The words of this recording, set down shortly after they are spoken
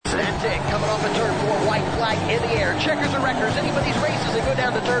Racing coming off of turn 4, white flag in the air. Checkers and wreckers, anybody's races. They go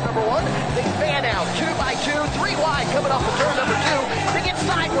down to turn number 1. They fan out 2 by 2, 3 wide coming off of turn number 2. They get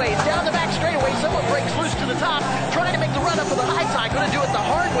sideways down the back straightaway. Someone breaks loose to the top, trying to make the run up on the high side. Going to do it the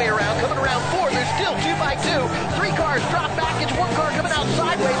hard way around. Coming around 4. There's still 2 by 2. 3 cars drop back. It's 1 car coming out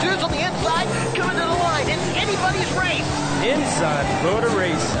sideways. 2's on the inside, coming to the line. It's anybody's race. Inside Florida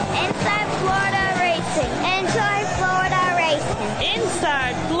Racing. Inside Florida Racing. Inside Florida Racing.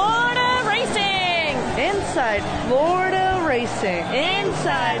 Inside Florida Racing. Inside Florida Racing.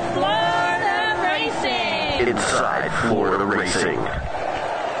 Inside Florida Racing. Inside Florida Racing.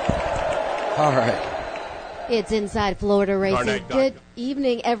 All right. It's Inside Florida Racing. Good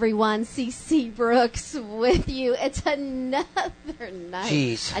evening, everyone. CC Brooks with you. It's another night.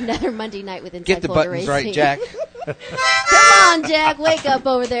 Jeez. Another Monday night with Inside Get the Florida buttons Racing. right, Jack. Come on, Jack. Wake up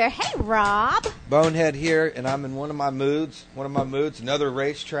over there. Hey, Rob. Bonehead here, and I'm in one of my moods. Another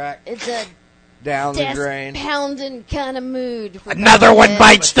racetrack. It's a down the drain. pounding kind of mood. Another one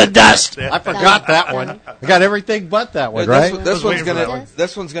bites the dust. I forgot that one. I got everything but that one, right? This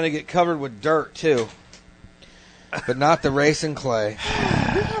one's gonna get covered with dirt too, but not the racing clay.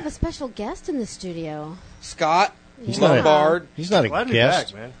 We have a special guest in the studio. Scott He's Lombard. Not a Glad to be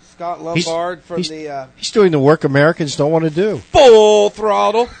guest. back, man. Scott Lombard He's doing the work Americans don't want to do. Full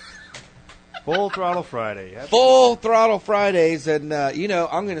Throttle. Full Throttle Friday. Full Throttle Fridays, and I'm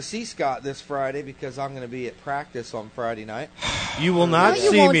going to see Scott this Friday because I'm going to be at practice on Friday night. You will not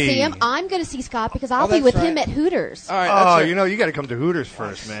you see won't me. see him. I'm going to see Scott because I'll be that's with right. him at Hooters. All right. Oh, right. you got to come to Hooters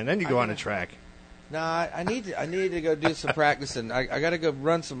first, man. Then you go on the track. No, I need to go do some practicing. I got to go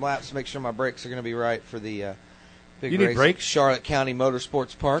run some laps to make sure my brakes are going to be right for the big You need race brakes? at Charlotte County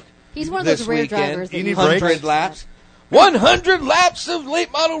Motorsports Park. He's one of this those rare weekend. drivers. That You need 100 brakes? laps. 100 laps of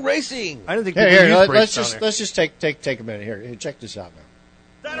late model racing. I didn't think people Here, use let's brakes down just take a minute here. Check this out now.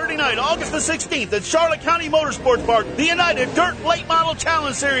 Saturday night, August the 16th at Charlotte County Motorsports Park, the United Dirt Late Model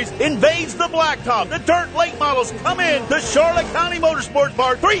Challenge Series invades the blacktop. The Dirt Late Models come in to Charlotte County Motorsports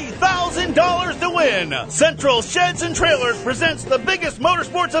Park, $3,000 to win. Central Sheds and Trailers presents the biggest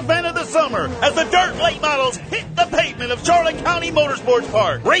motorsports event of the summer as the Dirt Late Models hit the pavement of Charlotte County Motorsports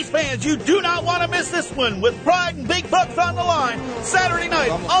Park. Race fans, you do not want to miss this one with pride and big bucks on the line. Saturday night,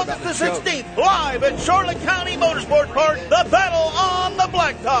 August the 16th, live at Charlotte County Motorsports Park, the battle on the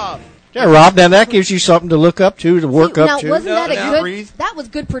blacktop. Yeah, Rob, now that gives you something to look up to work now, up to. wasn't that a breathe. that was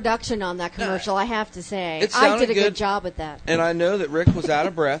good production on that commercial, I have to say. It I sounded did a good good. job with that. And I know that Rick was out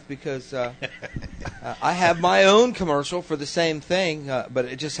of breath because I have my own commercial for the same thing, but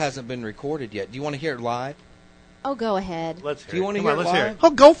it just hasn't been recorded yet. Do you want to hear it live? Oh, go ahead. Let's hear Do you want to Come hear on, it let's hear live? it. Oh,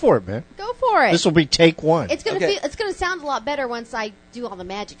 go for it, man. Go for it. This will be take one. It's gonna Okay. it's gonna sound a lot better once I do all the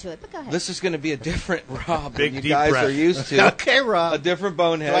magic to it. But go ahead. This is going to be a different Rob Big, than you deep guys breath. are used to. Okay, A Rob. different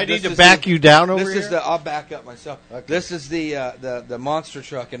bonehead. Do I need This to is back you down over This here? is I'll back up myself. Okay. This is the monster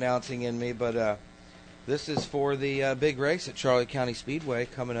truck announcing in me, but this is for the big race at Charlotte County Speedway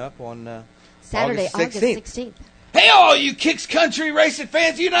coming up on Saturday, August 16th. Hey, all you Kicks Country racing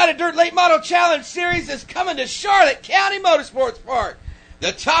fans, the United Dirt Late Model Challenge Series is coming to Charlotte County Motorsports Park.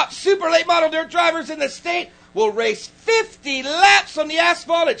 The top super late model dirt drivers in the state will race 50 laps on the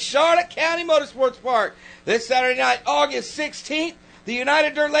asphalt at Charlotte County Motorsports Park. This Saturday night, August 16th, the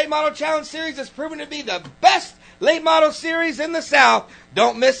United Dirt Late Model Challenge Series is proven to be the best late model series in the South.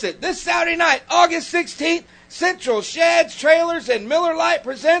 Don't miss it. This Saturday night, August 16th, Central Sheds, Trailers, and Miller Lite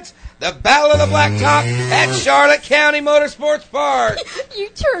presents the Battle of the Blacktop at Charlotte County Motorsports Park. You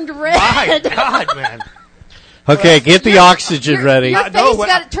turned red. My God, man. Okay, get the oxygen ready. Your face know what-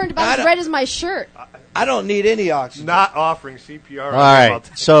 got it turned about as red as my shirt. I don't need any oxygen. Not offering CPR. All right,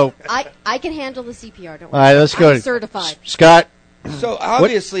 so I can handle the CPR. Don't all worry. right, let's go. I'm certified. Scott, So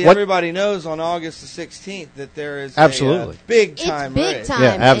obviously what- everybody knows on August the 16th that there is Absolutely. a big It's time big race. time.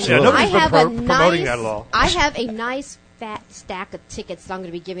 Yeah, and absolutely. Yeah, nobody's I have been a promoting nice, that at all. I have a nice fat stack of tickets that I'm going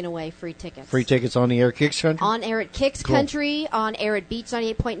to be giving away, free tickets. free tickets on the air Kicks Country. On air at Kicks Cool. Country, on air at Beats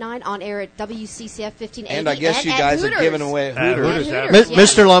 98.9, on air at WCCF 1580. And I guess you at guys Hooters. are giving away Hooters. At Hooters, Hooters, Mi-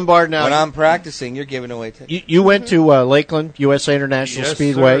 yes. Mr. Lombard, now When I'm practicing, you're giving away tickets. you went to Lakeland USA International Yes,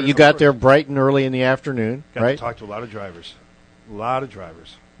 Speedway. sir. You got there bright and early in the afternoon, Got right? to talk to a lot of drivers. A lot of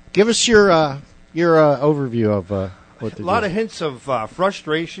drivers. Give us your overview of what A lot of hints of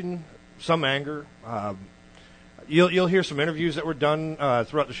frustration, some anger. You'll hear some interviews that were done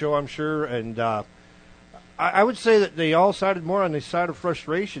throughout the show, I'm sure, and I would say that they all sided more on the side of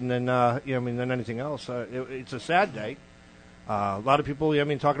frustration than than anything else. It's a sad day. A lot of people,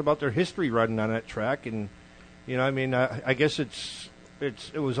 talking about their history running on that track, and I guess it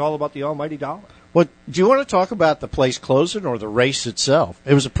was all about the almighty dollar. Well, do you want to talk about the place closing or the race itself?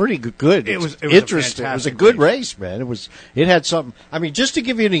 It was a pretty good. It was interesting. It was a good race, man. It had something. I mean, just to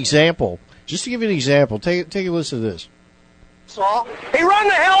give you an example. Take a listen to this. He run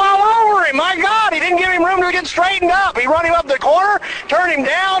the hell all over him. My God, he didn't give him room to get straightened up. He run him up the corner, turned him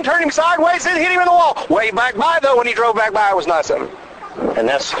down, turned him sideways, then hit him in the wall. Way back by, though, when he drove back by, it was nice of him. And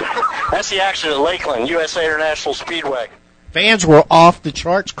that's the action at Lakeland, USA International Speedway. Fans were off the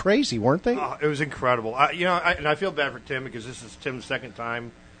charts crazy, weren't they? It was incredible. And I feel bad for Tim because this is Tim's second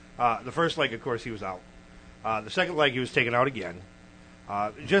time. The first leg, of course, he was out. The second leg, he was taken out again.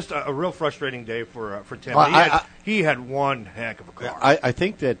 Just a real frustrating day for Tim. He had one heck of a car. I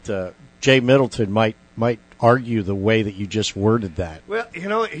think that Jay Middleton might argue the way that you just worded that. Well,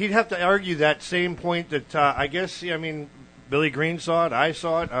 he'd have to argue that same point that I guess, Billy Green saw it, I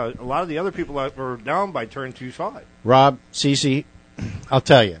saw it, a lot of the other people that were down by turn 2 saw it. Rob, Cece, I'll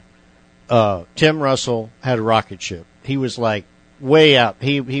tell you, Tim Russell had a rocket ship. He was like way out.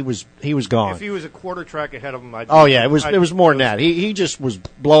 He was gone. If he was a quarter track ahead of him, it was more than that. He just was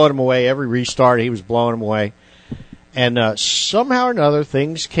blowing him away every restart. He was blowing him away, and somehow or another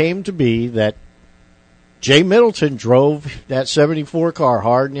things came to be that Jay Middleton drove that 74 car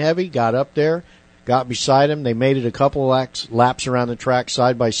hard and heavy. Got up there, got beside him. They made it a couple laps around the track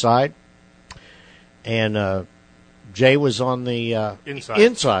side by side, and Jay was on the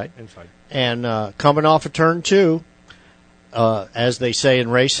inside, and coming off of turn 2. As they say in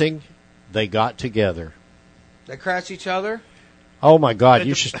racing, they got together. They crashed each other? Oh my God!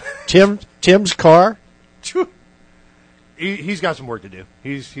 You should Tim's car. He's got some work to do.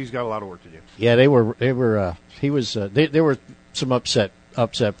 He's got a lot of work to do. Yeah, there were some upset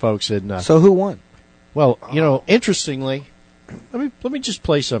folks in. So who won? Well, interestingly, let me just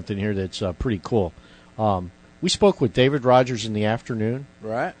play something here that's pretty cool. We spoke with David Rogers in the afternoon.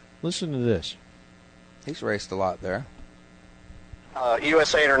 Right. Listen to this. He's raced a lot there.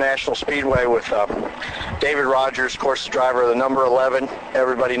 USA International Speedway with David Rogers, course driver of the number 11.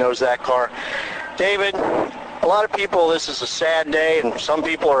 Everybody knows that car. David, a lot of people, this is a sad day, and some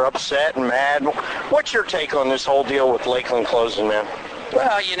people are upset and mad. What's your take on this whole deal with Lakeland closing, man?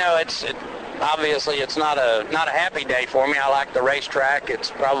 Well, obviously it's not a happy day for me. I like the racetrack.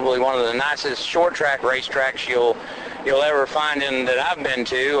 It's probably one of the nicest short track racetracks you'll ever find that I've been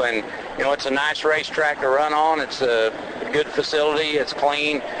to, and it's a nice racetrack to run on. It's a good facility. It's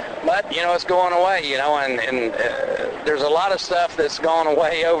clean, but it's going away. And there's a lot of stuff that's gone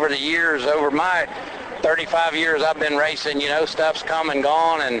away over the years. Over my 35 years I've been racing, stuff's come and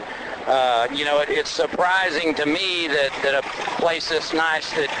gone, and it's surprising to me that a place this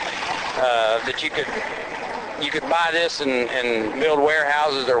nice that you could buy this and build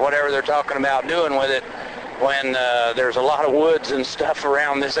warehouses or whatever they're talking about doing with it, when there's a lot of woods and stuff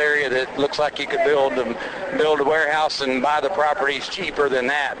around this area that looks like you could build a warehouse and buy the properties cheaper than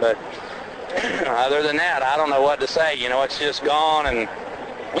that. But other than that, I don't know what to say. It's just gone, and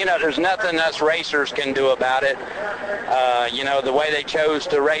there's nothing us racers can do about it. The way they chose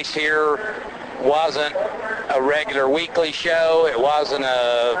to race here wasn't a regular weekly show. It wasn't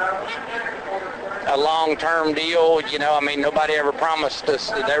a long-term deal. Nobody ever promised us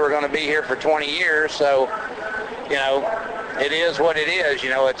that they were going to be here for 20 years. So, it is what it is.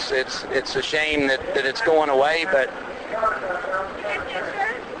 It's a shame that it's going away, but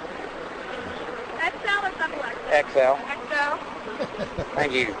XL.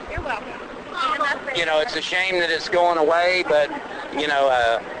 Thank you. You're welcome. It's a shame that it's going away, but,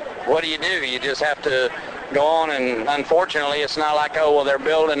 what do? You just have to go on, and unfortunately it's not like, they're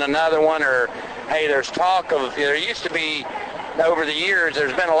building another one, or, hey, there's talk of, there used to be, over the years,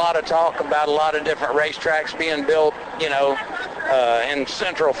 there's been a lot of talk about a lot of different racetracks being built, in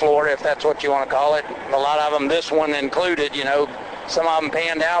Central Florida, if that's what you want to call it. A lot of them, this one included, some of them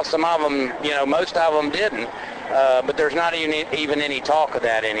panned out, some of them, most of them didn't. But there's not even any talk of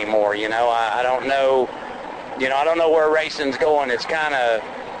that anymore. I don't know. I don't know where racing's going. It's kind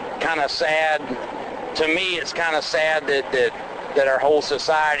of sad. To me, it's kind of sad that our whole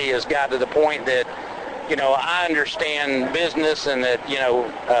society has got to the point that, I understand business and that,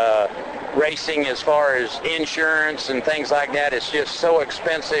 racing as far as insurance and things like that, it's just so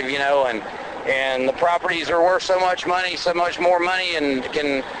expensive, and the properties are worth so much money, so much more money, and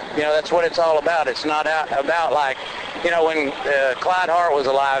that's what it's all about. It's not about like, when Clyde Hart was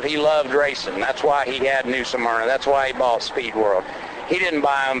alive, he loved racing. That's why he had New Smyrna. That's why he bought Speed World. He didn't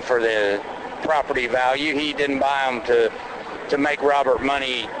buy them for the property value. He didn't buy them to make Robert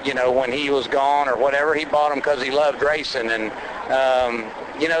money, when he was gone or whatever. He bought them because he loved racing, and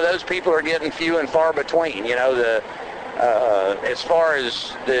those people are getting few and far between. as far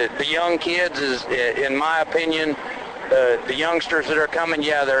as the young kids, is in my opinion, the youngsters that are coming,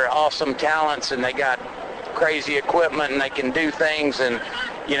 yeah, they're awesome talents, and they got crazy equipment, and they can do things, and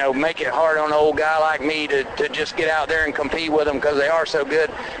make it hard on an old guy like me to just get out there and compete with them because they are so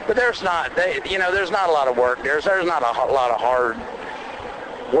good. But there's not a lot of work. There's not a lot of hard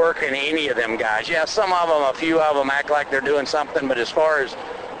work in any of them guys. Yeah, some of them, a few of them act like they're doing something, but as far as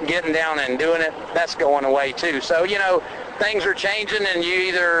getting down and doing it, that's going away too. So, things are changing, and you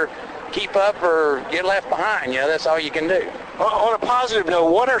either keep up or get left behind. That's all you can do. On a positive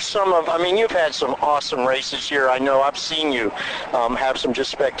note, what are you've had some awesome races here. I know I've seen you have some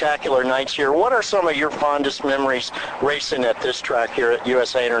just spectacular nights here. What are some of your fondest memories racing at this track here at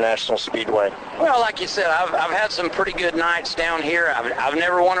USA International Speedway? Well, like you said, I've had some pretty good nights down here. I've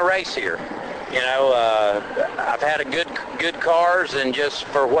never won a race here. I've had good cars, and just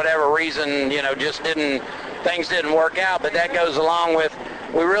for whatever reason, things didn't work out. But that goes along with,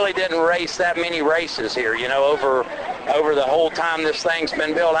 we really didn't race that many races here. Over the whole time this thing's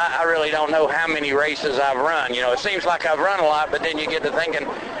been built, I really don't know how many races I've run. It seems like I've run a lot, but then you get to thinking,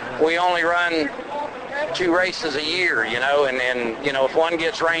 we only run 2 races a year, and if one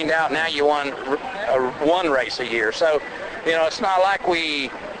gets rained out, now you won one race a year. So, it's not like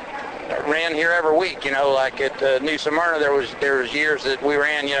we ran here every week. Like at New Smyrna, there was years that we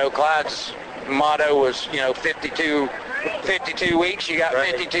ran. Clyde's motto was 52 weeks, you got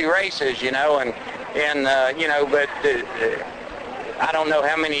 52 races, but I don't know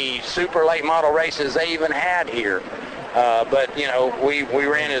how many super late model races they even had here. But we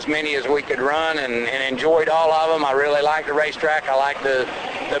ran as many as we could run, and enjoyed all of them. I really like the racetrack. I like the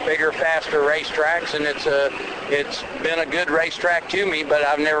bigger, faster racetracks, and it's been a good racetrack to me. But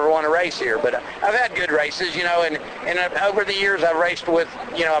I've never won a race here. But I've had good races, and over the years I've raced with,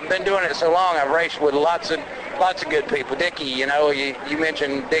 I've been doing it so long. I've raced with lots of good people. Dickie, you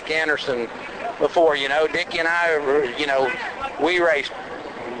mentioned Dick Anderson before. Dickie and I, we raced.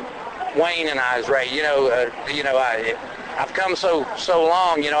 Wayne and I's race. I've come so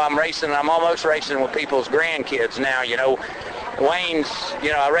long. I'm almost racing with people's grandkids now. Wayne's.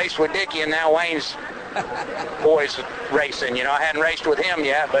 I raced with Dickie, and now Wayne's boys racing. I hadn't raced with him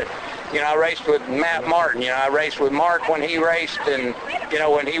yet, but I raced with Matt Martin. I raced with Mark when he raced, and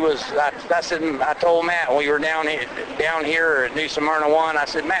when he was. I told Matt when we were down here at New Smyrna 1. I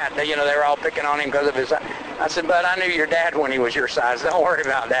said, Matt, they were all picking on him because of his. I said, but I knew your dad when he was your size. Don't worry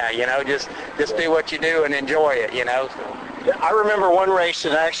about that. Just do what you do and enjoy it. I remember one race,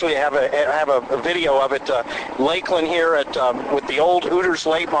 and I actually have a video of it. Lakeland here with the old Hooters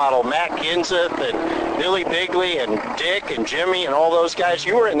late model, Matt Kenseth and Billy Bigley and Dick and Jimmy and all those guys.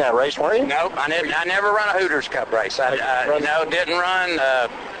 You were in that race, weren't you? No, I never run a Hooters Cup race. Didn't run.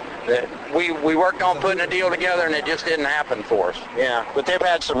 We worked on putting a deal together, and it just didn't happen for us. Yeah, but they've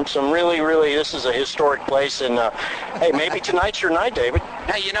had some really, this is a historic place, and hey, maybe tonight's your night, David.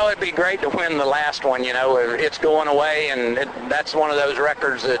 Hey, it'd be great to win the last one. It's going away, and that's one of those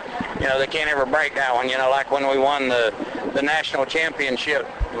records that, they can't ever break that one. Like when we won the national championship,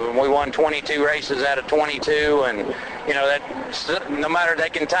 we won 22 races out of 22, and, that no matter, they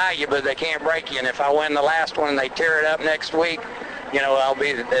can tie you, but they can't break you. And if I win the last one and they tear it up next week, I'll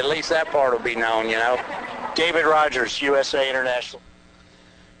be, at least that part will be known, David Rogers, USA International.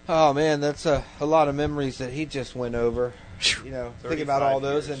 Oh, man, that's a lot of memories that he just went over. Think about all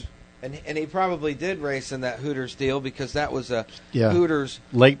those. And he probably did race in that Hooters deal, because that was a Hooters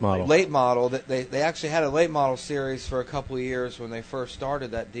late model. That they actually had a late model series for a couple of years when they first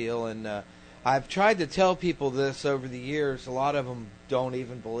started that deal. And I've tried to tell people this over the years. A lot of them don't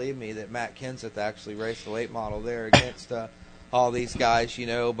even believe me that Matt Kenseth actually raced the late model there against all these guys,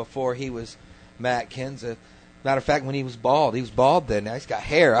 before he was Matt Kenseth. Matter of fact, when he was bald then. Now he's got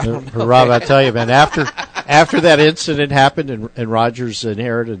hair. I don't know. Rob, I tell you, man, after that incident happened and Rogers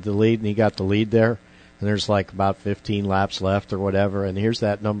inherited the lead and he got the lead there, and there's like about 15 laps left or whatever, and here's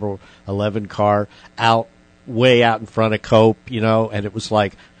that number 11 car way out in front of Cope, and it was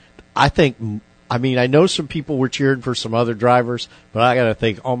like, I know some people were cheering for some other drivers, but I got to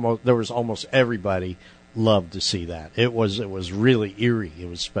think almost everybody loved to see that. It was really eerie. It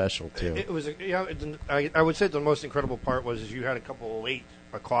was special too. It was. I would say the most incredible part was you had a couple of late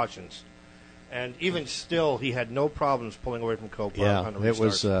cautions, and even still, he had no problems pulling away from Cope. On the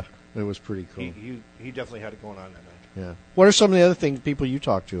restart. It was pretty cool. He definitely had it going on that night. Yeah. What are some of the other people you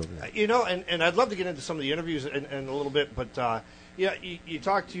talked to over there? And I'd love to get into some of the interviews in a little bit, but you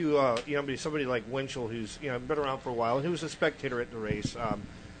talk to somebody like Winchell, who's been around for a while, and who was a spectator at the race.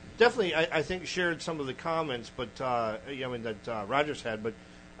 Definitely, I think shared some of the comments, but that Rogers had. But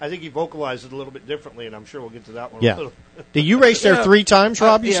I think he vocalized it a little bit differently, and I'm sure we'll get to that one. Yeah. A little. Did you race there 3 times,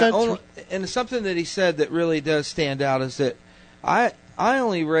 Rob? You said, and something that he said that really does stand out is that I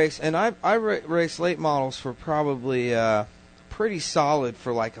only race, and I race late models for probably pretty solid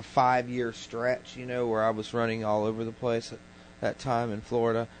for like a 5-year stretch, where I was running all over the place at that time in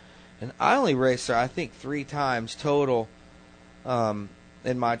Florida. And I only raced there, I think, 3 times total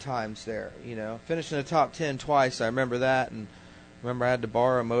in my times there. Finishing the top 10 twice, I remember that. And remember I had to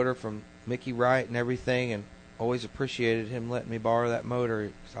borrow a motor from Mickey Wright and everything, and always appreciated him letting me borrow that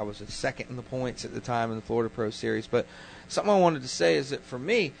motor because I was second in the points at the time in the Florida Pro Series. But something I wanted to say is that for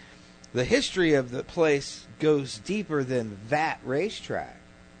me, the history of the place goes deeper than that racetrack,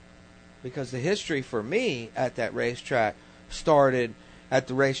 because the history for me at that racetrack started at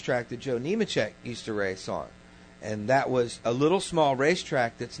the racetrack that Joe Nemechek used to race on. And that was a little small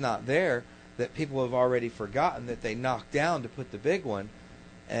racetrack that's not there, that people have already forgotten, that they knocked down to put the big one.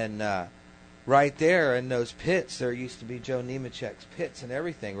 And right there in those pits, there used to be Joe Nemechek's pits, and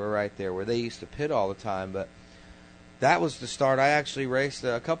everything were right there where they used to pit all the time. But that was the start. I actually raced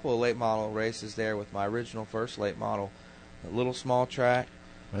a couple of late model races there with my original first late model, a little small track.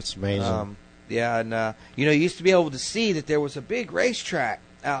 That's amazing. Yeah, and you used to be able to see that there was a big racetrack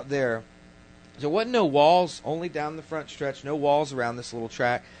out there. There wasn't no walls, only down the front stretch, no walls around this little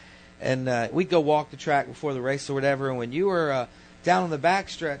track. And we'd go walk the track before the race or whatever, and when you were down on the back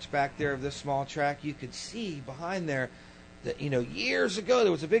stretch back there of this small track, you could see behind there that, years ago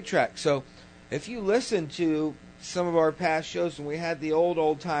there was a big track. So if you listen to some of our past shows when we had the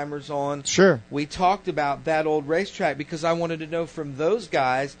old timers on, sure, we talked about that old racetrack because I wanted to know from those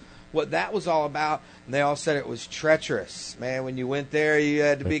guys what that was all about, and they all said it was treacherous. Man, when you went there, you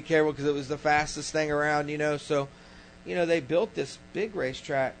had to be careful because it was the fastest thing around, So, they built this big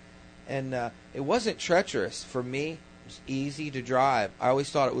racetrack, and it wasn't treacherous. For me, it was easy to drive. I always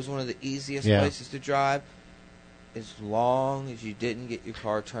thought it was one of the easiest places to drive, as long as you didn't get your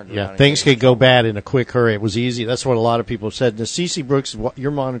car turned around. Yeah, things could go bad in a quick hurry. It was easy. That's what a lot of people have said. Now, CC Brooks,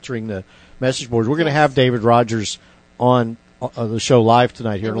 you're monitoring the message boards. We're going to have David Rogers on the show live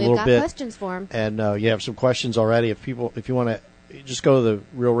tonight here in a little bit. We've got questions for him. And you have some questions already. If you want to, just go to the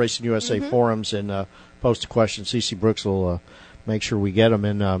Real Racing USA forums and post a question. CC Brooks will make sure we get them.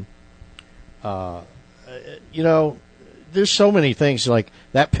 And, there's so many things, like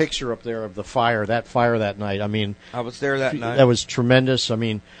that picture up there of the fire that night. I mean, I was there that night. That was tremendous. I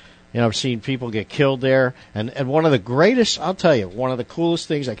mean, I've seen people get killed there. And one of the greatest, I'll tell you, one of the coolest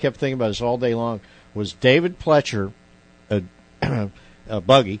things I kept thinking about this all day long was David Pletcher, a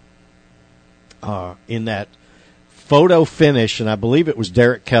buggy, in that photo finish, and I believe it was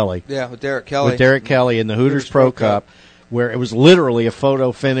Derek Kelly. Yeah, with Derek Kelly. With Derek Kelly in the Hooters Pro Cup, where it was literally a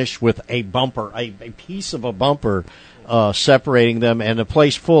photo finish with a bumper, a piece of a bumper separating them, and a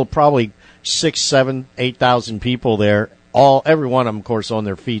place full of probably 6,000, 7,000, 8,000 people there. Every one of them, of course, on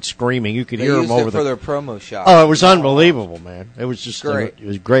their feet screaming. You could hear them over for their promo shot. Oh, it was unbelievable, man! It was just great. It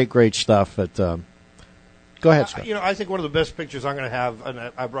was great stuff. But go ahead, Scott. I think one of the best pictures I'm going to have, and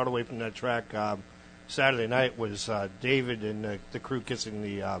I brought away from that track Saturday night, was David and the crew kissing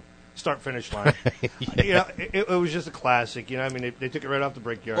the start-finish line. It was just a classic. They took it right off the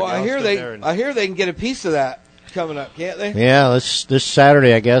brickyard. Well, I hear they can get a piece of that coming up, can't they? Yeah, this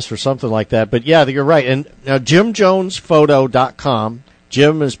Saturday, I guess, or something like that. But yeah, you're right. And JimJonesPhoto.com.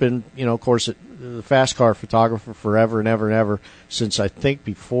 Jim has been, of course, the fast car photographer forever and ever and ever, since I think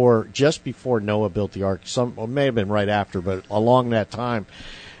just before Noah built the Ark. It may have been right after, but along that time,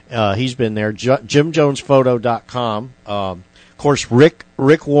 he's been there. JimJonesPhoto.com. Of course, Rick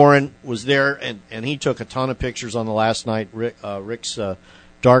Warren was there, and he took a ton of pictures on the last night. Rick's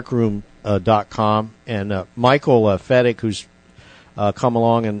darkroom.com, and Michael Fedek, who's come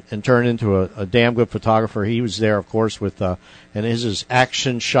along and turned into a damn good photographer. He was there, of course, with and his is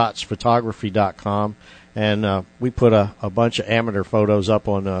actionshotsphotography.com, and we put a bunch of amateur photos up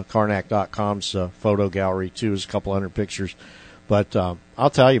on Karnak.com's photo gallery too. There's a couple hundred pictures, but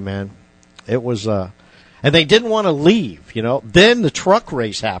I'll tell you, man, it was. And they didn't want to leave, Then the truck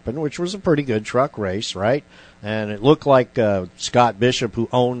race happened, which was a pretty good truck race, right? And it looked like Scott Bishop, who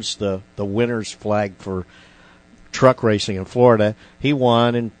owns the winner's flag for truck racing in Florida, he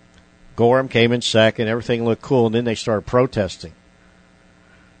won, and Gorham came in second. Everything looked cool, and then they started protesting.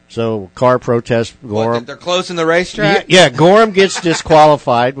 So car protest, Gorham. They're closing the racetrack? Yeah, Gorham gets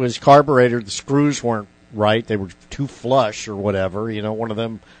disqualified. His carburetor, the screws weren't right. They were too flush or whatever. One of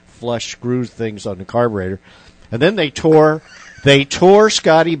them flush screw things on the carburetor. And then they tore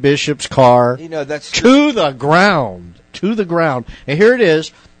Scotty Bishop's car to the ground. And here it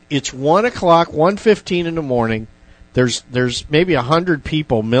is. It's 1:15 in the morning. There's maybe 100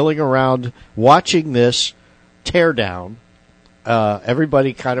 people milling around watching this teardown.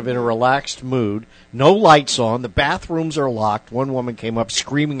 Everybody kind of in a relaxed mood. No lights on. The bathrooms are locked. One woman came up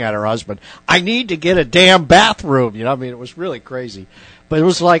screaming at her husband, "I need to get a damn bathroom." You know, I mean, it was really crazy. But it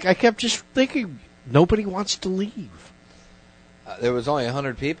was like, I kept just thinking, nobody wants to leave. There was only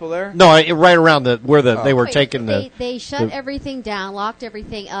 100 people there? No, right around where they were taking the... They shut everything down, locked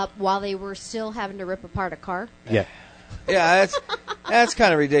everything up while they were still having to rip apart a car. Yeah. Yeah, that's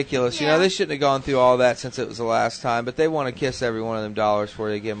kind of ridiculous. You know, they shouldn't have gone through all that since it was the last time, but they want to kiss every one of them dollars before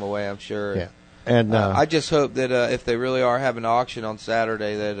they give them away, I'm sure. Yeah. And I just hope that if they really are having an auction on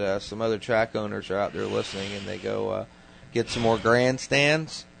Saturday, that some other track owners are out there listening and they go get some more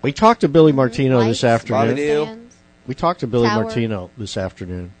grandstands. We talked to Billy Martino this afternoon. We talked to Billy Tower. Martino this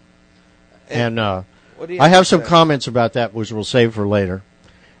afternoon. And what do you I have some say? comments about that, which we'll save for later.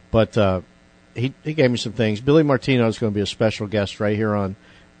 But he gave me some things. Billy Martino is going to be a special guest right here on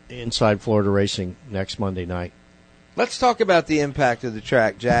Inside Florida Racing next Monday night. Let's talk about the impact of the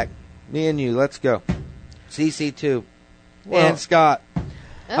track, Jack. Me and you, let's go. CC2 and Scott.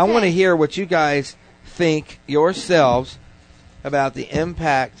 I want to hear what you guys think yourselves about the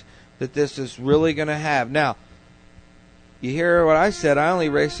impact that this is really going to have. Now, you hear what I said. I only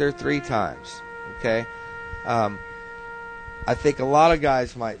raced there 3 times. Okay? I think a lot of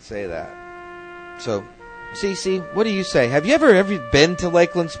guys might say that. So, Cece, what do you say? Have you ever been to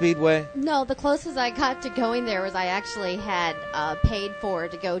Lakeland Speedway? No, the closest I got to going there was I actually had paid for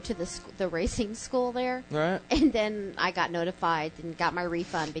to go to the racing school there. Right. And then I got notified and got my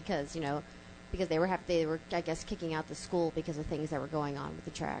refund because they were I guess kicking out the school because of things that were going on with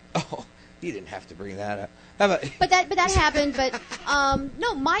the track. Oh, you didn't have to bring that up. How about But that happened. But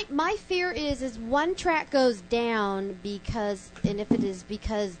no, my fear is one track goes down because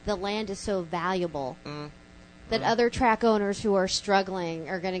the land is so valuable that other track owners who are struggling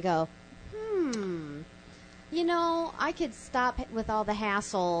are going to go, I could stop with all the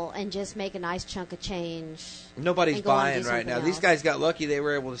hassle and just make a nice chunk of change. Nobody's buying right now. These guys got lucky they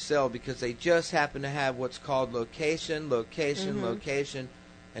were able to sell because they just happen to have what's called location,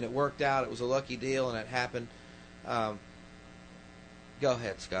 and it worked out. It was a lucky deal, and it happened. Go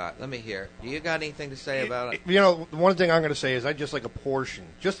ahead, Scott. Let me hear. Do you got anything to say about it? One thing I'm going to say is I'd just like a portion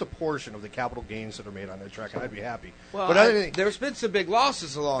of the capital gains that are made on that track, and I'd be happy. Well, but there's been some big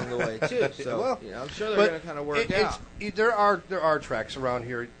losses along the way, too. So I'm sure they're going to kind of work out. There are tracks around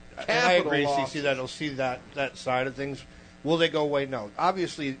here. And I agree, CC, that'll see that side of things. Will they go away? No.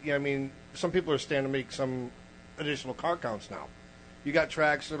 Obviously, some people are standing to make some additional car counts now. You got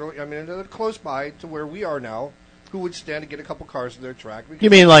tracks that are, they're close by to where we are now. Who would stand to get a couple cars in their track? You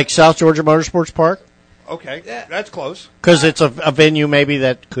mean like South Georgia Motorsports Park? Okay, that's close. Because it's a venue maybe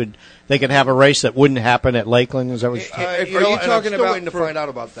that they could have a race that wouldn't happen at Lakeland. Is that what are you talking about? Waiting to find out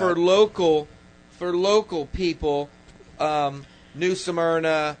about that. For local people, New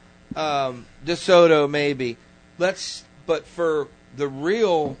Smyrna, DeSoto maybe. But for the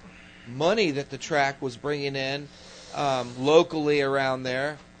real money that the track was bringing in locally around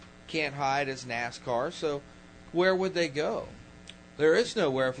there, can't hide as NASCAR. So where would they go? There is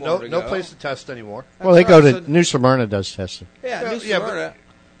nowhere for them to go. No place to test anymore. Well, they go to New Smyrna does testing. Yeah, New Smyrna.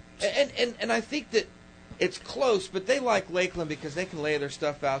 And I think that it's close, but they like Lakeland because they can lay their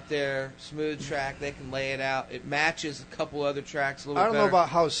stuff out there, smooth track. They can lay it out. It matches a couple other tracks a little bit I don't better. know about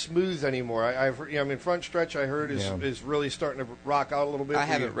how smooth anymore. Front stretch I heard is really starting to rock out a little bit. I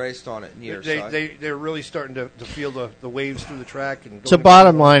haven't raced on it in years. They're really starting to feel the waves through the track. And so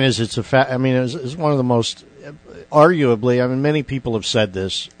bottom line is it's one of the most, arguably, many people have said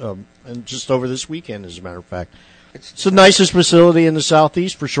this, and just over this weekend, as a matter of fact. It's the nicest facility in the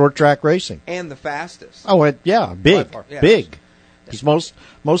Southeast for short track racing. And the fastest. Oh, big. Big. Because most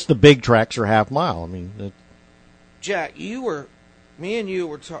of the big tracks are half mile. Jack, me and you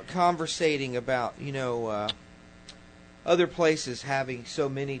were conversating about, other places having so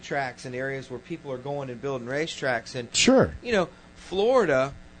many tracks in areas where people are going and building racetracks. And, sure.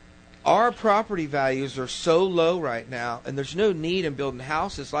 Florida, our property values are so low right now, and there's no need in building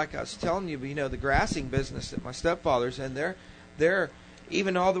houses. Like I was telling you, the grassing business that my stepfather's in, they're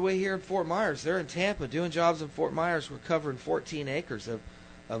even all the way here in Fort Myers. They're in Tampa doing jobs in Fort Myers. We're covering 14 acres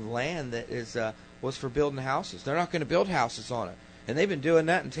of land that was for building houses. They're not going to build houses on it, and they've been doing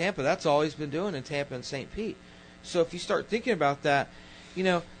that in Tampa. That's all he's been doing in Tampa and St. Pete. So if you start thinking about that,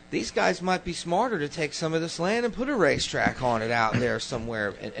 these guys might be smarter to take some of this land and put a racetrack on it out there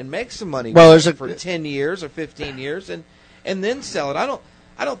somewhere and make some money for 10 years or 15 years and then sell it.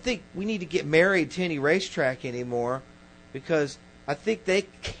 I don't think we need to get married to any racetrack anymore because I think they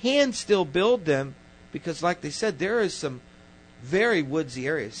can still build them because, like they said, there is some very woodsy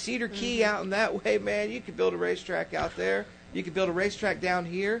areas. Cedar Key out in that way, man. You could build a racetrack out there. You could build a racetrack down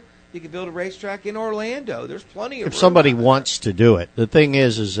here. You could build a racetrack in Orlando. There's plenty of room. If somebody wants to do it, the thing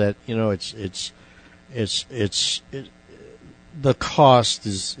is that the cost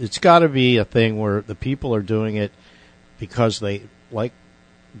is. It's got to be a thing where the people are doing it because they, like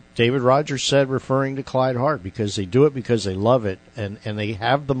David Rogers said, referring to Clyde Hart, because they do it because they love it, and they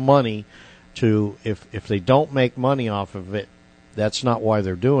have the money to. If they don't make money off of it, that's not why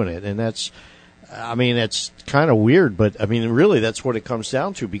they're doing it, and that's. I mean, it's kind of weird, but I mean, really, that's what it comes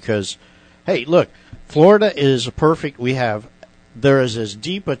down to. Because, hey, look, Florida is a perfect. There is as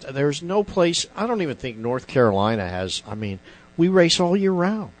deep, but there's no place. I don't even think North Carolina has. I mean, we race all year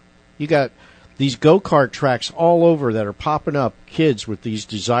round. You got these go-kart tracks all over that are popping up. Kids with these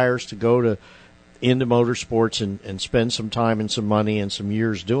desires to go into motorsports and spend some time and some money and some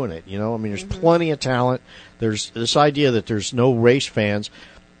years doing it. You know, I mean, there's plenty of talent. There's this idea that there's no race fans.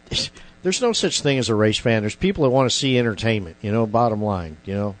 There's no such thing as a race fan. There's people that want to see entertainment, you know, bottom line,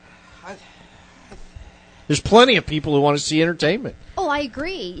 you know. There's plenty of people who want to see entertainment. Oh, I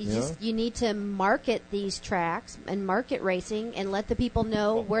agree. You need to market these tracks and market racing and let the people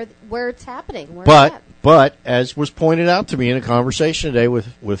know where it's happening. But as was pointed out to me in a conversation today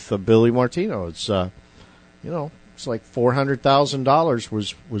with Billy Martino, it's it's like $400,000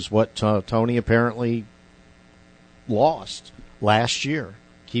 was what Tony apparently lost last year,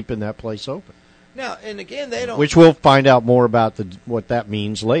 keeping that place open. Now, and again, they don't. Which we'll find out more about what that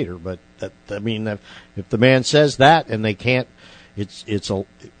means later. But if the man says that and they can't, it's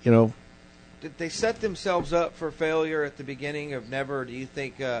Did they set themselves up for failure at the beginning of never? Do you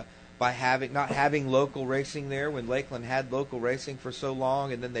think by not having local racing there when Lakeland had local racing for so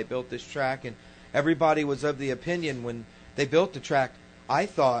long, and then they built this track, and everybody was of the opinion when they built the track. I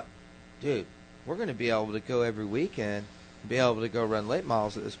thought, dude, we're going to be able to go every weekend, be able to go run late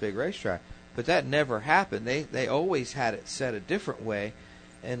models at this big racetrack. But that never happened. They always had it set a different way,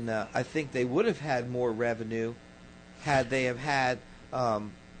 and I think they would have had more revenue had they have had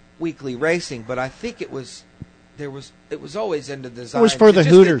weekly racing. But I think it was always in the design. It was for the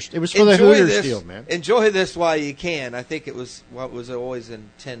Hooters. It was for the Hooters deal, man. Enjoy this while you can. I think it was what was always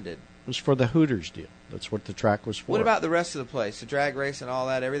intended. It was for the Hooters deal. That's what the track was for. What about the rest of the place? The drag race and all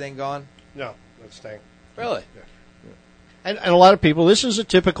that? Everything gone? No, that's staying. Really? Yeah. And a lot of people, this is a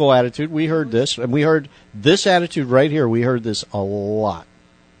typical attitude. We heard this, and we heard this attitude right here. We heard this a lot.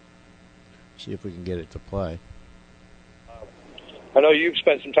 See if we can get it to play. I know you've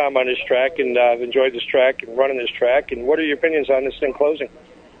spent some time on this track, and I've enjoyed this track and running this track. And what are your opinions on this thing closing?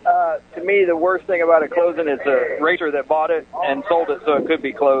 To me, the worst thing about it closing is the racer that bought it and sold it so it could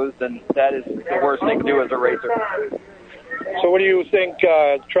be closed, and that is the worst thing to do as a racer. So what do you think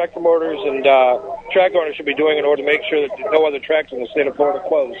track promoters and track owners should be doing in order to make sure that no other tracks in the state of Florida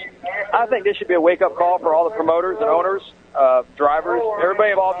close? I think this should be a wake-up call for all the promoters and owners, drivers,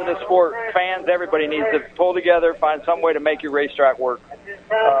 everybody involved in this sport, fans, everybody needs to pull together, find some way to make your racetrack work.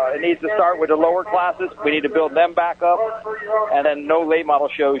 It needs to start with the lower classes. We need to build them back up, and then no late model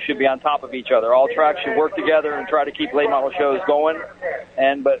shows should be on top of each other. All tracks should work together and try to keep late model shows going.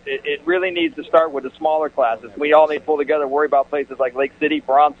 But it really needs to start with the smaller classes. We all need to pull together, worry about places like Lake City,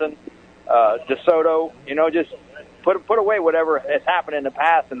 Bronson, DeSoto. Just put away whatever has happened in the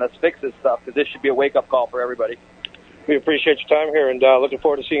past and let's fix this stuff, because this should be a wake-up call for everybody. We appreciate your time here, and looking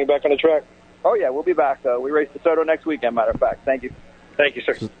forward to seeing you back on the track. Oh, yeah, we'll be back. We race DeSoto next weekend, matter of fact. Thank you. Thank you,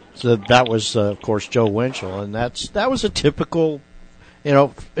 sir. So that was, of course, Joe Winchell, and that was a typical,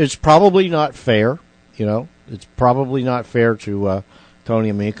 it's probably not fair, It's probably not fair to Tony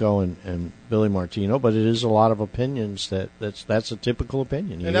Amico and Billy Martino, but it is a lot of opinions that's a typical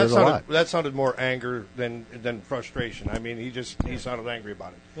opinion. And that sounded more anger than frustration. I mean, he sounded angry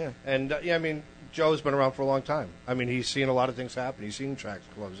about it. Yeah. And, I mean, Joe's been around for a long time. I mean, he's seen a lot of things happen. He's seen tracks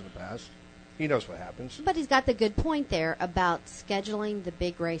close in the past. He knows what happens. But he's got the good point there about scheduling the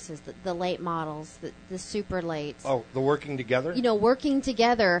big races, the late models, the super lates. Oh, the working together? Working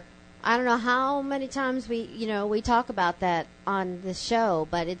together. I don't know how many times we talk about that on this show,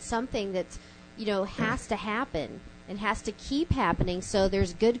 but it's something that's, has to happen and has to keep happening, so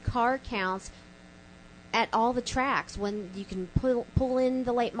there's good car counts at all the tracks when you can pull in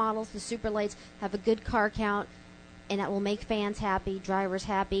the late models, the super lates, have a good car count, and that will make fans happy, drivers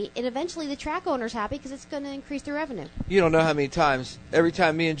happy, and eventually the track owners happy because it's going to increase their revenue. You don't know how many times, every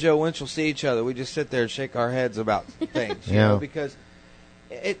time me and Joe Winchell see each other, we just sit there and shake our heads about things, because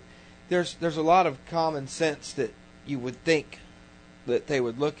there's a lot of common sense that you would think that they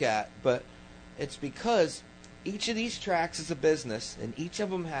would look at, but it's because each of these tracks is a business, and each of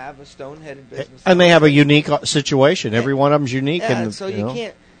them have a stone-headed business. And they have a unique situation. Every one of them's unique. Yeah, and so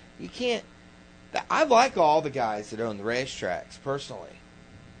you can't. I like all the guys that own the racetracks personally.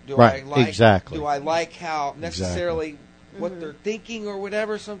 Do right, I like, exactly. Do I like how necessarily what they're thinking or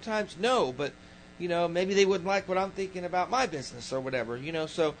whatever? Sometimes no, but maybe they wouldn't like what I'm thinking about my business or whatever.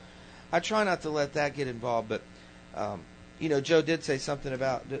 So I try not to let that get involved. But Joe did say something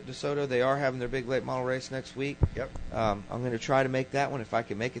about DeSoto. They are having their big late model race next week. Yep. I'm going to try to make that one if I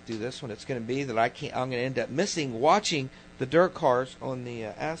can make it through this one. It's going to be that I'm going to end up missing watching the dirt cars on the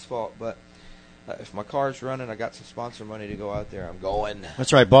asphalt, but. If my car's running, I got some sponsor money to go out there. I'm going.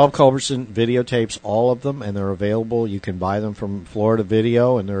 That's right. Bob Culbertson videotapes all of them, and they're available. You can buy them from Florida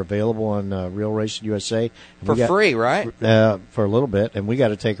Video, and they're available on Real Racing USA. For free, right? For a little bit, and we got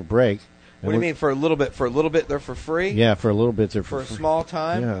to take a break. What do you mean for a little bit? For a little bit, they're for free? Yeah, for a little bit, they're for free. A small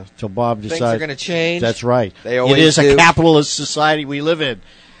time? Yeah, till Bob decides. Things are going to change? That's right. They always It is do. a capitalist society we live in.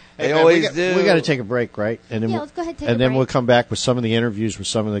 They always do. We got to take a break, right? And then let's go ahead and take a then break. we'll come back with some of the interviews with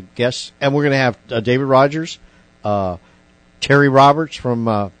some of the guests. And we're going to have David Rogers, Terry Roberts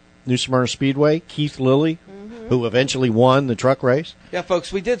from New Smyrna Speedway, Keith Lilly, who eventually won the truck race. Yeah,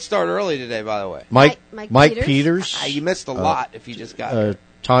 folks, we did start early today, by the way. Mike Peters. You missed a lot if you just got here.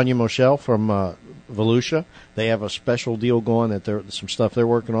 Tanya Moschel from Volusia. They have a special deal going that some stuff they're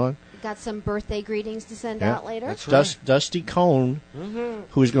working on. Got some birthday greetings to send out later. That's right. Dusty Cone,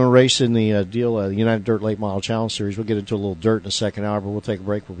 who's going to race in the the United Dirt Late Model Challenge Series. We'll get into a little dirt in the second hour, but we'll take a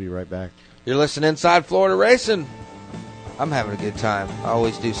break. We'll be right back. You're listening Inside Florida Racing. I'm having a good time. I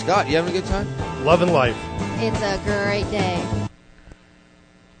always do. Scott, you having a good time? Loving life. It's a great day.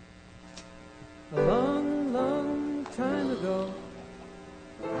 A long, long time ago,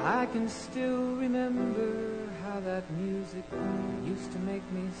 I can still remember how that music used to make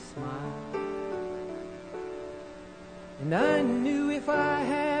me smile. And I knew if I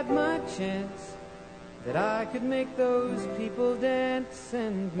had my chance that I could make those people dance,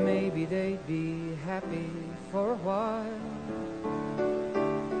 and maybe they'd be happy for a while.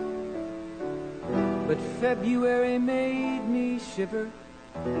 But February made me shiver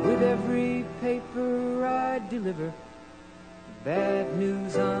with every paper I'd deliver. Bad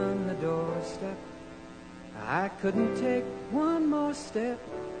news on the doorstep. I couldn't take one more step.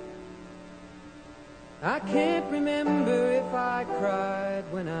 I can't remember if I cried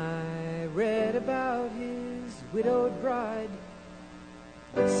when I read about his widowed bride,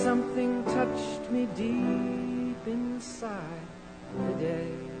 but something touched me deep inside the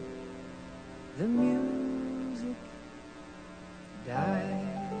day the music died.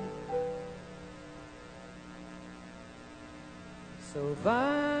 So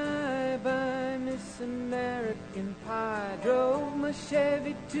bye-bye, Miss American Pie. Drove my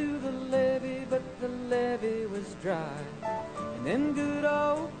Chevy to the levee, but the levee was dry. And them good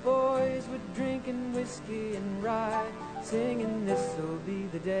old boys were drinking whiskey and rye, singing, this'll be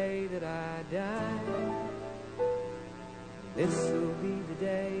the day that I die. This'll be the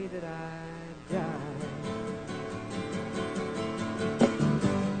day that I die.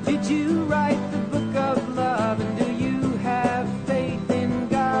 Did you write the book of love, and do you have faith in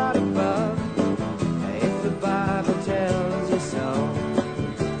God above? If the Bible tells you so.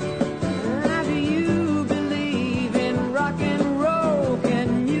 Do you believe in rock and roll?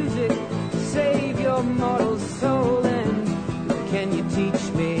 Can music save your mortal soul? And can you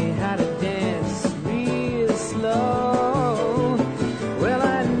teach me how to dance real slow? Well,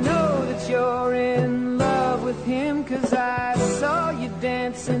 I know that you're in love with him, 'cause I saw you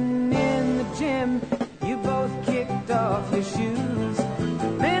dancing in the gym. You both kicked off your shoes.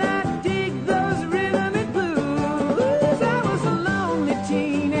 Man, I dig those rhythm and blues. I was a lonely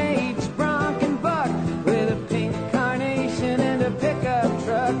teenage bronc and buck with a pink carnation and a pickup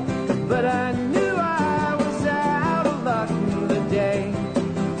truck. But I knew I was out of luck the day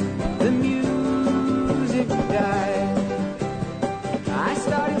the music died. I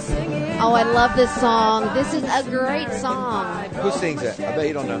started singing. Oh, I love this song. This is a great song. Who sings it? I bet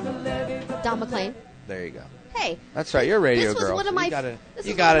you don't know. Don McLean. There you go. Hey. That's right. You're a radio This was girl. one of so my.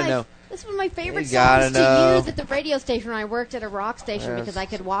 you gotta know. This was my favorite You gotta songs to know. use at the radio station when I worked at a rock station, because I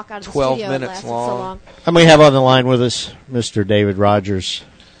could walk out of the 12 studio and minutes last so long. And we have on the line with us Mr. David Rogers.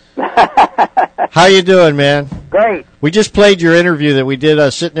 How you doing, man? Great. We just played your interview that we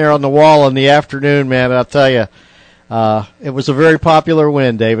did sitting there on the wall in the afternoon, man. I'll tell you, it was a very popular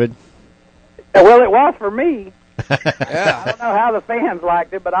win, David. Well, it was for me. Yeah. I don't know how the fans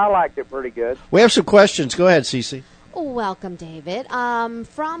liked it, but I liked it pretty good. We have some questions. Go ahead, Cece. Welcome, David.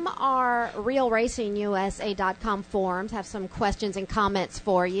 From our RealRacingUSA.com forums, have some questions and comments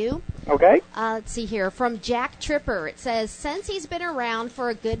for you. Okay. Let's see here. From Jack Tripper, it says, since he's been around for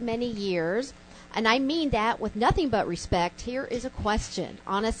a good many years, and I mean that with nothing but respect, here is a question.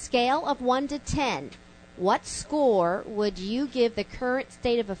 On a scale of 1 to 10, what score would you give the current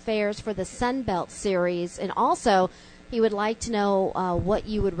state of affairs for the Sunbelt Series? And also, he would like to know what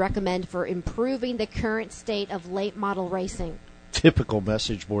you would recommend for improving the current state of late model racing. Typical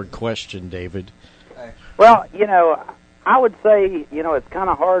message board question, David. Well, I would say, it's kind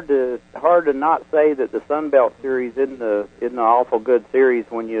of hard to not say that the Sunbelt Series isn't an awful good series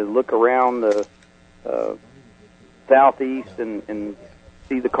when you look around the southeast and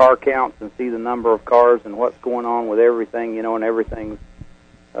see the car counts and see the number of cars and what's going on with everything, and everything's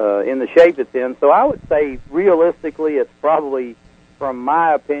in the shape it's in. So I would say realistically it's probably, from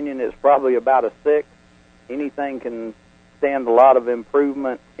my opinion, it's probably about a 6. Anything can stand a lot of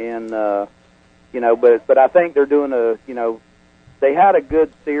improvement, and but I think they're doing they had a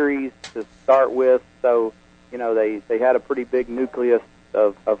good series to start with, so they had a pretty big nucleus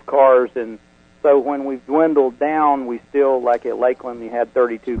of cars, and so when we've dwindled down, we still, like at Lakeland, we had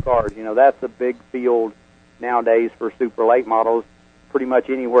 32 cars. That's a big field nowadays for super late models, pretty much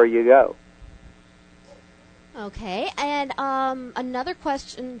anywhere you go. Okay, and another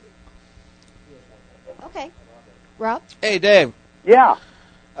question. Okay, Rob? Hey, Dave. Yeah.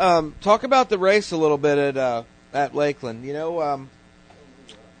 Talk about the race a little bit at Lakeland.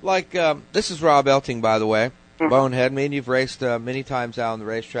 This is Rob Elting, by the way. Bonehead. Me and you've raced many times out on the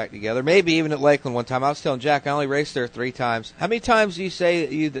racetrack together. Maybe even at Lakeland one time. I was telling Jack I only raced there 3 times. How many times do you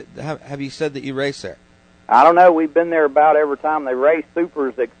say have you said that you raced there? I don't know. We've been there about every time they race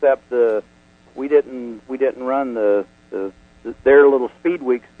supers, except we didn't run their little Speed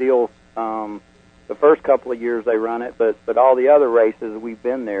Weeks deal. The first couple of years they run it, but all the other races we've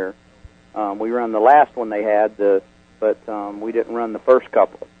been there. We run the last one they had, but we didn't run the first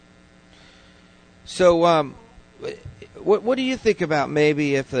couple. So, what do you think about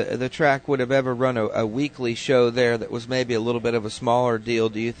maybe if the track would have ever run a weekly show there that was maybe a little bit of a smaller deal?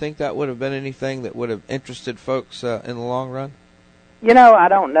 Do you think that would have been anything that would have interested folks in the long run? I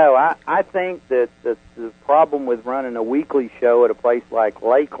don't know. I think that the problem with running a weekly show at a place like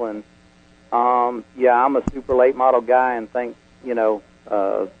Lakeland, I'm a super late model guy and think,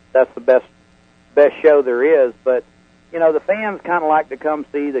 that's the best show there is. But, the fans kind of like to come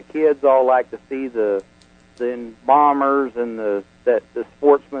see, the kids all like to see the bombers and the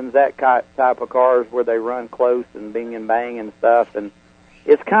sportsmen, that type of cars where they run close and bing and bang and stuff. And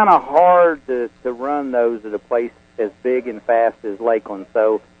it's kind of hard to run those at a place as big and fast as Lakeland.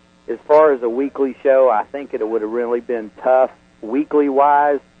 So as far as a weekly show, I think it would have really been tough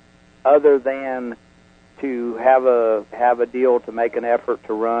weekly-wise, other than to have a deal to make an effort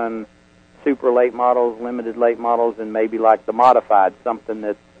to run super late models, limited late models, and maybe like the modified, something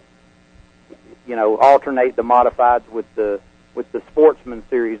that's, alternate the modifieds with the Sportsman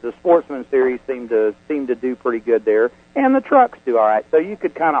Series. The Sportsman Series seem to do pretty good there, and the trucks do all right. So you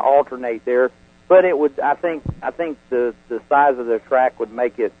could kind of alternate there, but it would. I think the size of the track would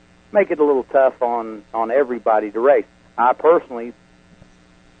make it a little tough on everybody to race. I personally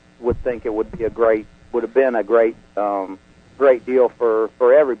would think it would have been a great deal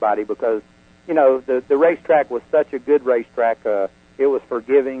for everybody, because the racetrack was such a good racetrack. It was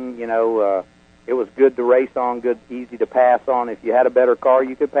forgiving. It was good to race on, easy to pass on. If you had a better car,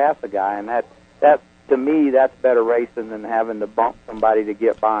 you could pass a guy, and that to me, that's better racing than having to bump somebody to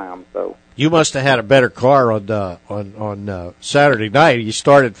get by them. So you must have had a better car on Saturday night. You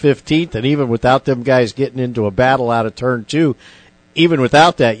started 15th, and even without them guys getting into a battle out of turn 2, even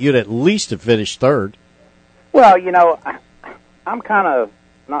without that, you'd at least have finished 3rd. Well, I'm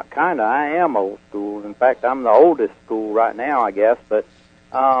I am old school. In fact, I'm the oldest school right now, I guess. But,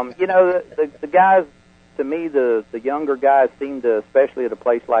 the guys, to me, the younger guys seem to, especially at a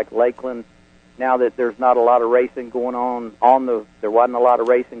place like Lakeland, now that there's not a lot of racing going on there wasn't a lot of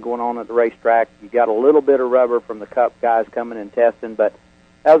racing going on at the racetrack. You got a little bit of rubber from the Cup guys coming and testing, but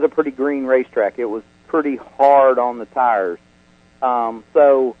that was a pretty green racetrack. It was pretty hard on the tires.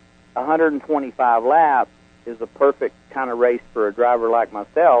 So 125 laps is a perfect kind of race for a driver like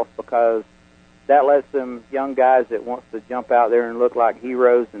myself, because that lets them young guys that wants to jump out there and look like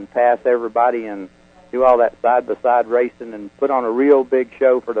heroes and pass everybody and do all that side-by-side racing and put on a real big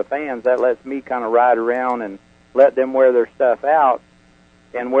show for the fans. That lets me kind of ride around and let them wear their stuff out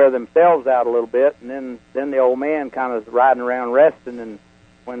and wear themselves out a little bit, and then the old man kind of riding around resting, and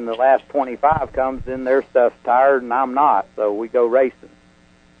when the last 25 comes, then their stuff's tired and I'm not, so we go racing.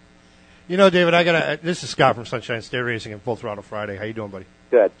 You know, David, this is Scott from Sunshine State Racing and Full Throttle Friday. How you doing, buddy?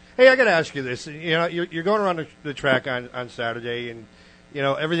 Good. Hey, I got to ask you this. You know, you're going around the track on Saturday, and you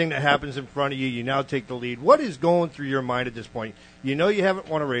know everything that happens in front of you. You now take the lead. What is going through your mind at this point? You know you haven't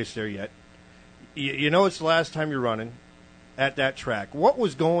won a race there yet. You know it's the last time you're running at that track. What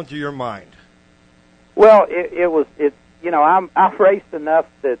was going through your mind? Well, it's you know I've raced enough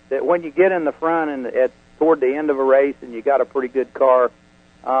that when you get in the front and toward the end of a race and you got a pretty good car,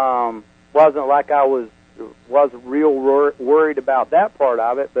 wasn't like I was real worried about that part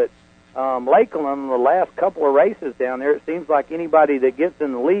of it, but Lakeland, the last couple of races down there, it seems like anybody that gets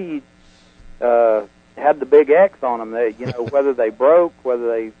in the lead had the big X on them. They, you know, whether they broke, whether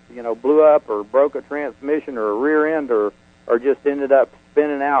they, you know, blew up or broke a transmission or a rear end or just ended up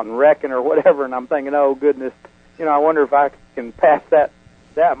spinning out and wrecking or whatever. And I'm thinking, oh goodness, you know, I wonder if I can pass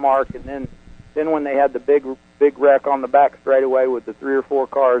that mark. And then when they had the big wreck on the back straightaway with the 3 or 4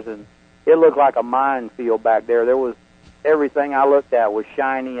 cars, and it looked like a minefield back there. There was everything I looked at was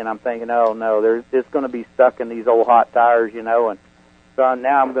shiny, and I'm thinking, oh no, it's going to be stuck in these old hot tires, you know. And so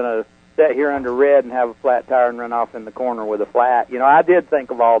now I'm going to sit here under red and have a flat tire and run off in the corner with a flat. You know, I did think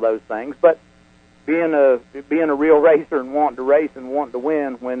of all those things, but being a real racer and wanting to race and wanting to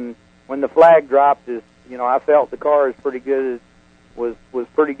win, when the flag dropped, is, you know, I felt the car is pretty good. Was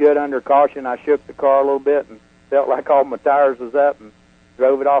pretty good under caution. I shook the car a little bit and felt like all my tires was up and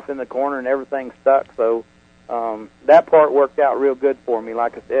drove it off in the corner and everything stuck. So that part worked out real good for me.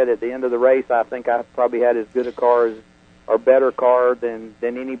 Like I said, at the end of the race, I think I probably had as good a car as, or better car than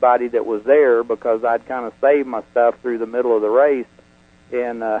anybody that was there, because I'd kind of saved my stuff through the middle of the race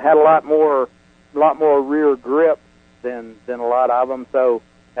and had a lot more rear grip than a lot of them. So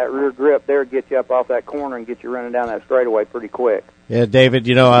that rear grip there gets you up off that corner and gets you running down that straightaway pretty quick. Yeah, David,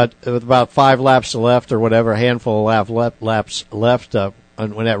 you know, with about 5 laps left or whatever, a handful of laps left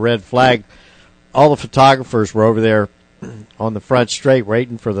when that red flag, all the photographers were over there on the front straight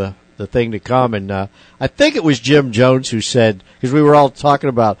waiting for the thing to come. And I think it was Jim Jones who said, because we were all talking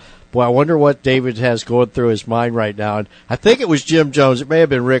about, boy, I wonder what David has going through his mind right now. And I think it was Jim Jones. It may have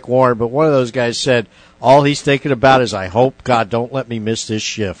been Rick Warren, but one of those guys said, all he's thinking about is, I hope, God, don't let me miss this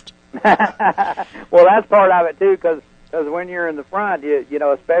shift. Well, that's part of it, too, because when you're in the front, you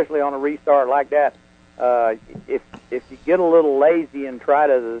know, especially on a restart like that, if you get a little lazy and try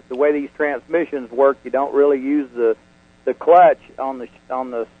to, the way these transmissions work, you don't really use the clutch on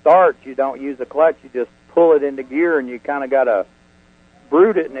the start. You don't use the clutch. You just pull it into gear, and you kind of got to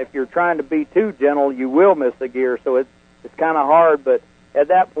brute it. And if you're trying to be too gentle, you will miss the gear. So it's kind of hard. But at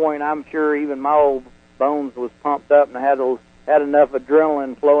that point, I'm sure even my old bones was pumped up and I had enough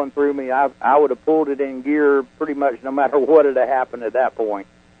adrenaline flowing through me. I would have pulled it in gear pretty much no matter what had happened at that point.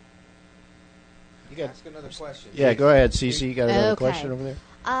 You got ask another question. Yeah, go ahead, Cece. You got another question over there?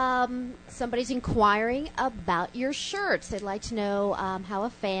 Somebody's inquiring about your shirts. They'd like to know how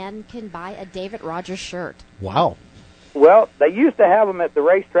a fan can buy a David Rogers shirt. Wow. Well, they used to have them at the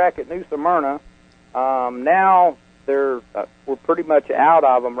racetrack at New Smyrna. Now we're pretty much out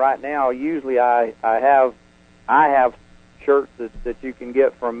of them right now. Usually I have shirts that you can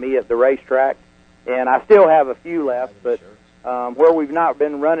get from me at the racetrack, and I still have a few left, but where we've not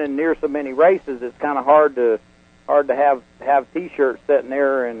been running near so many races, it's kind of hard to have T-shirts sitting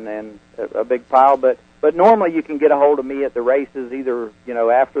there and a big pile. But normally you can get a hold of me at the races. Either, you know,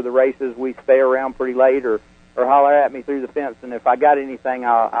 after the races we stay around pretty late, or holler at me through the fence. And if I got anything,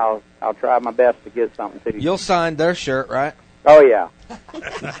 I'll try my best to get something to you. You'll sign their shirt, right? Oh yeah.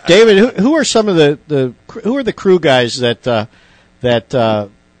 David, who are some of who are the crew guys that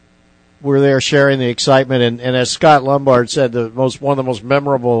were there sharing the excitement? And as Scott Lombard said, one of the most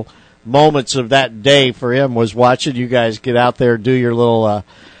memorable moments of that day for him was watching you guys get out there and do your little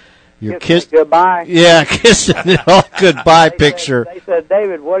your kiss goodbye. Yeah, kissing goodbye picture. They said,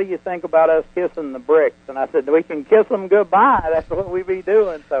 David, what do you think about us kissing the bricks? And I said, we can kiss them goodbye. That's what we be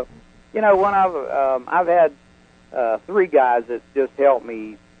doing. So, you know, when I've had 3 guys that just helped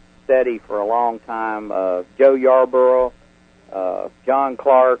me steady for a long time. Joe Yarborough, John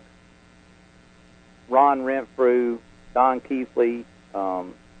Clark, Ron Renfrew, Don Keithley,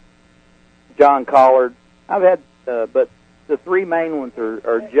 John Collard. I've had, but the 3 main ones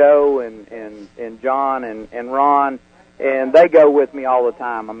are Joe and John and Ron, and they go with me all the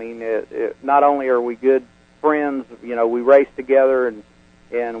time. I mean, not only are we good friends, you know, we race together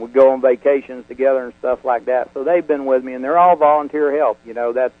and we go on vacations together and stuff like that. So they've been with me, and they're all volunteer help. You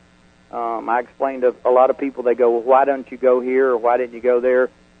know, that's I explained to a lot of people. They go, well, why don't you go here or why didn't you go there?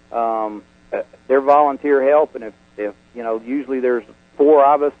 They're volunteer help, and if you know, usually there's 4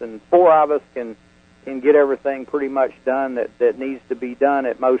 of us, and 4 of us can can get everything pretty much done that needs to be done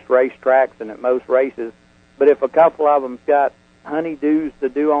at most racetracks and at most races. But if a couple of them's got honeydews to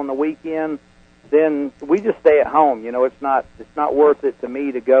do on the weekend, then we just stay at home. You know, it's not worth it to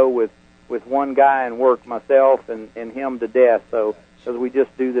me to go with one guy and work myself and him to death. So because we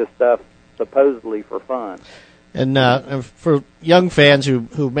just do this stuff supposedly for fun. And for young fans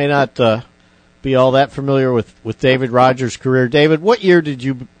who may not be all that familiar with David Rogers' career, David, what year did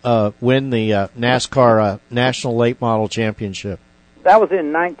you win the NASCAR National Late Model Championship? That was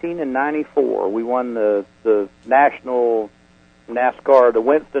in 1994. We won the National NASCAR, the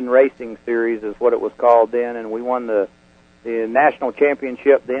Winston Racing Series is what it was called then, and we won the national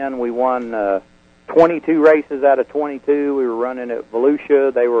championship then. We won 22 races out of 22. We were running at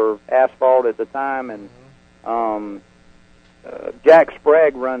Volusia. They were asphalt at the time, and Jack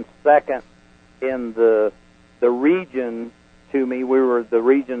Sprague runs second in the region to me. The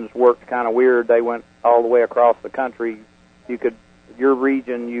regions worked kind of weird. They went all the way across the country. Your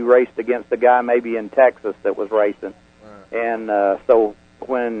region, you raced against a guy maybe in Texas that was racing. Right. And so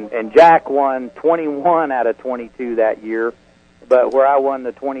Jack won 21 out of 22 that year, but where I won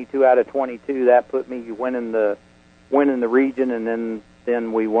the 22 out of 22, that put me winning the region, and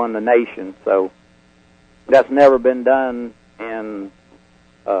then we won the nation. So that's never been done, and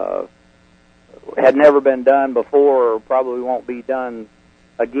had never been done before, or probably won't be done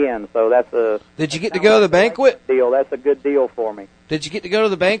again. So that's a. Did you get to go to the banquet? Deal. That's a good deal for me. Did you get to go to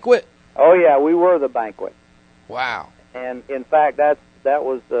the banquet? Oh yeah, we were the banquet. Wow. And in fact, that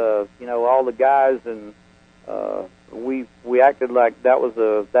was all the guys, and we acted like that was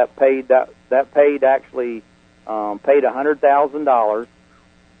that paid actually paid $100,000,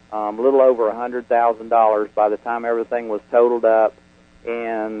 a little over $100,000 by the time everything was totaled up,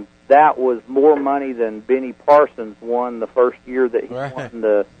 and that was more money than Benny Parsons won the first year that he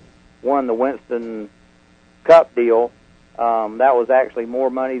won the Winston Cup deal. That was actually more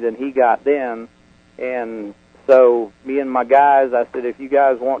money than he got then, and so me and my guys, I said, if you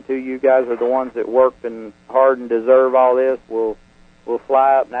guys want to, you guys are the ones that worked and hard and deserve all this. We'll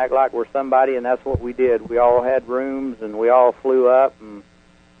fly up and act like we're somebody, and that's what we did. We all had rooms, and we all flew up, and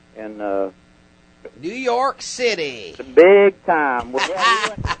New York City, big time.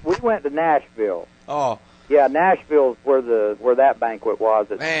 We went to Nashville. Oh, yeah, Nashville's where that banquet was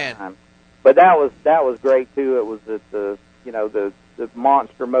at the time. But that was great too. It was at the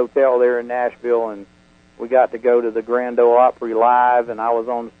Monster Motel there in Nashville, and we got to go to the Grand Ole Opry live, and I was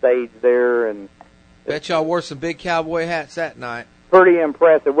on stage there. And bet y'all wore some big cowboy hats that night. Pretty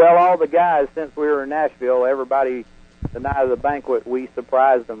impressive. Well, all the guys, since we were in Nashville, everybody, the night of the banquet, we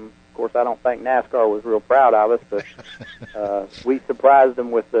surprised them. Of course, I don't think NASCAR was real proud of us, but we surprised them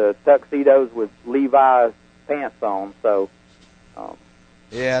with the tuxedos with Levi's pants on. So,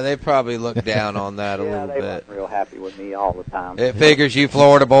 yeah, they probably looked down on that a little bit. Yeah, they weren't real happy with me all the time. It figures you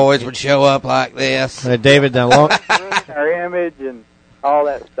Florida boys would show up like this. David, our image and all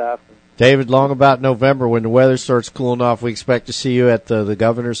that stuff. David, long about November, when the weather starts cooling off, we expect to see you at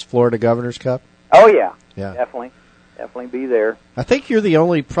the Florida Governor's Cup? Oh, yeah. Definitely be there. I think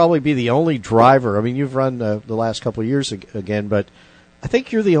you're probably the only driver. I mean, you've run the last couple of years again, but I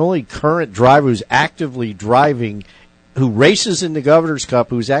think you're the only current driver who's actively driving, who races in the Governor's Cup,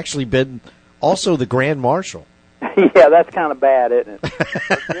 who's actually been also the Grand Marshal. Yeah, that's kind of bad, isn't it?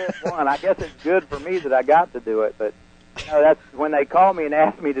 It's good one. I guess it's good for me that I got to do it, but that's when they called me and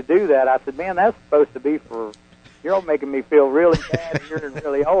asked me to do that. I said, man, that's supposed to be for, you're all making me feel really bad and you're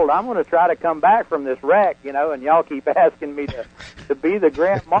really old. I'm going to try to come back from this wreck, and y'all keep asking me to be the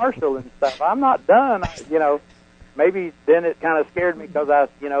Grand Marshal and stuff. I'm not done, Maybe then it kind of scared me because I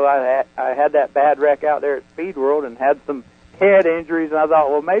had that bad wreck out there at Speed World and had some head injuries, and I thought,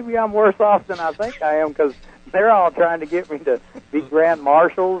 well, maybe I'm worse off than I think I am because they're all trying to get me to be Grand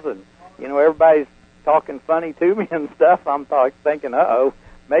Marshals, and everybody's talking funny to me and stuff. I'm thinking,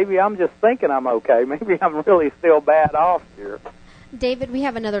 maybe I'm just thinking I'm okay. Maybe I'm really still bad off here. David, we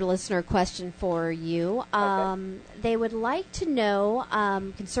have another listener question for you. Okay. They would like to know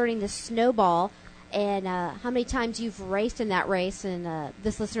concerning the Snowball and how many times you've raced in that race, and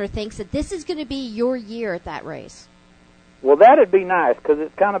this listener thinks that this is going to be your year at that race. Well, that'd be nice because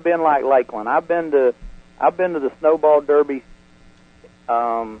it's kind of been like Lakeland. I've been to the Snowball Derby.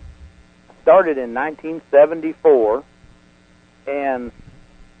 Started in 1974, and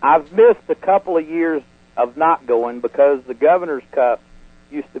I've missed a couple of years of not going because the Governor's Cup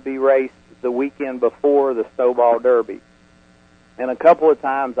used to be raced the weekend before the Snowball Derby. And a couple of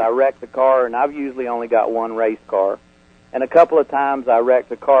times I wrecked a car, and I've usually only got one race car. And a couple of times I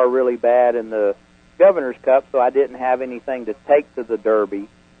wrecked a car really bad in the Governor's Cup, so I didn't have anything to take to the Derby.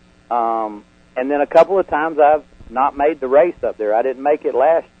 and then a couple of times I've not made the race up there. I didn't make it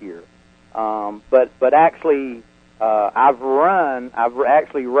last year, but actually I've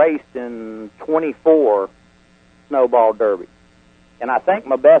actually raced in 24 snowball derbies, and I think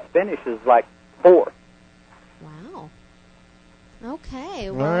my best finish is like 4th. Wow. Okay.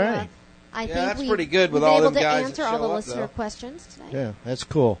 All Well, right. I think that's we, pretty good with we've all able them to guys answer that all the show up, listener though. questions today. Yeah, that's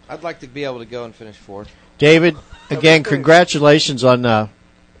cool. I'd like to be able to go and finish 4th. David, again, congratulations on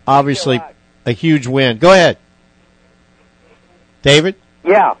obviously a huge win. Go ahead. David?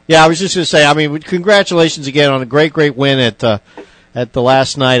 Yeah. Yeah, I was just going to say, I mean, congratulations again on a great win at the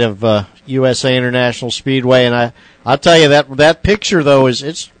last night of USA International Speedway. And I'll tell you that picture, though,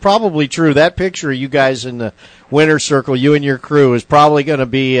 it's probably true. That picture of you guys in the winner's circle, you and your crew, is probably going to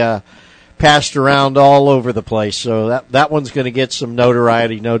be passed around all over the place. So that one's going to get some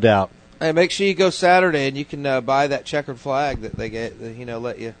notoriety, no doubt. Hey, make sure you go Saturday and you can buy that checkered flag that they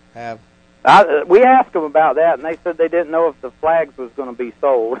let you have. We asked them about that, and they said they didn't know if the flags was going to be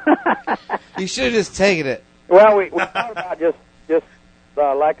sold. You should have just taken it. Well, we thought about just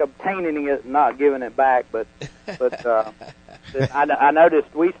like obtaining it and not giving it back, but I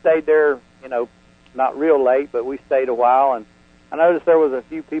noticed we stayed there, not real late, but we stayed a while, and I noticed there was a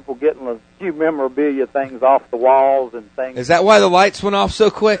few people getting a few memorabilia things off the walls and things. Is that why the lights went off so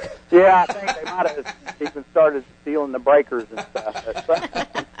quick? Yeah, I think they might have even started stealing the breakers and stuff.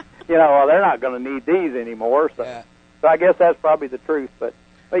 But, they're not going to need these anymore. So I guess that's probably the truth. But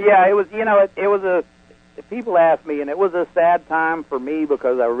yeah, it was. It was a. People asked me, and it was a sad time for me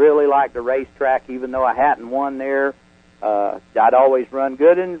because I really liked the racetrack, even though I hadn't won there. I'd always run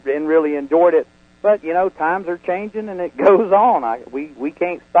good and really enjoyed it. But times are changing, and it goes on. We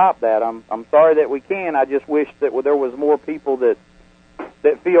can't stop that. I'm sorry that we can. I just wish that there was more people that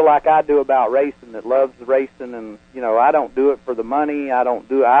feel like I do about racing, that loves racing, and I don't do it for the money.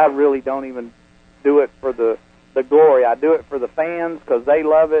 I really don't even do it for the glory. I do it for the fans because they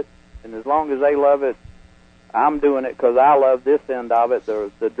love it, and as long as they love it, I'm doing it because I love this end of it,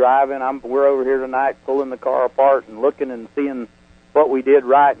 the driving. We're over here tonight pulling the car apart and looking and seeing what we did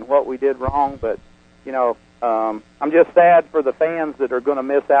right and what we did wrong. But I'm just sad for the fans that are going to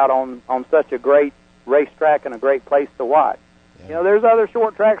miss out on such a great racetrack and a great place to watch. Yeah. There's other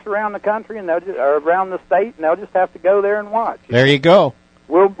short tracks around the country and or around the state, and they'll just have to go there and watch. There you go.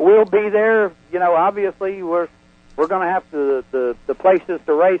 We'll be there. Obviously we're going to have the places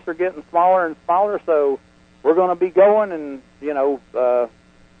to race are getting smaller and smaller, so we're going to be going, and we'll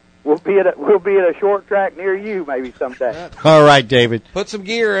be at a short track near you maybe someday. All right, David. Put some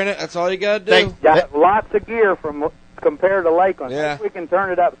gear in it. That's all you got to do. Got lots of gear compared to Lakeland. Yeah. If we can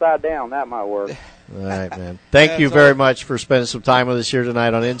turn it upside down, that might work. All right, man. Thank you very much for spending some time with us here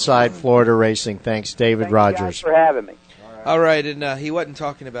tonight on Inside Florida Racing. Thanks, David Rogers. Thanks for having me. All right, and he wasn't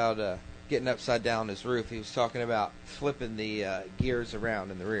talking about getting upside down his roof. He was talking about flipping the gears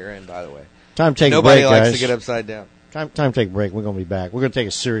around in the rear end, by the way. Time to take a break, guys. Nobody likes to get upside down. Time to take a break. We're going to be back. We're going to take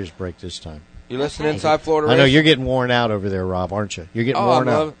a serious break this time. You listening to Inside Florida Racing? I know you're getting worn out over there, Rob, aren't you? You're getting worn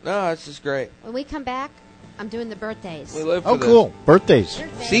out. No, it's just great. When we come back, I'm doing the birthdays. We live for cool. Birthdays.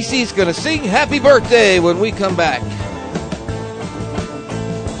 CeCe's going to sing Happy Birthday when we come back.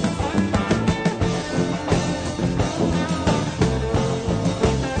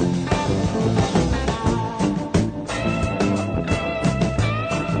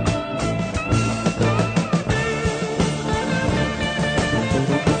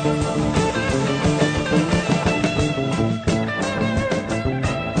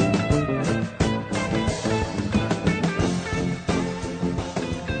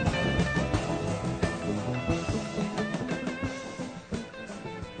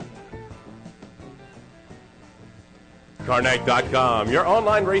 Carnac.com, your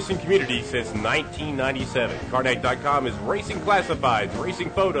online racing community since 1997. Carnac.com is racing classifieds, racing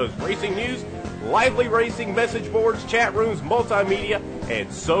photos, racing news, lively racing message boards, chat rooms, multimedia,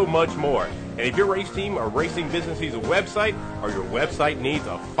 and so much more. And if your race team or racing business needs a website or your website needs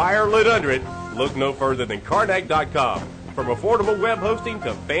a fire lit under it, look no further than Carnac.com. From affordable web hosting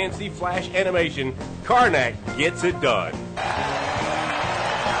to fancy flash animation, Carnac gets it done.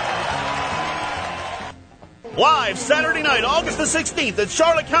 Live Saturday night, August the 16th at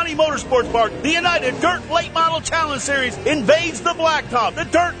Charlotte County Motorsports Park, the United Dirt Late Model Challenge Series invades the blacktop. The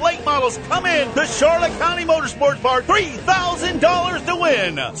Dirt Late Models come in to Charlotte County Motorsports Park, $3,000 to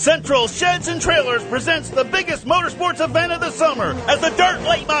win. Central Sheds and Trailers presents the biggest motorsports event of the summer as the Dirt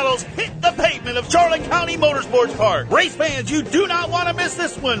Late Models hit the pavement of Charlotte County Motorsports Park. Race fans, you do not want to miss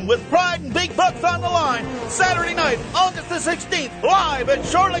this one with pride and big bucks on the line. Saturday night, August the 16th, live at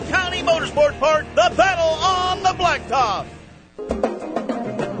Charlotte County Motorsports Park, the battle on the blacktop.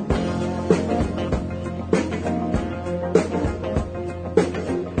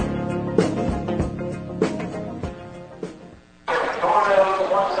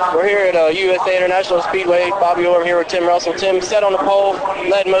 We're here at USA International Speedway. Bobby Orr here with Tim Russell. Tim set on the pole,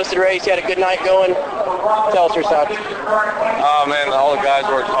 led most of the race. He had a good night going. Tell us your side. Oh, man, all the guys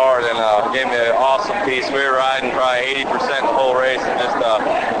worked hard and gave me an awesome piece. We were riding probably 80% the whole race, and just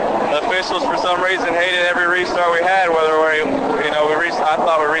the officials for some reason hated every restart we had. Whether I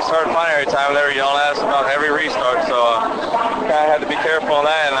thought we restarted fine every time. They were yelling at us about every restart, so kind of had to be careful on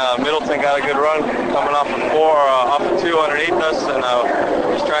that. And Middleton got a good run coming off of 4, off of 2 underneath us, and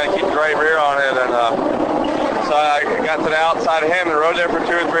just trying to keep the right rear on it. And so I got to the outside of him and rode there for 2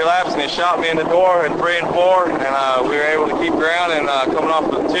 or 3 laps, and he shot me in the door in 3 and 4, and we were able to keep ground. And coming off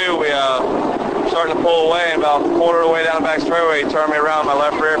of 2, we starting to pull away, and about a quarter of the way down the back straightaway, he turned me around my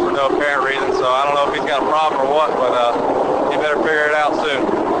left rear for no apparent reason. So I don't know if he's got a problem or what, but he better figure it out soon.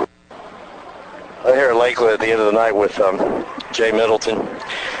 I'm here at Lakewood at the end of the night with Jay Middleton.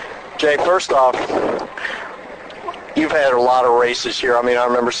 Jay, first off, you've had a lot of races here. I mean, I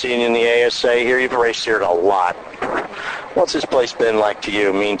remember seeing you in the ASA here. You've raced here a lot. What's this place been like to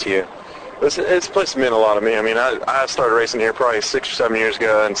you, mean to you? This place meant a lot to me. I mean, I started racing here probably 6 or 7 years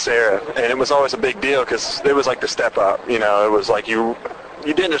ago in Sarah, and it was always a big deal because it was like the step up. You know, it was like you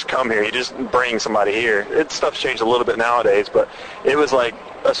didn't just come here, you just bring somebody here. Stuff's changed a little bit nowadays, but it was like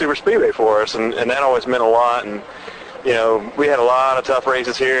a super speedway for us, and that always meant a lot. And you know, we had a lot of tough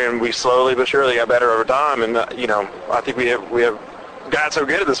races here, and we slowly but surely got better over time. And you know, I think we have got so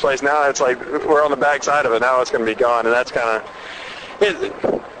good at this place now. It's like we're on the backside of it now. It's going to be gone, and that's kind of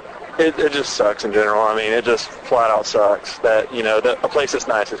it just sucks in general. I mean, it just flat out sucks that, you know, a place that's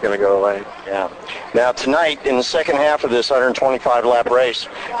nice is going to go away. Yeah. Now, tonight, in the second half of this 125-lap race,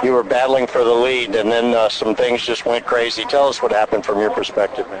 you were battling for the lead, and then some things just went crazy. Tell us what happened from your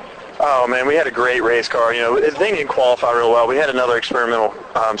perspective, man. Oh, man, we had a great race car. You know, they didn't qualify real well. We had another experimental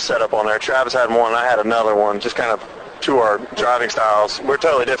setup on there. Travis had one, and I had another one, just kind of to our driving styles. We're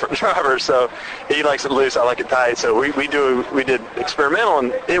totally different drivers, so he likes it loose, I like it tight. So we did experimental,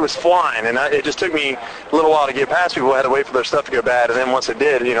 and it was flying, and it just took me a little while to get past people. I had to wait for their stuff to go bad, and then once it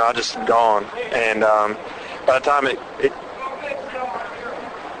did, you know, I just gone. And by the time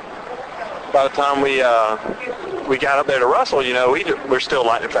we got up there to Russell, you know, we're still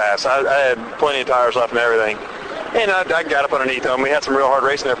lightning fast. I had plenty of tires left and everything, and I got up underneath them. We had some real hard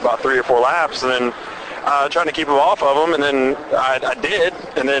racing there for about 3 or 4 laps, and then trying to keep him off of him, and then I did,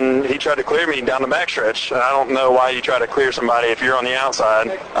 and then he tried to clear me down the backstretch. I don't know why you try to clear somebody if you're on the outside.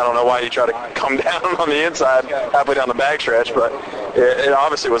 I don't know why you try to come down on the inside halfway down the backstretch, but it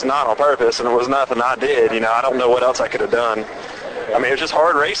obviously was not on purpose, and it was nothing I did. You know, I don't know what else I could have done. I mean, it was just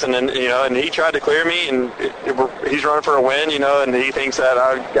hard racing, and you know, and he tried to clear me, and he's running for a win, you know, and he thinks that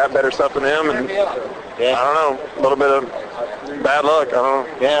I got better stuff than him, and I don't know, a little bit of bad luck. I don't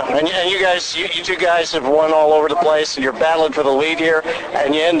know. Yeah, and you guys, you two guys have won all over the place. You're battling for the lead here,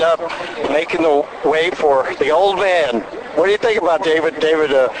 and you end up making the way for the old man. What do you think about David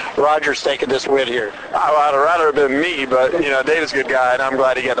Rogers taking this win here? I'd rather have been me, but you know, David's a good guy, and I'm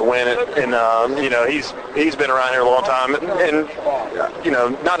glad he got to win it. And you know, he's been around here a long time, and you know,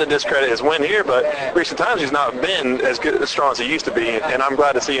 not to discredit his win here, but recent times he's not been as strong as he used to be, and I'm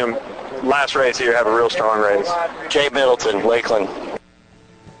glad to see him last race here have a real strong race. Jay Middleton, Lakeland.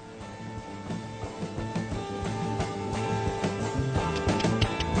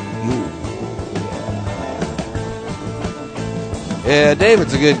 Yeah,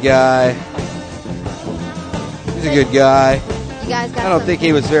 David's a good guy. He's a good guy. You guys got I don't think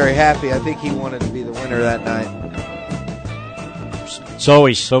he was very happy. I think he wanted to be the winner that night. It's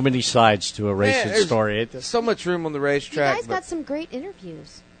always so many sides to a racing story. There's so much room on the racetrack. You guys got some great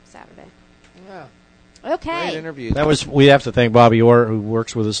interviews Saturday. Yeah. Okay. Great interviews. We have to thank Bobby Orr, who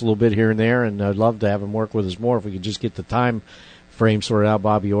works with us a little bit here and there, and I'd love to have him work with us more if we could just get the time frame sorted out.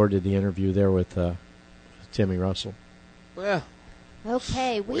 Bobby Orr did the interview there with Timmy Russell. Yeah.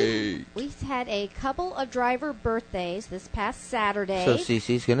 Okay, we had a couple of driver birthdays this past Saturday. So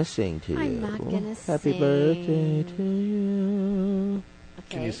Cece's going to sing to you. I'm not going to sing. Happy birthday to you. Okay.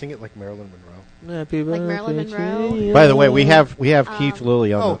 Can you sing it like Marilyn Monroe? Happy birthday like Marilyn Monroe? to you. By the way, we have Keith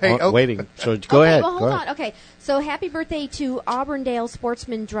Lilly on waiting. So go ahead. Well, hold on. Okay, so happy birthday to Auburndale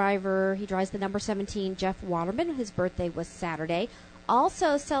sportsman driver. He drives the number 17, Jeff Waterman. His birthday was Saturday.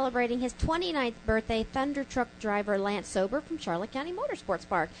 Also celebrating his 29th birthday, Thunder Truck driver Lance Sober from Charlotte County Motorsports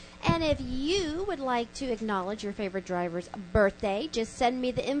Park. And if you would like to acknowledge your favorite driver's birthday, just send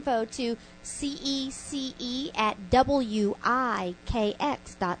me the info to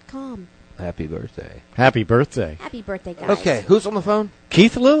cece@wikx.com. Happy birthday. Happy birthday. Happy birthday, guys. Okay, who's on the phone?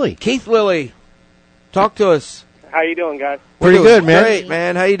 Keith Lilly. Keith Lilly. Talk to us. How you doing, guys? Pretty good, man. Great,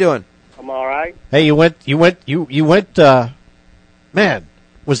 man. How you doing? I'm all right. Hey, you went, man,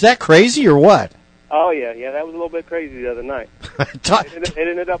 Was that crazy or what? Oh, yeah, that was a little bit crazy the other night. It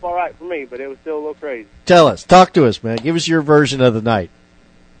ended up all right for me, but it was still a little crazy. Tell us. Talk to us, man. Give us your version of the night.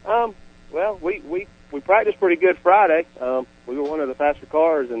 Well, we practiced pretty good Friday. We were one of the faster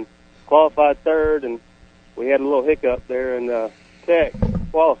cars and qualified third, and we had a little hiccup there in Tech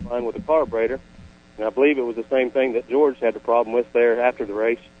qualifying with the carburetor. And I believe it was the same thing that George had the problem with there after the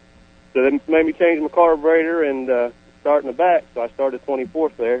race. So they made me change my carburetor and start in the back, so I started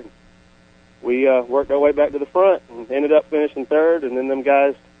 24th there. We worked our way back to the front and ended up finishing third, and then them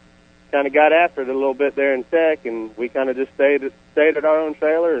guys kind of got after it a little bit there in Tech, and we kind of just stayed at our own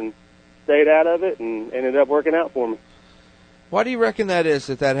trailer and stayed out of it, and ended up working out for me. Why do you reckon that is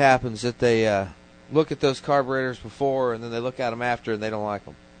that happens, that they look at those carburetors before and then they look at them after and they don't like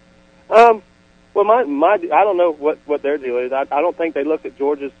them? Well, my I don't know what their deal is. I don't think they looked at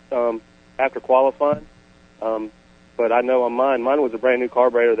George's after qualifying. But I know on mine was a brand new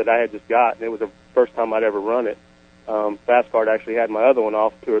carburetor that I had just got, and it was the first time I'd ever run it. Fastcard actually had my other one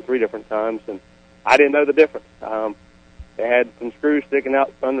off 2 or 3 different times, and I didn't know the difference. They had some screws sticking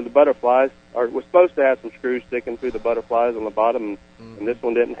out under the butterflies, or it was supposed to have some screws sticking through the butterflies on the bottom, and this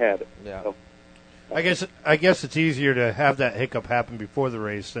one didn't have it. Yeah. So, I guess it's easier to have that hiccup happen before the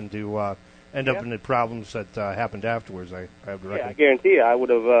race than to end up in the problems that happened afterwards. I have to reckon. I guarantee you, I would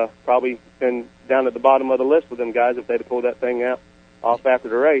have probably been down at the bottom of the list with them guys if they'd have pulled that thing off after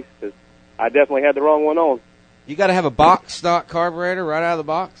the race, because I definitely had the wrong one on. You got to have a box stock carburetor right out of the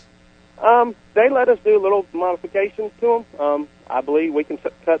box? They let us do little modifications to them. I believe we can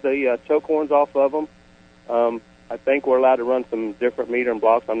cut the choke horns off of them. I think we're allowed to run some different meter and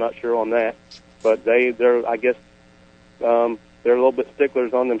blocks. I'm not sure on that, but they're I guess they're a little bit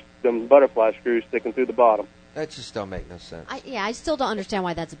sticklers on them butterfly screws sticking through the bottom. That just don't make no sense. I still don't understand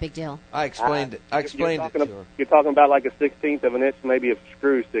why that's a big deal. I explained it to her. You're talking about like a 16th of an inch, maybe, of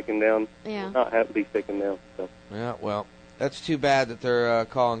screw sticking down. Yeah. Not have to be sticking down. So. Yeah, well, that's too bad that they're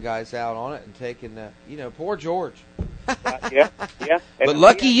calling guys out on it and taking, poor George. Yeah. But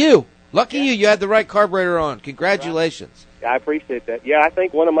lucky you. You had the right carburetor on. Congratulations. Yeah, I appreciate that. Yeah, I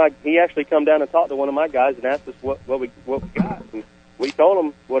think he actually come down and talked to one of my guys and asked us what we got. And we told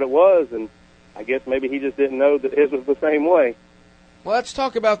him what it was, and I guess maybe he just didn't know that his was the same way. Well, let's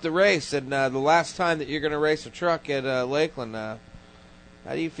talk about the race and the last time that you're going to race a truck at Lakeland. How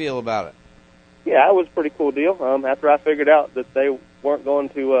do you feel about it? Yeah, it was a pretty cool deal. After I figured out that they weren't going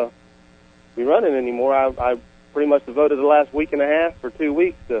to be running anymore, I pretty much devoted the last week and a half or 2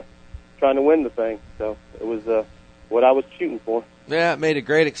 weeks to trying to win the thing. So it was what I was shooting for. Yeah, it made a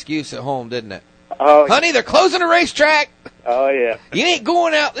great excuse at home, didn't it? Oh, honey, they're closing the racetrack. Oh, yeah. You ain't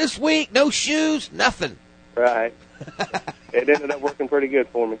going out this week. No shoes, nothing. Right. It ended up working pretty good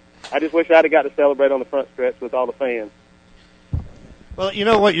for me. I just wish I'd have got to celebrate on the front stretch with all the fans. Well, you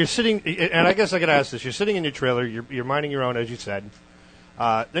know what? You're sitting, and I guess I could ask this. You're sitting in your trailer. You're minding your own, as you said.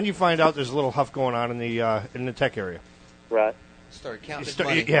 Then you find out there's a little huff going on in the Tech area. Right. Start counting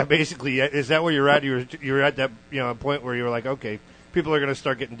money. Yeah, basically. Is that where you're at? You're at that point where you were like, okay, people are going to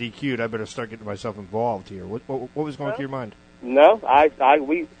start getting DQ'd. I better start getting myself involved here. What was going through your mind? No,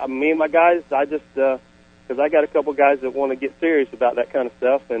 me and my guys, I just because I got a couple guys that want to get serious about that kind of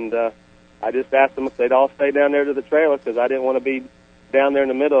stuff, and I just asked them if they'd all stay down there to the trailer because I didn't want to be down there in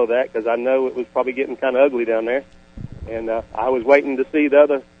the middle of that because I know it was probably getting kind of ugly down there, and I was waiting to see the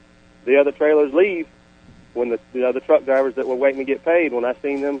other trailers leave. When the other truck drivers that were waiting to get paid, when I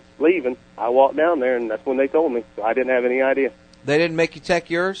seen them leaving, I walked down there, and that's when they told me. So I didn't have any idea. They didn't make you Tech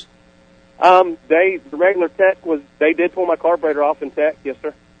yours? The regular Tech they did pull my carburetor off in Tech, yes,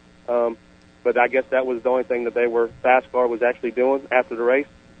 sir. But I guess that was the only thing that Fastcar was actually doing after the race,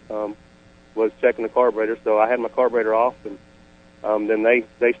 was checking the carburetor. So I had my carburetor off, and then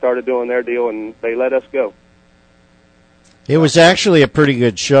they started doing their deal, and they let us go. It was actually a pretty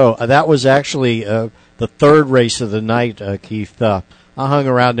good show. That was actually the third race of the night, Keith. I hung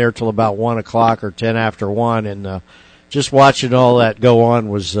around there till about 1 o'clock or 10 after 1, and just watching all that go on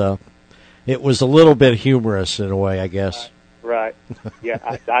was it was a little bit humorous in a way, I guess. Right. Yeah,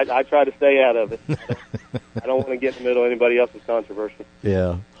 I try to stay out of it. I don't want to get in the middle of anybody else's controversy.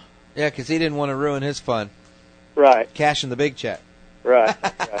 Yeah. Yeah, because he didn't want to ruin his fun. Right. Cashing the big check. Right.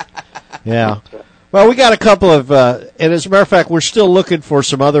 Yeah. Well, we got a couple of, and as a matter of fact, we're still looking for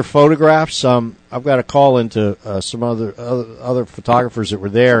some other photographs. I've got to call into some other photographers that were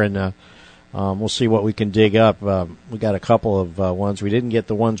there, and we'll see what we can dig up. We got a couple of ones. We didn't get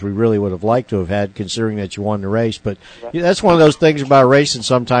the ones we really would have liked to have had, considering that you won the race. But yeah, that's one of those things about racing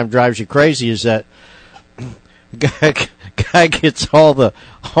sometimes drives you crazy, is that guy gets all the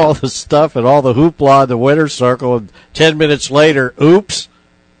stuff and all the hoopla in the winner's circle, and 10 minutes later, oops.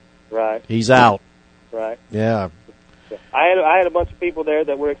 Right. He's out. Right. Yeah, I had a bunch of people there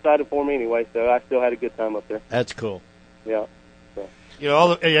that were excited for me anyway, so I still had a good time up there. that's cool. Yeah. So. You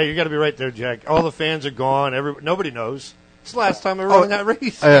know, you got to be right there, Jack. All the fans are gone. Nobody knows. It's the last time I run that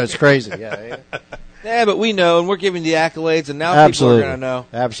race. Yeah, it's crazy. Yeah. Yeah, but we know, and we're giving the accolades, and now Absolutely. people are going to know.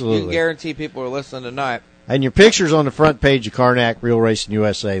 Absolutely. You can guarantee people are listening tonight. And your picture's on the front page of Karnak Real Racing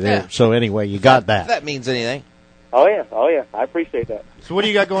USA there. Yeah. So anyway, you got that. If that means anything. Oh yeah. I appreciate that. So what do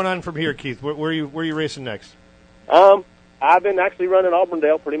you got going on from here, Keith? Where are you racing next? I've been actually running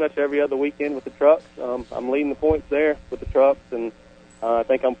Auburndale pretty much every other weekend with the trucks. I'm leading the points there with the trucks, and I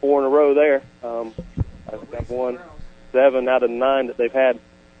think I'm 4 in a row there. I think I've won 7 out of 9 that they've had.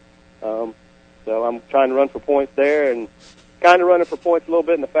 So I'm trying to run for points there, and kind of running for points a little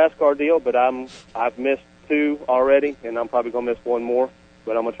bit in the fast car deal. But I've missed 2 already, and I'm probably gonna miss 1 more.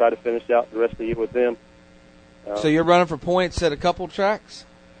 But I'm gonna try to finish out the rest of the year with them. So you're running for points at a couple tracks?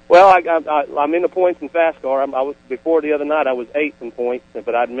 Well, I'm in the points in fast car. I was before the other night. I was 8th in points,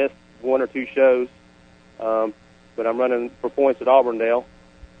 but I'd missed 1 or 2 shows. But I'm running for points at Auburndale.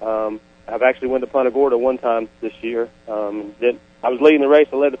 I've actually went to Punta Gorda 1 time this year. I was leading the race.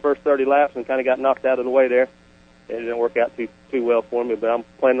 I led the first 30 laps and kind of got knocked out of the way there. It didn't work out too well for me, but I'm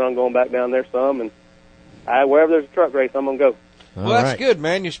planning on going back down there some. And wherever there's a truck race, I'm gonna go. Well, that's good,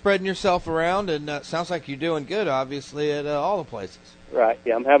 man. You're spreading yourself around, and sounds like you're doing good, obviously, at all the places. Right.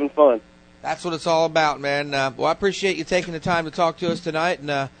 Yeah, I'm having fun. That's what it's all about, man. Well, I appreciate you taking the time to talk to us tonight,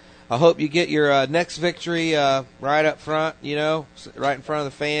 and I hope you get your next victory right up front, right in front of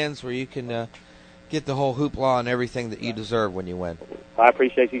the fans, where you can get the whole hoopla and everything that you deserve when you win. I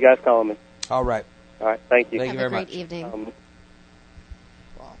appreciate you guys calling me. All right. All right. Thank you. Thank you very much. Have a great evening.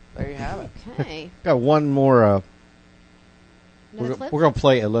 Well, there you have it. Okay. Got one more. Another We're clip? going to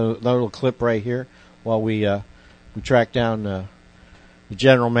play a little clip right here while we track down the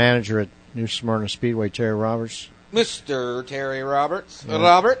general manager at New Smyrna Speedway, Terry Roberts. Mr. Terry Roberts. Yeah.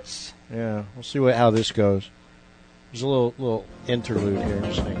 Roberts. Yeah, we'll see how this goes. There's a little interlude here.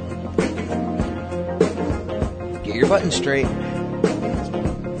 Just hang on. Get your buttons straight.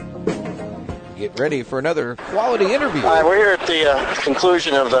 Get ready for another quality interview. All right, we're here at the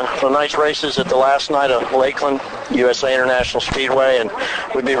conclusion of the night's races at the last night of Lakeland USA International Speedway, and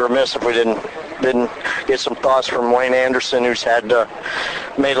we'd be remiss if we didn't get some thoughts from Wayne Anderson, who's had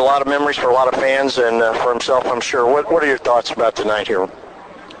made a lot of memories for a lot of fans and for himself, I'm sure. What are your thoughts about tonight here?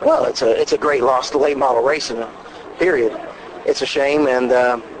 Well, it's a great loss to late model racing. Period. It's a shame, and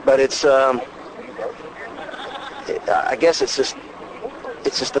but it's I guess it's just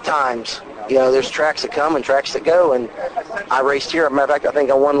the times. There's tracks that come and tracks that go, and I raced here. As a matter of fact, I think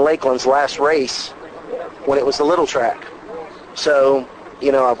I won Lakeland's last race when it was the little track. So,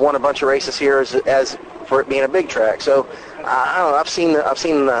 I've won a bunch of races here as for it being a big track. So, I don't know. I've seen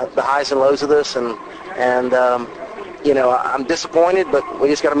the highs and lows of this, and I'm disappointed, but we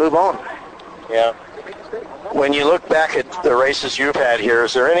just got to move on. Yeah. When you look back at the races you've had here,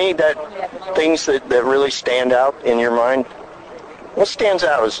 is there any things that really stand out in your mind? What stands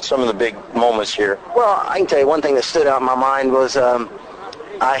out as some of the big moments here? Well, I can tell you one thing that stood out in my mind was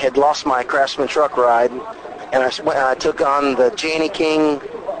I had lost my Craftsman truck ride, and I took on the Janney King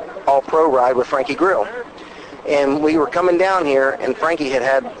All-Pro ride with Frankie Grill. And we were coming down here, and Frankie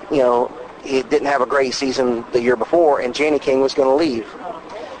had he didn't have a great season the year before, and Janney King was going to leave.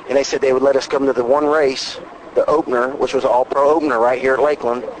 And they said they would let us come to the one race, the opener, which was an All-Pro opener right here at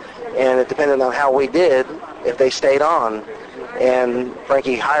Lakeland, and it depended on how we did if they stayed on. And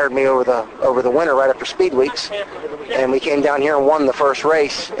Frankie hired me over the winter right after Speed Weeks, and we came down here and won the first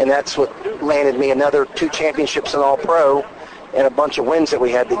race, and that's what landed me another 2 championships in All-Pro and a bunch of wins that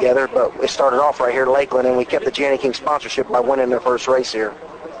we had together. But we started off right here at Lakeland, and we kept the Janney King sponsorship by winning their first race here.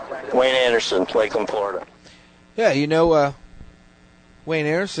 Wayne Anderson, Lakeland, Florida. Yeah, Wayne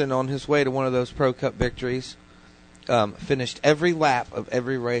Anderson, on his way to one of those Pro Cup victories, finished every lap of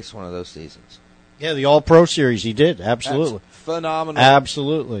every race one of those seasons. Yeah, the All-Pro Series, he did. Absolutely. That's phenomenal.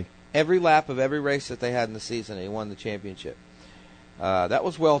 Absolutely. Every lap of every race that they had in the season, he won the championship. That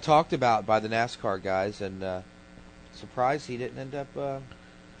was well talked about by the NASCAR guys, and surprised he didn't end up.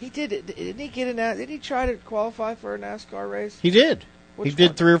 He did. Didn't he get in that? Did he try to qualify for a NASCAR race? He did. Which he did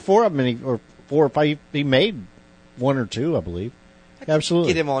one? 3 or 4 of them, or 4 or 5. He made 1 or 2, I believe.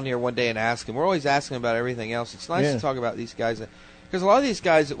 Absolutely. Get him on here one day and ask him. We're always asking about everything else. It's nice Yeah. to talk about these guys, because a lot of these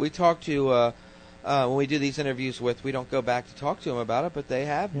guys that we talk to when we do these interviews with, we don't go back to talk to them about it, but they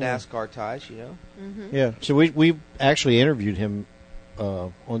have NASCAR ties, Mm-hmm. Yeah, so we actually interviewed him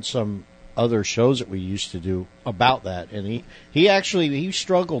on some other shows that we used to do about that, and he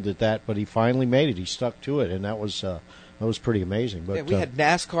struggled at that, but he finally made it. He stuck to it, and that was a That was pretty amazing. But Yeah, we had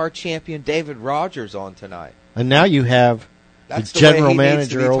NASCAR champion David Rogers on tonight. and now you have That's the the way general he needs to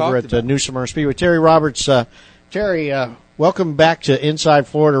manager be over talked at New Smyrna Speedway, Terry Roberts. Terry, welcome back to Inside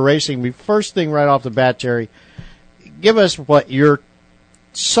Florida Racing. First thing right off the bat, Terry, give us what your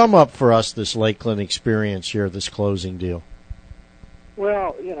sum up for us this Lakeland experience here, this closing deal.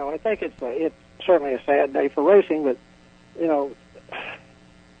 Well, you know, I think it's certainly a sad day for racing, but you know,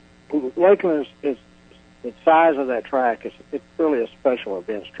 Lakeland is the size of that track. It's really a special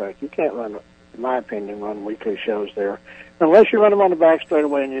events track. You can't run, in my opinion, run weekly shows there unless you run them on the back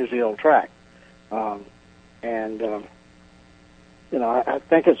straightaway and use the old track. You know, I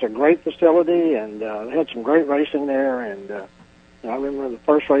think it's a great facility, and they had some great racing there. And I remember the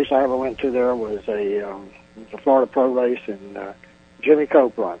first race I ever went to there was a Florida Pro race, and Jimmy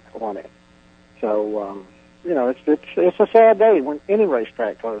Cope won it. So you know, it's a sad day when any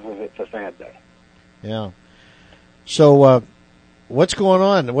racetrack closes. It's a sad day. Yeah. So what's going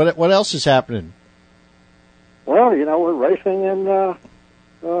on? What else is happening? Well, you know, we're racing in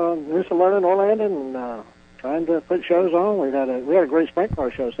New Smyrna and Orlando, and trying to put shows on. We had a great sprint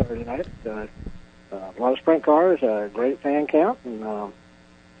car show Saturday night. A lot of sprint cars, a great fan count, and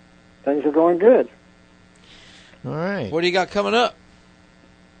things are going good. All right. What do you got coming up?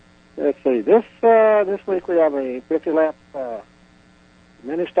 Let's see. This week we have a 50-lap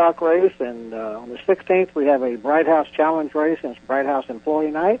mini stock race, and on the 16th we have a Bright House Challenge race, and it's Bright House Employee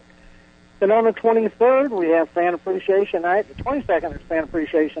Night. And on the 23rd we have Fan Appreciation Night. The 22nd is Fan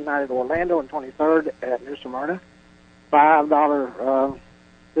Appreciation Night at Orlando, and 23rd at New Smyrna. $5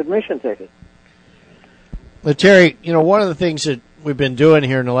 admission ticket. Well, Terry, you know, one of the things that we've been doing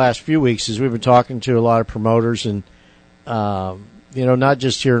here in the last few weeks is we've been talking to a lot of promoters, and you know, not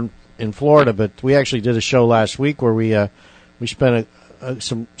just here in Florida, but we actually did a show last week where we spent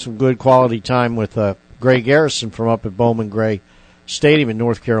some good quality time with Gray Garrison from up at Bowman Gray Stadium in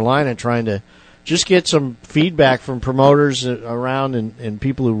North Carolina, trying to just get some feedback from promoters around and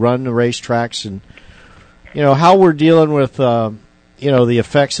people who run the racetracks, and you know how we're dealing with you know the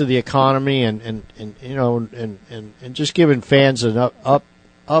effects of the economy, and you know and just giving fans an up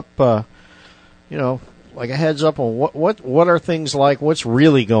you know, like a heads up on what are things like, what's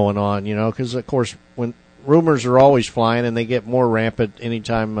really going on, you know, because of course when rumors are always flying, and they get more rampant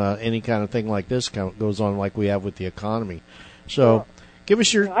anytime any kind of thing like this goes on, like we have with the economy. So, give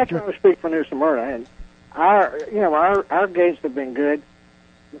us your. I can only speak for New Smyrna, and our gates have been good.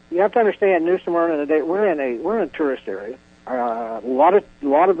 You have to understand, New Smyrna today we're in a tourist area. A lot of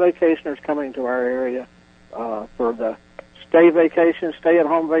vacationers coming to our area for the stay at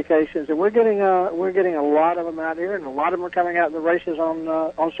home vacations, and we're getting a lot of them out here, and a lot of them are coming out in the races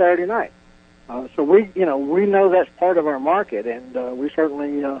on Saturday night. So we know that's part of our market, and we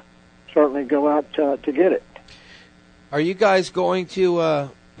certainly go out to get it. Are you guys going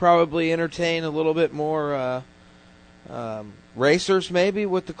to probably entertain a little bit more racers maybe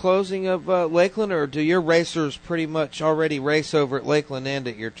with the closing of Lakeland, or do your racers pretty much already race over at Lakeland and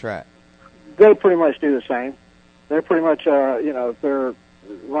at your track? They pretty much do the same. They're pretty much, if they're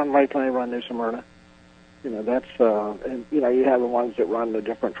run Lakeland, they run New Smyrna. You know, that's, and, you know, you have the ones that run the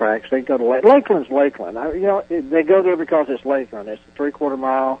different tracks. They go to Lakeland's Lakeland. They go there because it's Lakeland. It's a 3/4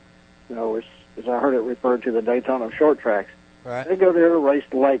 mile, you know, it's, as I heard it referred to, the Daytona short tracks. Right. They go there to race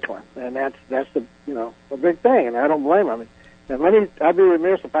Lakeland, and that's the, you know, a big thing, and I don't blame them. And I'd be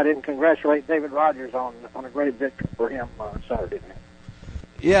remiss if I didn't congratulate David Rogers on a great victory for him Saturday night.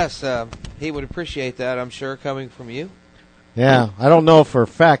 Yes, he would appreciate that, I'm sure, coming from you. Yeah, I don't know for a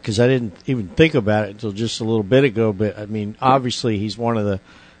fact because I didn't even think about it until just a little bit ago. But I mean, obviously, he's one of the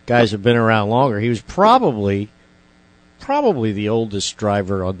guys that've been around longer. He was probably the oldest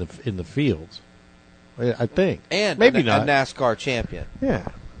driver in the field, I think, and maybe not a NASCAR champion. Yeah,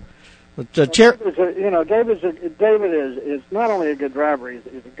 but David is not only a good driver; he's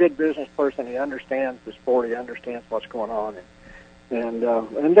a good business person. He understands the sport. He understands what's going on, and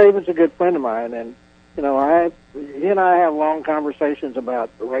David's a good friend of mine. And you know, he and I have long conversations about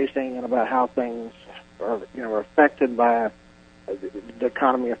racing and about how things are, you know, are affected by the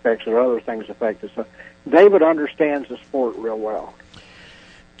economy effects or other things affect us. So David understands the sport real well.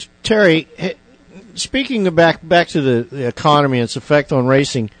 Terry, speaking of back to the economy and its effect on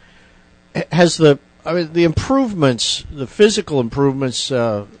racing, has the improvements, the physical improvements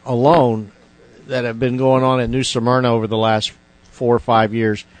alone that have been going on at New Smyrna over the last 4 or 5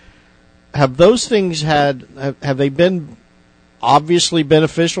 years, have those things have they been obviously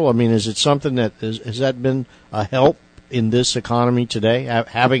beneficial? I mean, is it something that has that been a help in this economy today,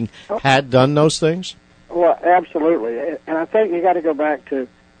 having done those things? Well, absolutely. And I think you got to go back to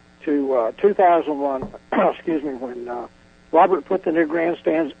to 2001. Excuse me, when Robert put the new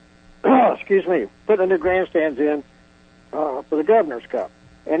grandstands. Put the new grandstands in for the Governor's Cup,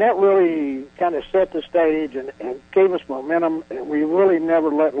 and that really kind of set the stage and gave us momentum. And we really never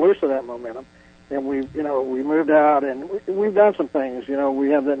let loose of that momentum. And we moved out, and we've done some things.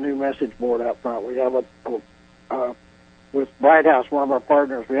 We have that new message board out front. We have with Bright House, one of our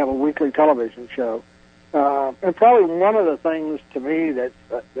partners, we have a weekly television show. And probably one of the things to me that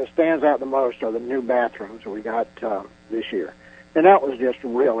stands out the most are the new bathrooms we got this year. And that was just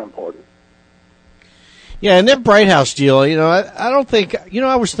real important. Yeah, and that Bright House deal, I don't think,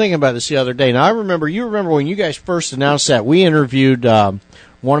 I was thinking about this the other day. Now, you remember when you guys first announced that, we interviewed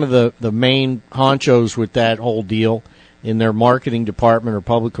one of the main honchos with that whole deal in their marketing department or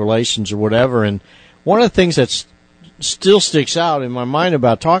public relations or whatever. And one of the things that still sticks out in my mind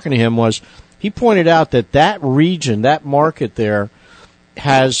about talking to him was he pointed out that region, that market there,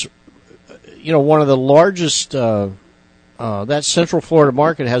 has, one of the largest, that Central Florida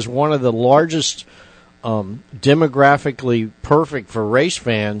market has one of the largest demographically perfect for race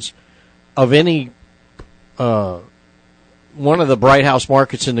fans of any one of the Bright House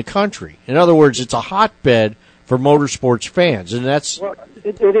markets in the country. In other words, it's a hotbed for motorsports fans, and that's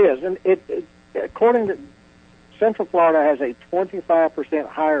it is. And it according to Central Florida has a 25%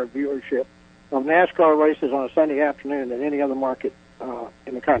 higher viewership of NASCAR races on a Sunday afternoon than any other market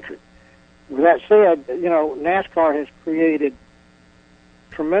in the country. With that said, NASCAR has created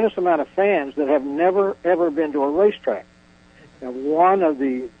tremendous amount of fans that have never ever been to a racetrack. And one of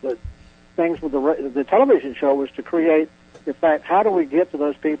the things with the television show was to create, in fact, how do we get to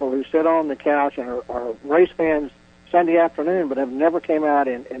those people who sit on the couch and are race fans Sunday afternoon, but have never came out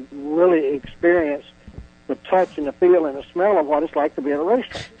and really experienced the touch and the feel and the smell of what it's like to be at a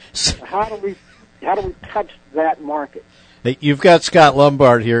racetrack. How do we touch that market? You've got Scott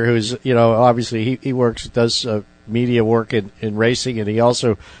Lombard here, who's obviously he does media work in racing, and he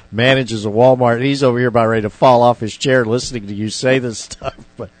also manages a Walmart. He's over here about ready to fall off his chair listening to you say this stuff.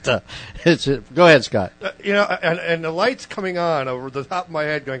 But go ahead, Scott. And the lights coming on over the top of my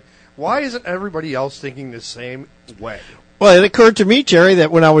head, going, why isn't everybody else thinking the same way? Well, it occurred to me, Jerry, that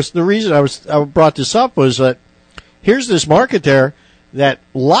the reason I brought this up was that here's this market there that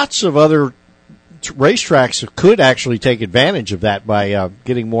lots of other racetracks could actually take advantage of that by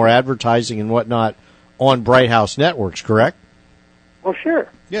getting more advertising and whatnot on Bright House networks, correct? Well, sure.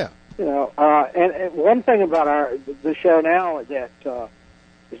 Yeah. And one thing about the show now that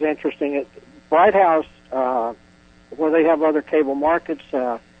is interesting, Bright House, where they have other cable markets,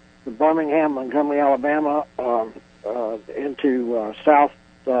 the Birmingham, Montgomery, Alabama, into South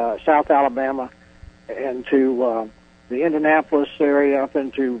Alabama, and to the Indianapolis area up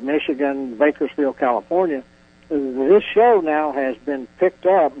into Michigan, Bakersfield, California. This show now has been picked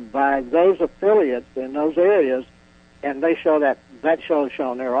up by those affiliates in those areas, and they show that show is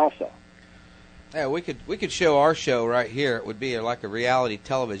shown there also. Yeah, we could show our show right here. It would be like a reality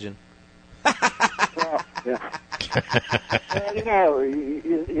television. Well, yeah. Well,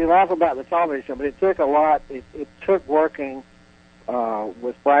 you laugh about the television, but it took a lot. It took working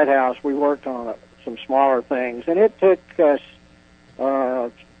with Bright House. We worked on some smaller things, and it took us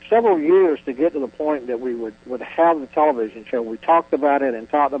several years to get to the point that we would have the television show. We talked about it and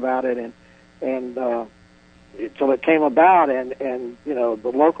talked about it, and until it came about, and the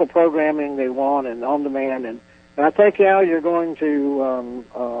local programming they want and on demand, and I think you're going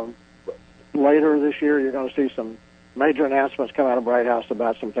to later this year you're going to see some major announcements come out of Bright House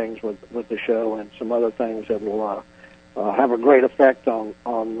about some things with the show and some other things that will have a great effect on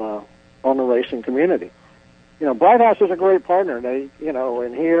the racing community. Bright House is a great partner. They,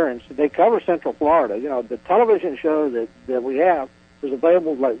 in here, and they cover Central Florida. The television show that we have is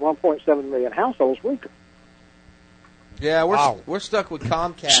available to like 1.7 million households weekly. Yeah, we're stuck with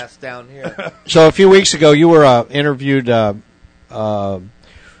Comcast down here. So a few weeks ago, you were interviewed by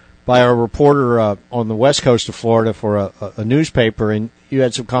a reporter on the west coast of Florida for a newspaper, and you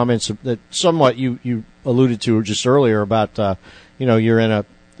had some comments that somewhat you alluded to just earlier about you're in a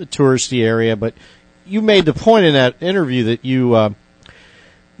touristy area, but you made the point in that interview that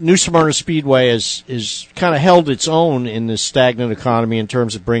New Smyrna Speedway is kind of held its own in this stagnant economy in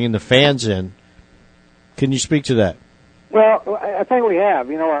terms of bringing the fans in. Can you speak to that? Well, I think we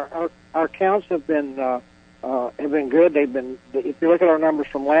have. Our counts have been good. They've been. If you look at our numbers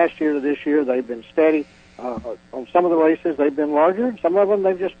from last year to this year, they've been steady. On some of the races, they've been larger. Some of them,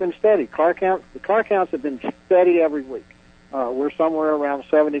 they've just been steady. The car counts have been steady every week. We're somewhere around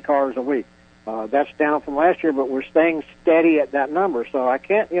 70 cars a week. That's down from last year, but we're staying steady at that number. So I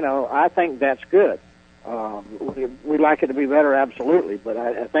think that's good. We'd like it to be better, absolutely. But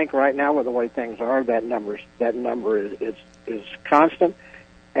I think right now, with the way things are, that number is constant,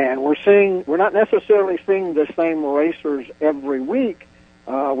 and we're not necessarily seeing the same racers every week.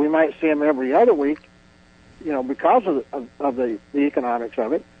 We might see them every other week, because of the economics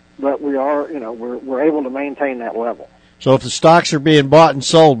of it. But we are, we're able to maintain that level. So if the stocks are being bought and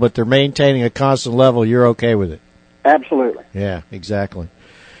sold, but they're maintaining a constant level, you're okay with it? Absolutely. Yeah, exactly.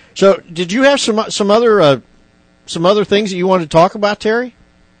 So did you have some other things that you wanted to talk about, Terry?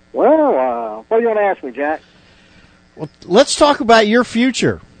 Well, what do you want to ask me, Jack? Well, let's talk about your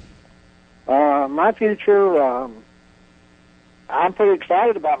future. My future, I'm pretty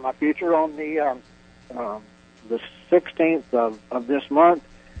excited about my future. On the 16th of this month,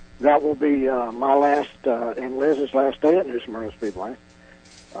 that will be my last and Liz's last day at New Smyrna Speedway.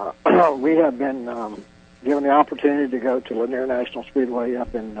 We have been given the opportunity to go to Lanier National Speedway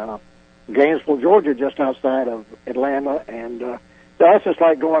up in Gainesville, Georgia, just outside of Atlanta, and to us it's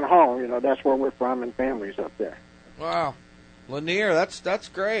like going home. That's where we're from, and families up there. Wow, Lanier, that's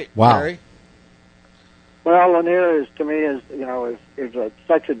great. Wow. Terry. Well, Lanier is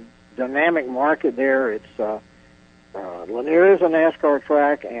such a dynamic market there. It's Lanier is a NASCAR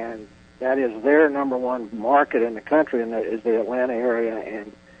track, and that is their number one market in the country, and that is the Atlanta area.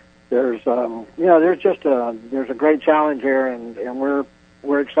 And there's there's a great challenge here, and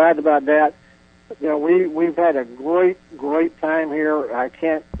we're excited about that. We've had a great time here. I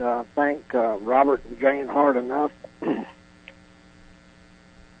can't thank Robert and Jane Hart enough.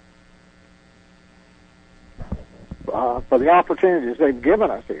 For the opportunities they've given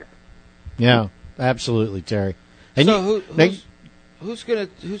us here. Yeah, absolutely, Terry. And so who's gonna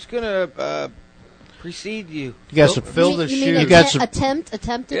precede you? You got to fill the shoes. You got to attempt to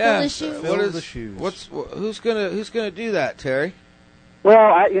fill the shoes. Fill the shoes. Who's gonna do that, Terry?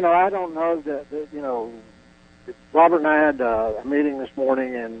 Well, I don't know that Robert and I had a meeting this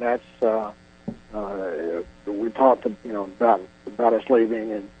morning, and that's we talked about us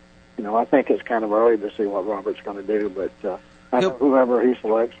leaving, and I think it's kind of early to see what Robert's going to do, but I know whoever he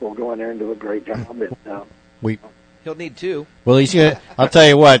selects will go in there and do a great job. And, he'll need two. Well, he's gonna. I'll tell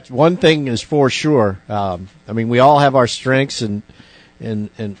you what. One thing is for sure. We all have our strengths, and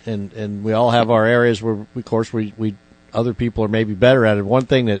we all have our areas where, of course, we other people are maybe better at it. One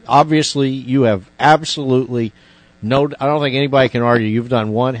thing that obviously you have absolutely I don't think anybody can argue. You've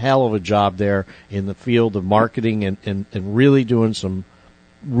done one hell of a job there in the field of marketing and really doing some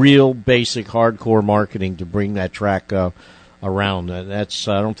real basic hardcore marketing to bring that track around. That's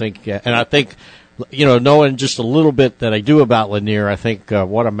I don't think, and I think knowing just a little bit that I do about Lanier, I think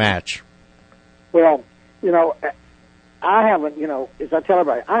what a match. Well, I haven't, as I tell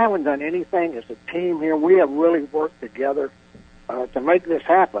everybody, I haven't done anything as a team here. We have really worked together to make this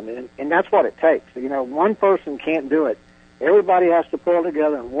happen, and that's what it takes. One person can't do it. Everybody has to pull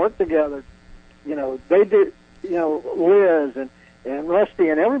together and work together. They do. Liz and Rusty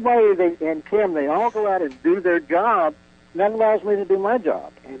and everybody and Tim, they all go out and do their job, and that allows me to do my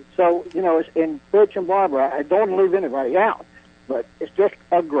job. And so, in Butch and Barbara, I don't leave anybody out, but it's just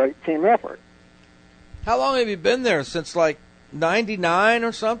a great team effort. How long have you been there? Since like 99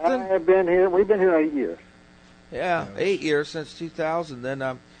 or something? I have been here. We've been here 8 years. Yeah, 8 years since 2000.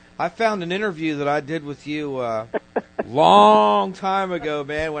 Then I found an interview that I did with you long time ago,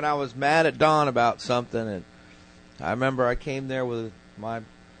 man, when I was mad at Don about something, and I remember I came there with my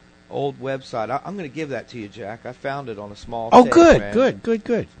old website. I'm going to give that to you, Jack. I found it on a small tape, good, man.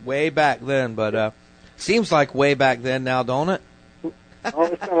 good. Way back then, but seems like way back then now, don't it?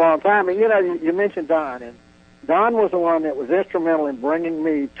 It's been a long time. And, you mentioned Don, and Don was the one that was instrumental in bringing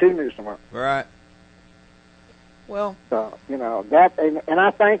me to New Smyrna. Right. Well. So, that, and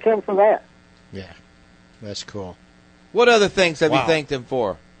I thank him for that. Yeah, that's cool. What other things have you thanked him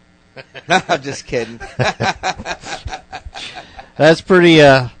for? I'm just kidding. That's pretty,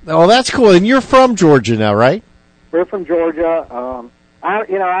 that's cool. And you're from Georgia now, right? We're from Georgia.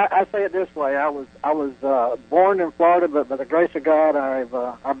 I say it this way. I was born in Florida, but by the grace of God,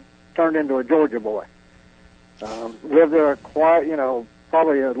 I've turned into a Georgia boy. Lived there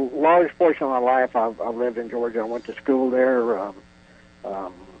probably a large portion of my life. I've lived in Georgia. I went to school there.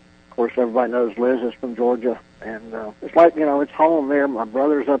 Of course, everybody knows Liz is from Georgia, and it's like it's home there. My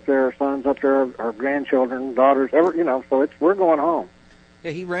brother's up there, sons up there, our grandchildren, daughters, so we're going home.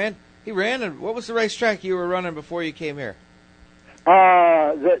 Yeah, he ran. And what was the racetrack you were running before you came here?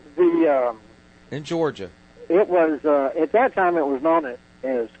 In Georgia. It was at that time it was known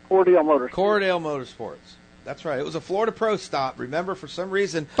as Cordell Motorsports. Cordell Motorsports. That's right. It was a Florida Pro stop. Remember, for some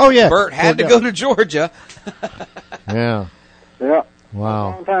reason, Bert had to go to Georgia. Yeah. Yeah. Wow.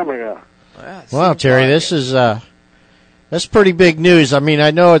 A long time ago. Wow, Terry, this is that's pretty big news. I mean,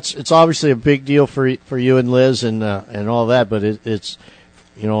 I know it's obviously a big deal for you and Liz and all that, but it's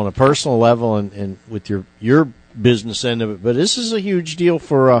on a personal level and with your business end of it. But this is a huge deal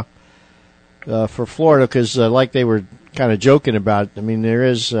for Florida because like they were kind of joking about it. I mean,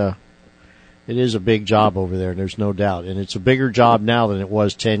 it is a big job over there. There's no doubt, and it's a bigger job now than it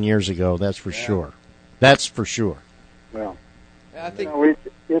was 10 years ago. That's for sure. That's for sure. Well, I think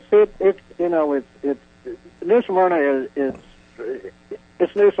it's New Smyrna is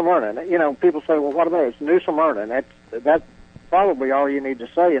it's New Smyrna. People say, well, what about it? It's New Smyrna, and that's probably all you need to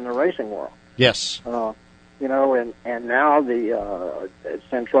say in the racing world. Yes. And now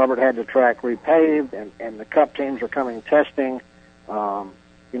since Robert had the track repaved and the Cup teams are coming testing,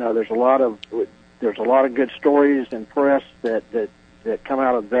 there's a lot of good stories in press that come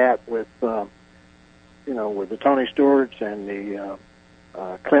out of that with the Tony Stewarts and the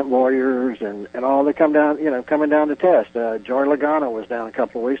Clint Lawyers and all that coming down to test. Joey Logano was down a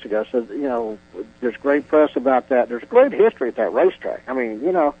couple of weeks ago, so there's great press about that. There's a great history at that racetrack. I mean,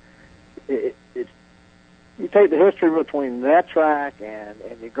 you take the history between that track and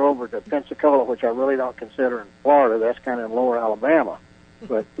you go over to Pensacola, which I really don't consider in Florida. That's kind of in lower Alabama.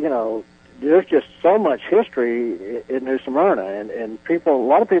 But, there's just so much history in New Smyrna, and a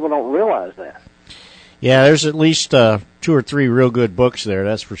lot of people don't realize that. Yeah, there's at least 2 or 3 real good books there.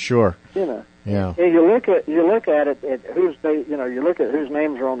 That's for sure. Yeah. And you look at it at you look at whose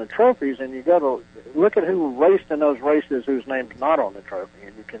names are on the trophies, and you got to look at who raced in those races whose name's not on the trophy,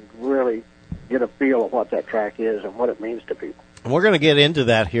 and you can really get a feel of what that track is and what it means to people. We're going to get into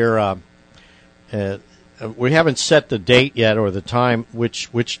that here. We haven't set the date yet or the time, which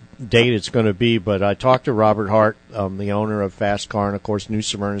date it's going to be, but I talked to Robert Hart, the owner of Fast Car and, of course, New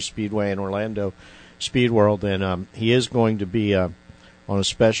Smyrna Speedway and Orlando Speed World, and he is going to be on a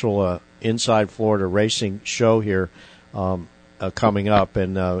special Inside Florida racing show here coming up,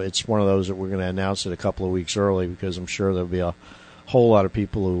 and it's one of those that we're going to announce it a couple of weeks early because I'm sure there'll be a whole lot of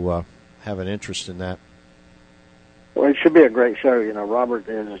people who have an interest in that. Well, it should be a great show. Robert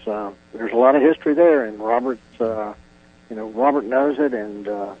is. There's a lot of history there, and Robert's. Robert knows it, and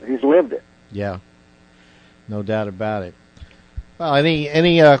he's lived it. Yeah, no doubt about it. Well,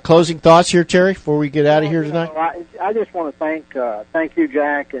 any closing thoughts here, Terry, before we get out of here tonight? I just want to thank you,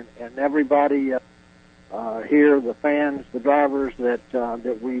 Jack, and everybody here, the fans, the drivers that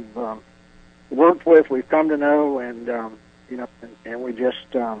we've worked with, we've come to know, and and we just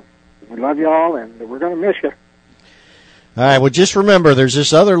we love you all, and we're going to miss you. All right, well, just remember, there's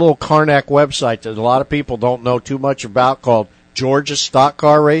this other little Karnak website that a lot of people don't know too much about called Georgia Stock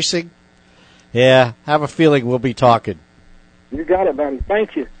Car Racing. Yeah, have a feeling we'll be talking. You got it, buddy.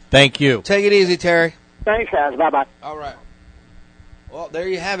 Thank you. Thank you. Take it easy, Terry. Thanks, guys. Bye-bye. All right. Well, there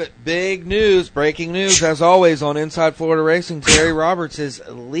you have it. Big news, breaking news, as always, on Inside Florida Racing. Terry Roberts is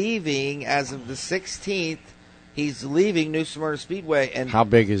leaving as of the 16th. He's leaving New Smyrna Speedway. And how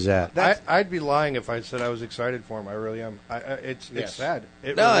big is that? I'd be lying if I said I was excited for him. I really am. It's sad.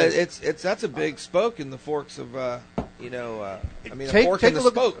 That's a big spoke in the forks of a fork in the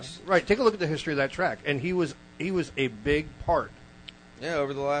spokes. Right. Take a look at the history of that track, and he was a big part. Yeah,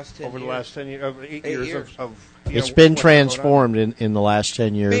 over the last 10 years. The last 10 years, over 8 years of it's been transformed in the last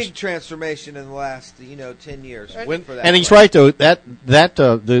 10 years. Big transformation in the last 10 years. And he's right though.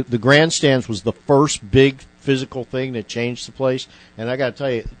 The grandstands was the first big physical thing that changed the place. And I got to tell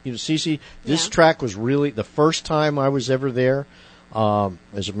you, Cece, this track was really the first time I was ever there.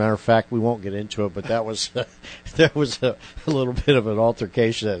 As a matter of fact, we won't get into it, but that was a little bit of an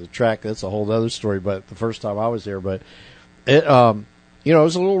altercation at the track. That's a whole other story. But the first time I was there, but it it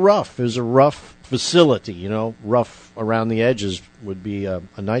was a little rough. It was a rough facility. Rough around the edges would be a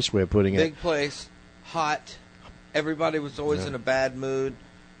nice way of putting it. Big place, hot. Everybody was always in a bad mood.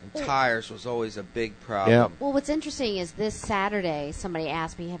 And tires was always a big problem. Yeah. Well, what's interesting is this Saturday, somebody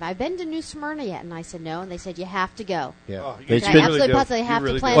asked me, have I been to New Smyrna yet? And I said no, and they said, you have to go. Yeah. I absolutely positively have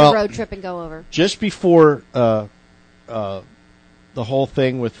to plan a road trip and go over. Just before the whole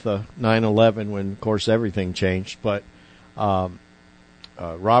thing with 9/11, when, of course, everything changed, but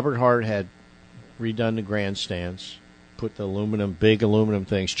Robert Hart had redone the grandstands, put the big aluminum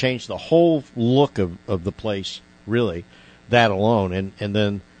things, changed the whole look of the place, really, that alone. And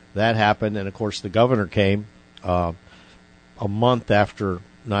then that happened, and of course the governor came a month after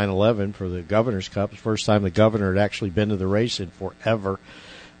 9/11 for the Governor's Cup. The first time the governor had actually been to the race in forever,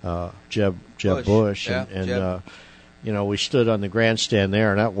 Jeb Bush. And we stood on the grandstand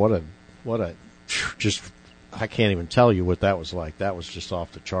there, and what a just I can't even tell you what that was like. That was just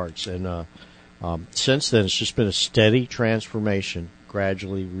off the charts. And since then, it's just been a steady transformation,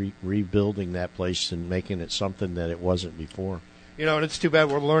 gradually rebuilding that place and making it something that it wasn't before. You know, and it's too bad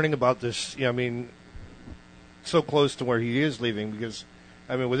we're learning about this. I mean, so close to where he is leaving, because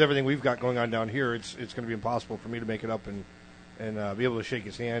I mean, with everything we've got going on down here, it's going to be impossible for me to make it up and be able to shake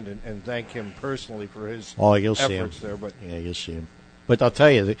his hand and thank him personally for his you'll see him efforts there. But yeah, you'll see him. But I'll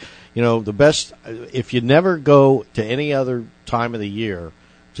tell you, the best, if you never go to any other time of the year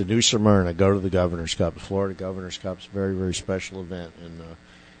to New Smyrna, go to the Governor's Cup. The Florida Governor's Cup is a very, very special event. And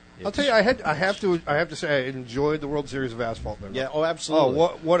I'll tell you, I have to say I enjoyed the World Series of Asphalt there. Yeah, absolutely.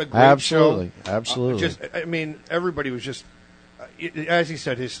 Oh, what a great show. Absolutely. I mean, everybody was just, as he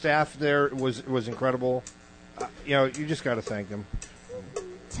said, his staff there was incredible. You just got to thank them.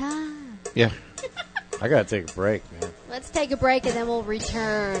 Time. Yeah. I got to take a break, man. Let's take a break, and then we'll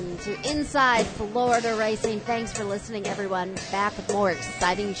return to Inside Florida Racing. Thanks for listening, everyone. Back with more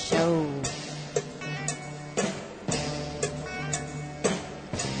exciting shows.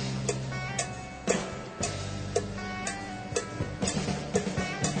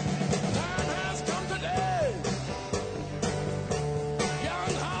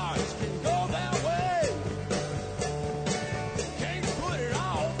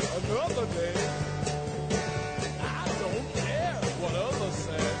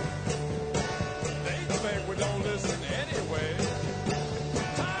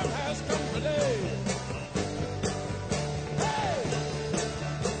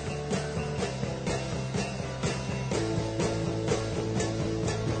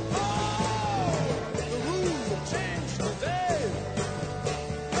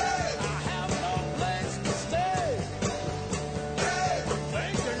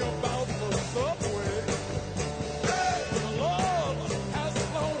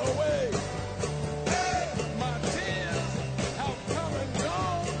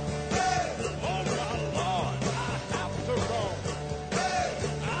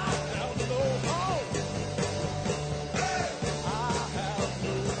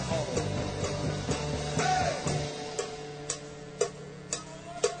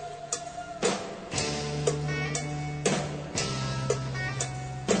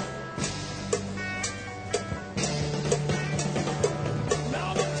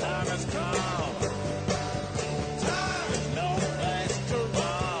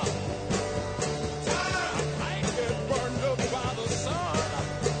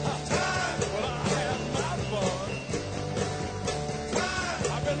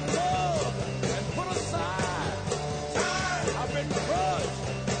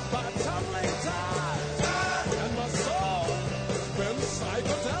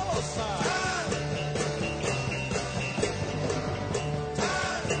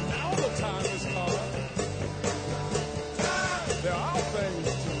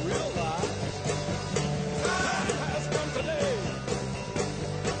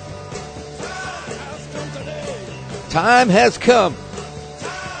 Time has come.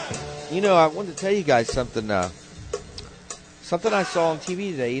 I wanted to tell you guys something. Something I saw on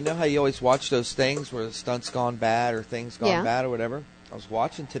TV today. You know how you always watch those things where the stunt's gone bad or things gone bad or whatever? I was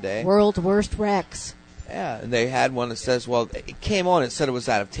watching today. World's worst wrecks. Yeah, and they had one that says, well, it came on, it said it was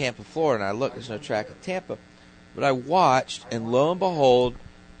out of Tampa, Florida, and I looked, there's no track in Tampa. But I watched, and lo and behold,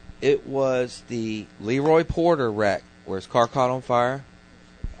 it was the Leroy Porter wreck where his car caught on fire.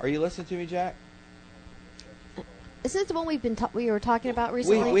 Are you listening to me, Jack? Isn't it the one we were talking about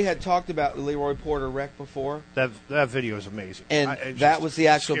recently? We had talked about the Leroy Porter wreck before. That video is amazing. And that was the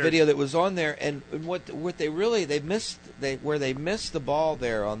actual video that was on there. And what they missed the ball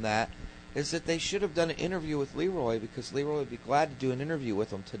there on that is that they should have done an interview with Leroy, because Leroy would be glad to do an interview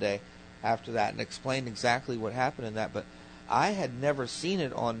with him today after that and explain exactly what happened in that. But I had never seen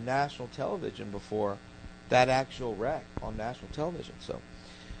it on national television before, that actual wreck on national television. So,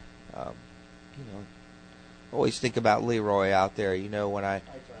 always think about Leroy out there, when I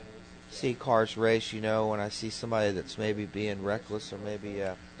see cars race, when I see somebody that's maybe being reckless or maybe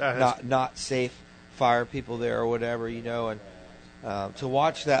not safe, fire people there or whatever, and to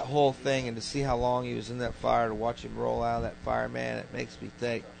watch that whole thing and to see how long he was in that fire, to watch him roll out of that fire, man, it makes me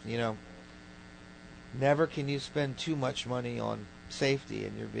think, never can you spend too much money on safety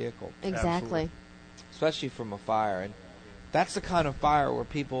in your vehicle. Exactly. Absolutely. Especially from a fire. And that's the kind of fire where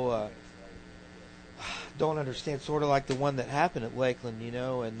people don't understand, sort of like the one that happened at Lakeland,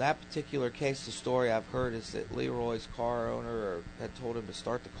 In that particular case, the story I've heard is that Leroy's car owner had told him to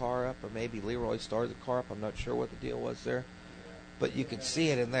start the car up, or maybe Leroy started the car up. I'm not sure what the deal was there. But you could see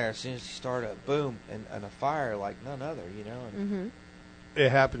it in there. As soon as he started up, boom, and a fire like none other, And It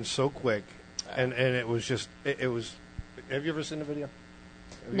happened so quick, and it was just, it was, have you ever seen the video?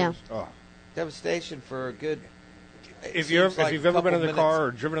 No. Oh. Devastation for a good If you've ever been in the car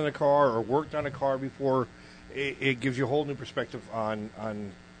or driven in the car or worked on a car before, it gives you a whole new perspective on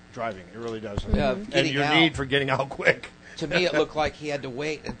driving. It really does. Yeah, and your need for getting out quick. To me, it looked like he had to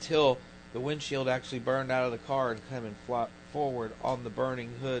wait until the windshield actually burned out of the car and come and fly forward on the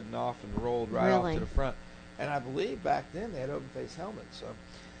burning hood and off and rolled right off to the front. And I believe back then they had open face helmets. So,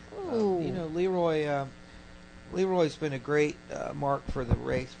 Leroy's been a great mark for the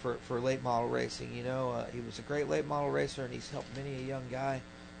race for late model racing. He was a great late model racer, and he's helped many a young guy,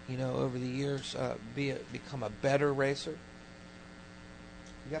 over the years become a better racer.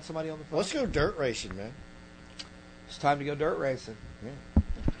 You got somebody on the phone? Let's go dirt racing, man. It's time to go dirt racing. Yeah.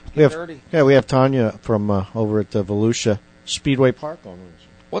 Get dirty. Yeah, we have Tanya from over at the Volusia Speedway Park on with us.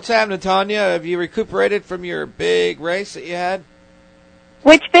 What's happening, Tanya? Have you recuperated from your big race that you had?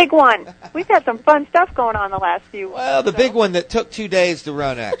 Which big one? We've had some fun stuff going on the last few weeks. Well, the big one that took 2 days to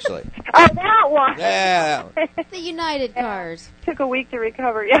run, actually. Oh, that one. Yeah. The United cars. Took a week to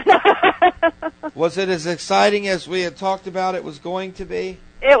recover. Yeah. Was it as exciting as we had talked about it was going to be?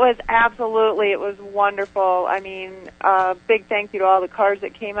 It was absolutely. It was wonderful. I mean, big thank you to all the cars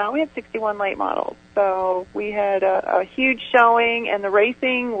that came out. We had 61 late models. So we had a huge showing, and the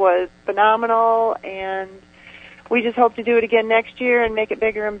racing was phenomenal, and we just hope to do it again next year and make it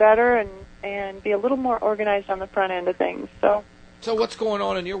bigger and better and be a little more organized on the front end of things. So what's going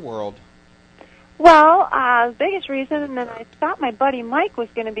on in your world? Well, the biggest reason, and then I thought my buddy Mike was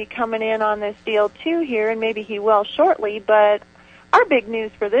going to be coming in on this deal too here, and maybe he will shortly, but our big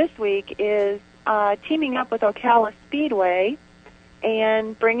news for this week is teaming up with Ocala Speedway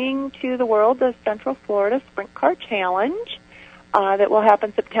and bringing to the world the Central Florida Sprint Car Challenge. That will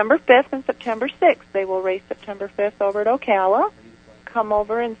happen September 5th and September 6th. They will race September 5th over at Ocala. Come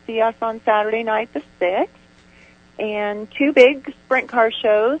over and see us on Saturday night the 6th. And 2 big sprint car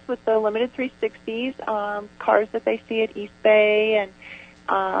shows with the limited 360s, cars that they see at East Bay and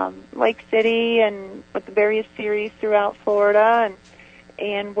Lake City and with the various series throughout Florida.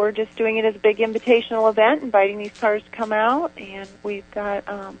 And we're just doing it as a big invitational event, inviting these cars to come out. And we've got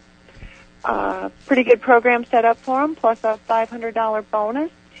pretty good program set up for them, plus a $500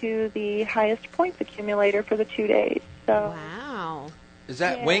 bonus to the highest points accumulator for the 2 days. So, wow. Is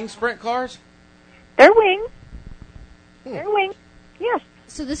that wing sprint cars? They're wing. They're wing. Yes.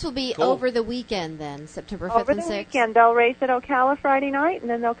 So this will be Cool. over the weekend then, September 5th Over and the 6th? weekend. They'll race at Ocala Friday night, and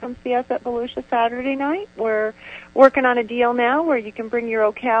then they'll come see us at Volusia Saturday night. We're working on a deal now where you can bring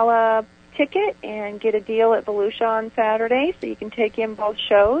your Ocala ticket and get a deal at Volusia on Saturday, so you can take in both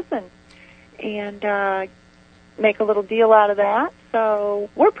shows and make a little deal out of that. So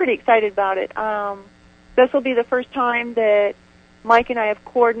we're pretty excited about it. This will be the first time that Mike and I have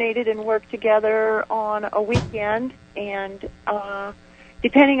coordinated and worked together on a weekend, and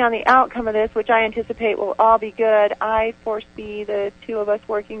depending on the outcome of this, which I anticipate will all be good, I foresee the two of us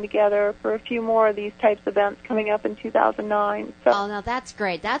working together for a few more of these types of events coming up in 2009. So. Oh, now that's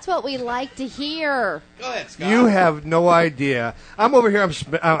great. That's what we like to hear. Go ahead, Scott. You have no idea. I'm over here.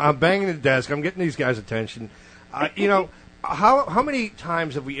 I'm banging the desk. I'm getting these guys' attention. How many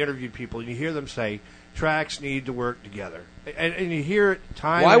times have we interviewed people and you hear them say tracks need to work together, and you hear it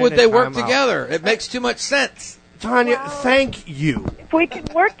time. Why in would and they time work out. together? It makes too much sense. Tanya, thank you. If we can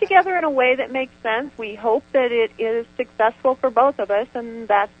work together in a way that makes sense, we hope that it is successful for both of us, and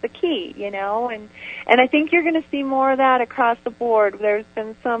that's the key, And I think you're going to see more of that across the board. There's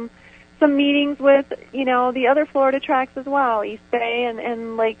been some meetings with, the other Florida tracks as well, East Bay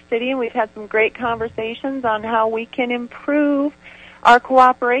and Lake City, and we've had some great conversations on how we can improve our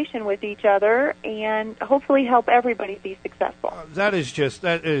cooperation with each other and hopefully help everybody be successful. That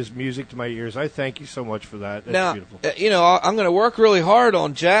is music to my ears. I thank you so much for that. That's Now, beautiful. I'm going to work really hard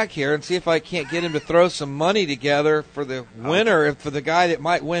on Jack here and see if I can't get him to throw some money together for the winner and for the guy that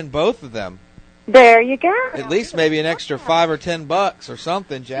might win both of them. There you go. At least maybe an extra $5 or $10 or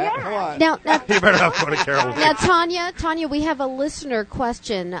something, Jack. Come on. Now, you better not go to Carol. Now, Tanya, we have a listener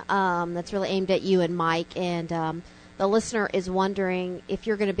question that's really aimed at you and Mike, and the listener is wondering if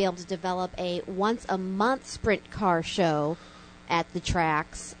you're going to be able to develop a once-a-month sprint car show at the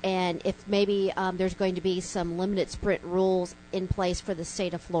tracks, and if maybe there's going to be some limited sprint rules in place for the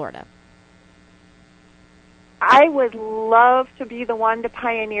state of Florida. I would love to be the one to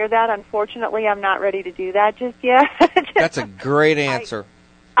pioneer that. Unfortunately, I'm not ready to do that just yet. That's a great answer.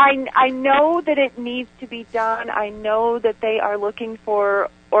 I know that it needs to be done. I know that they are looking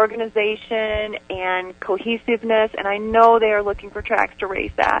for organization and cohesiveness, and I know they are looking for tracks to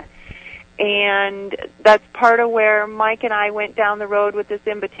race at. And that's part of where Mike and I went down the road with this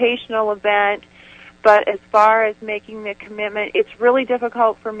invitational event. But as far as making the commitment, it's really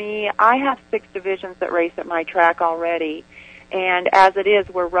difficult for me. I have 6 divisions that race at my track already. And as it is,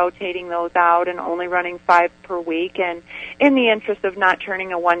 we're rotating those out and only running 5 per week. And in the interest of not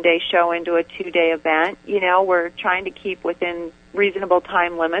turning a one-day show into a 2-day event, we're trying to keep within reasonable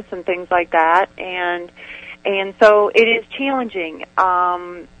time limits and things like that. And so it is challenging.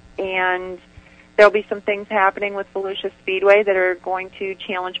 And there'll be some things happening with Volusia Speedway that are going to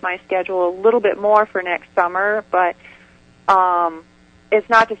challenge my schedule a little bit more for next summer. But it's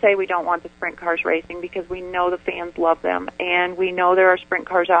not to say we don't want the sprint cars racing, because we know the fans love them, and we know there are sprint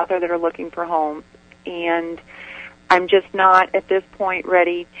cars out there that are looking for homes. And I'm just not, at this point,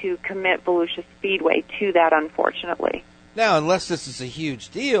 ready to commit Volusia Speedway to that, unfortunately. Now, unless this is a huge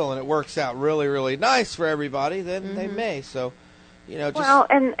deal and it works out really, really nice for everybody, then they may. So, just... Well,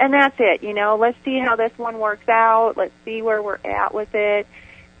 and that's it. Let's see how this one works out. Let's see where we're at with it.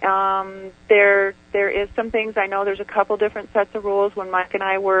 There is some things. I know there's a couple different sets of rules. When Mike and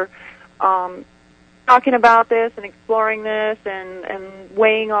I were talking about this and exploring this and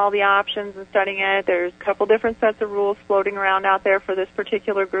weighing all the options and studying it, there's a couple different sets of rules floating around out there for this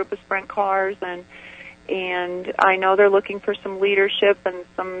particular group of sprint cars, and I know they're looking for some leadership and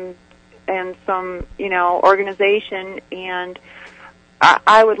some organization, and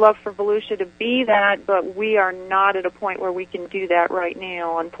I would love for Volusia to be that, but we are not at a point where we can do that right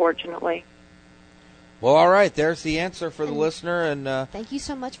now, unfortunately. Well, all right. There's the answer for the listener, and thank you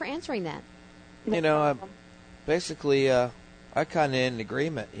so much for answering that. Basically, I kind of in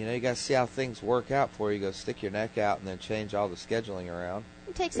agreement. You got to see how things work out before you go stick your neck out and then change all the scheduling around.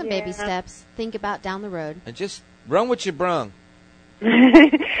 Take some baby steps. Think about down the road. And just run what you brung.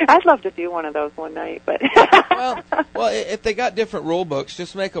 I'd love to do one of those one night, but well, if they got different rule books,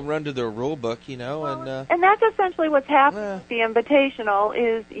 just make them run to their rule book, and that's essentially what's happening with the Invitational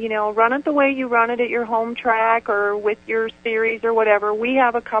is, run it the way you run it at your home track or with your series or whatever. We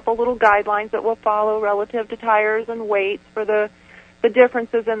have a couple little guidelines that we'll follow relative to tires and weights for the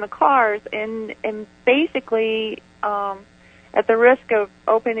differences in the cars, and basically, at the risk of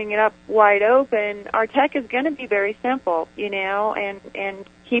opening it up wide open, our tech is going to be very simple, and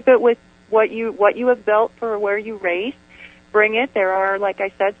keep it with what you have built for where you race. Bring it. There are, like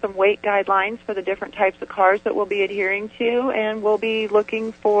I said, some weight guidelines for the different types of cars that we'll be adhering to, and we'll be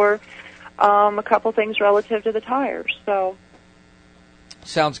looking for a couple things relative to the tires. So,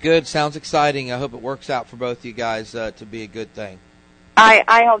 sounds good. Sounds exciting. I hope it works out for both you guys to be a good thing.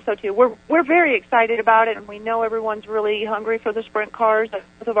 I hope so too. We're very excited about it, and we know everyone's really hungry for the sprint cars at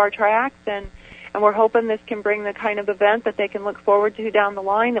both of our tracks, and we're hoping this can bring the kind of event that they can look forward to down the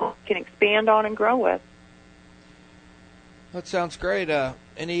line that we can expand on and grow with. That sounds great.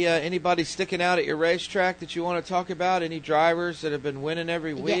 Anybody sticking out at your racetrack that you want to talk about? Any drivers that have been winning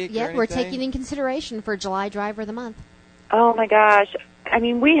every week? Yeah, we're taking in consideration for July Driver of the Month. Oh my gosh. I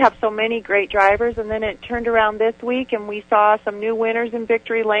mean, we have so many great drivers, and then it turned around this week, and we saw some new winners in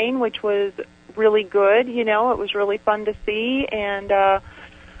Victory Lane, which was really good. It was really fun to see, and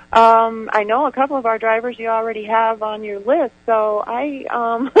I know a couple of our drivers you already have on your list, so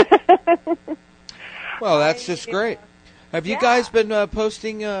Well, that's just great. Have you guys been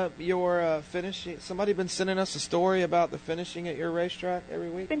posting your finishing? Somebody been sending us a story about the finishing at your racetrack every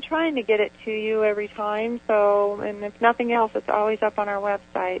week? I've been trying to get it to you every time. So, and if nothing else, it's always up on our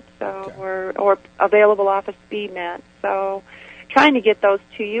website. So, or available off of SpeedNet. So, trying to get those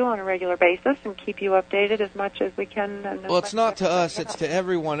to you on a regular basis and keep you updated as much as we can. Well, it's not to us; it's to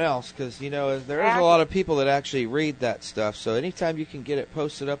everyone else, because there is a lot of people that actually read that stuff. So, anytime you can get it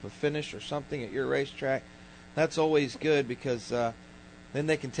posted up, a finish or something at your racetrack, that's always good, because then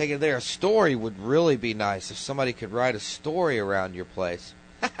they can take it there. A story would really be nice if somebody could write a story around your place.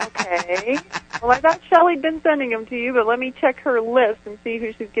 Okay. Well, I thought Shelley'd been sending them to you, but let me check her list and see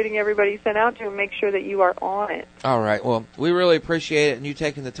who she's getting everybody sent out to and make sure that you are on it. All right. Well, we really appreciate it, and you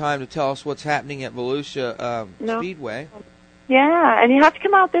taking the time to tell us what's happening at Volusia Speedway. Yeah, and you have to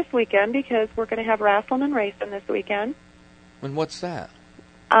come out this weekend, because we're going to have wrestling and racing this weekend. And what's that?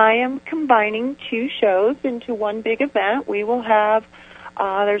 I am combining 2 shows into one big event. We will have,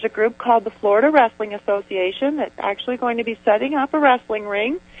 there's a group called the Florida Wrestling Association that's actually going to be setting up a wrestling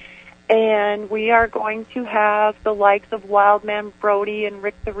ring, and we are going to have the likes of Wildman Brody and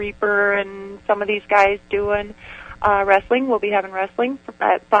Rick the Reaper and some of these guys doing wrestling. We'll be having wrestling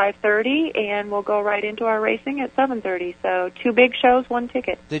at 5:30, and we'll go right into our racing at 7:30. So 2 big shows, 1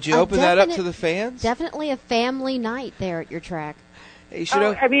 ticket. Did you open that up to the fans? Definitely a family night there at your track.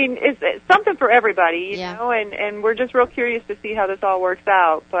 I mean, it's something for everybody, you know, and we're just real curious to see how this all works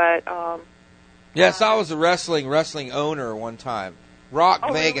out. But yes, I was a wrestling owner one time.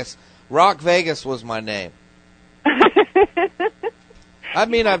 Rock Vegas. Rock Vegas was my name. I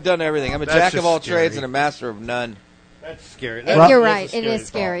mean, I've done everything. I'm a That's jack of just all scary. trades and a master of none. That's scary. You're right. It is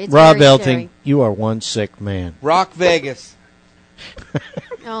scary. It's Rob very Elting, scary. you are one sick man. Rock Vegas.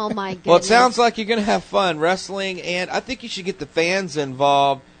 Oh, my goodness. Well, it sounds like you're going to have fun wrestling, and I think you should get the fans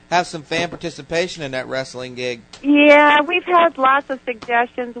involved, have some fan participation in that wrestling gig. Yeah, we've had lots of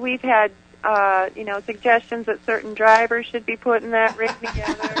suggestions. We've had, suggestions that certain drivers should be put in that ring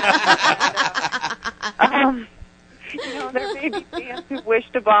together. There may be fans who wish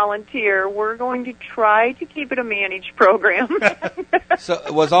to volunteer. We're going to try to keep it a managed program.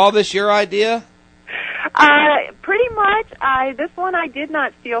 So, was all this your idea? Pretty much. This one I did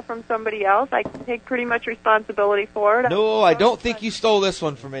not steal from somebody else. I take pretty much responsibility for it. No, I don't think you stole this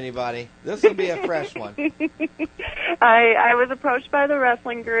one from anybody. This will be a fresh one. I was approached by the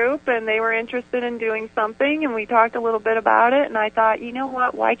wrestling group, and they were interested in doing something, and we talked a little bit about it, and I thought, you know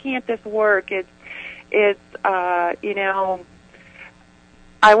what, why can't this work? It's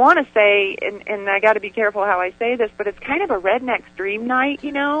I want to say, and I got to be careful how I say this, but it's kind of a redneck's dream night,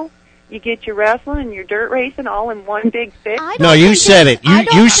 You get your wrestling and your dirt racing all in one big fix. No, you said it.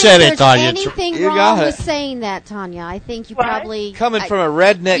 You said it, Tanya. Anything You wrong got with it. saying that, Tanya? I think you probably Coming from a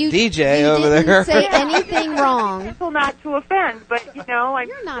redneck DJ over didn't there. say anything wrong. Careful not to offend, but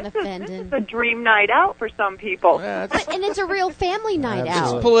You're not offending. This is a dream night out for some people. And it's a real family night It's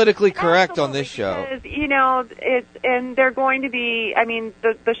out. politically correct on this show. And they're going to be,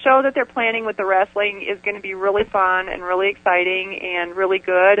 the show that they're planning with the wrestling is going to be really fun and really exciting and really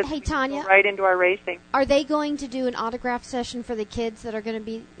good. Hey, Tanya. Go right into our racing. Are they going to do an autograph session for the kids that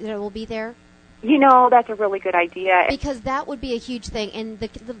will be there? That's a really good idea. Because that would be a huge thing, and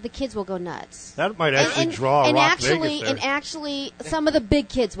the kids will go nuts. That might actually draw and Rock actually, Vegas there. and actually, some of the big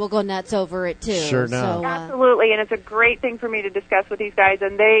kids will go nuts over it too. Sure enough. So, Absolutely, and it's a great thing for me to discuss with these guys,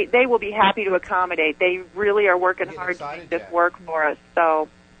 and they will be happy to accommodate. They really are working hard to make this work for us. So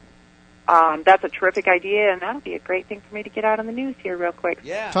that's a terrific idea, and that'll be a great thing for me to get out on the news here real quick.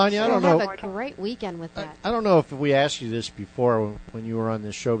 Yeah, Tanya, I don't we'll know. have a great weekend with that. I don't know if we asked you this before when you were on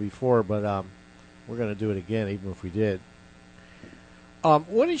this show before, but we're going to do it again, even if we did.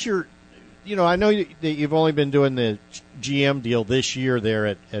 What is your, I know that you've only been doing the GM deal this year there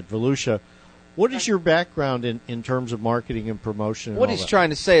at Volusia. What is your background in terms of marketing and promotion? What he's trying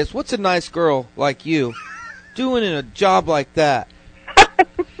to say is, what's a nice girl like you doing in a job like that?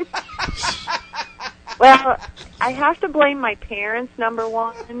 Well, I have to blame my parents, number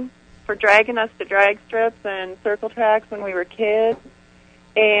one, for dragging us to drag strips and circle tracks when we were kids.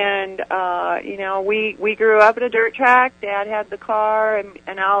 And we grew up at a dirt track. Dad had the car, and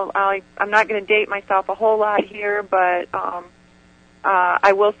I'm not going to date myself a whole lot here, but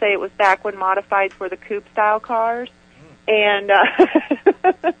I will say it was back when modifieds were the coupe style cars. And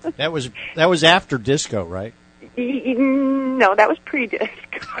that was after disco, right? No, that was pre-disco.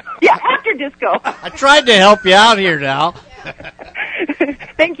 Yeah, after disco. I tried to help you out here now.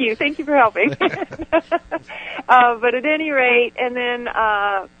 Thank you for helping. But at any rate, and then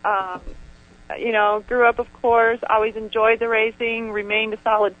grew up, of course, always enjoyed the racing, remained a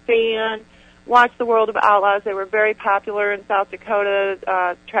solid fan, watched the World of Outlaws. They were very popular in South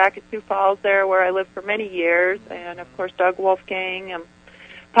Dakota, track at Sioux Falls there where I lived for many years, and of course Doug Wolfgang,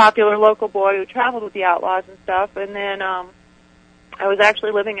 popular local boy who traveled with the Outlaws and stuff. And then I was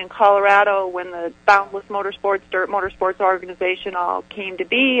actually living in Colorado when the Boundless Motorsports, Dirt Motorsports organization all came to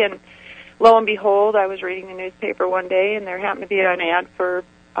be, and lo and behold, I was reading the newspaper one day, and there happened to be an ad for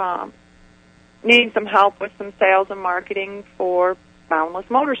needing some help with some sales and marketing for Boundless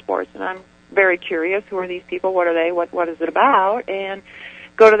Motorsports. And I'm very curious, who are these people? What are they? What is it about? And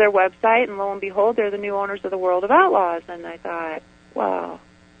go to their website, and lo and behold, they're the new owners of the World of Outlaws. And I thought, wow,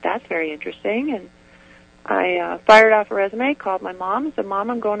 that's very interesting. And I fired off a resume, called my mom, and said,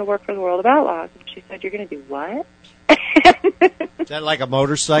 Mom, I'm going to work for the World of Outlaws. And she said, you're going to do what? Is that like a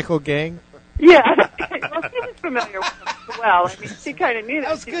motorcycle gang? Yeah. Well, she was familiar with them as well. I mean, she kind of knew that.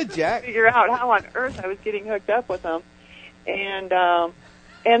 That was good, Jack. Figure out how on earth I was getting hooked up with them. And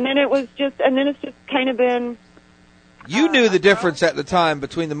then it's just kind of been... You knew the difference at the time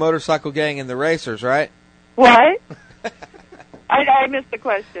between the motorcycle gang and the racers, right? What? I missed the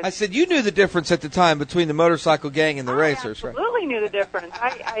question. I said you knew the difference at the time between the motorcycle gang and the racers, right? I absolutely knew the difference.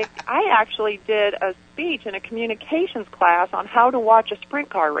 I actually did a speech in a communications class on how to watch a sprint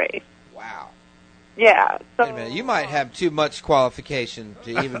car race. Wow. Yeah. So, wait a minute, you might have too much qualification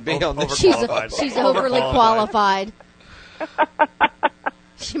to even be on this. She's overly qualified.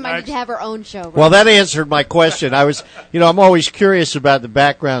 She might need to have her own show. Right? Well, that answered my question. I'm always curious about the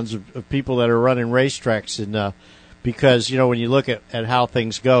backgrounds of people that are running racetracks, and because, when you look at how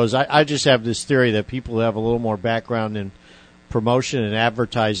things goes, I just have this theory that people who have a little more background in promotion and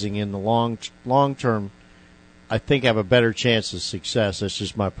advertising in the long term, I think have a better chance of success. That's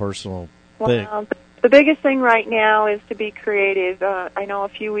just my personal thing. Well, the biggest thing right now is to be creative. I know a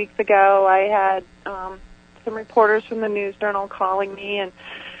few weeks ago I had some reporters from the News Journal calling me and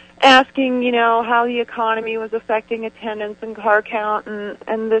asking, how the economy was affecting attendance and car count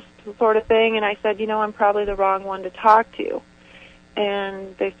and this sort of thing. And I said, I'm probably the wrong one to talk to.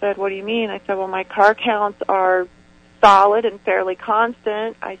 And they said, what do you mean? I said, well, my car counts are solid and fairly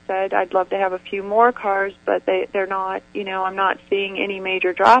constant. I said, I'd love to have a few more cars, but they're not, I'm not seeing any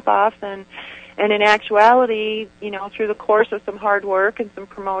major drop-offs. And in actuality, through the course of some hard work and some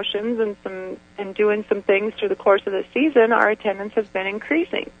promotions and doing some things through the course of the season, our attendance has been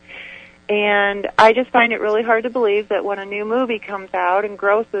increasing. And I just find it really hard to believe that when a new movie comes out and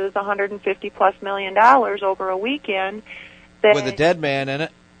grosses $150+ million over a weekend, that with a dead man in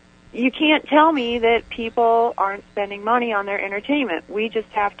it, you can't tell me that people aren't spending money on their entertainment. We just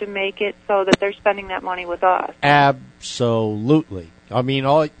have to make it so that they're spending that money with us. Absolutely. I mean,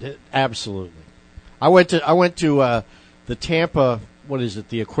 absolutely. I went to the Tampa,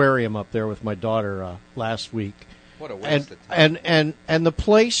 the aquarium up there with my daughter last week. What a waste of time. And the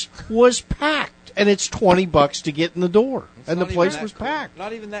place was packed, and it's $20 to get in the door, and the place was cool. packed.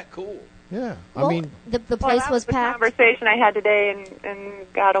 Not even that cool. Yeah, well, I mean, the place was packed. The conversation I had today,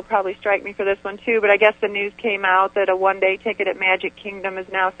 and God will probably strike me for this one too, but I guess the news came out that a one-day ticket at Magic Kingdom is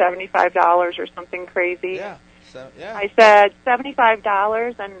now $75 or something crazy. Yeah. So, yeah. I said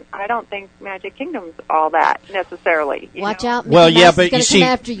 $75, and I don't think Magic Kingdom's all that necessarily. Watch out! Well, Mickey yeah, Mouse but is gonna you see, come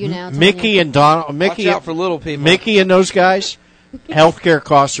after you now, Mickey and Donald, Watch out for little people. Mickey and those guys, healthcare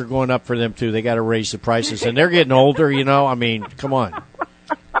costs are going up for them too. They got to raise the prices, and they're getting older. I mean, come on.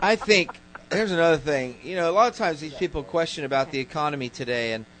 I think here's another thing. A lot of times these people question about the economy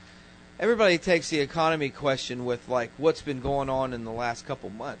today, and everybody takes the economy question with, like, what's been going on in the last couple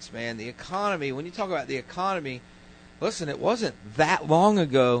months, man. The economy, when you talk about the economy, listen, it wasn't that long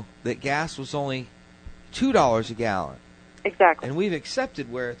ago that gas was only $2 a gallon. Exactly. And we've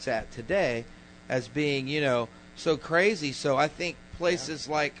accepted where it's at today as being, so crazy. So I think places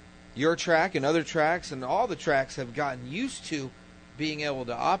like your track and other tracks and all the tracks have gotten used to being able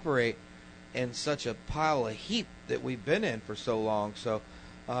to operate in such a pile of heap that we've been in for so long. So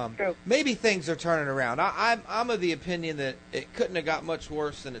maybe things are turning around. I'm of the opinion that it couldn't have got much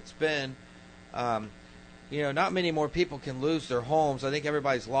worse than it's been. Not many more people can lose their homes. I think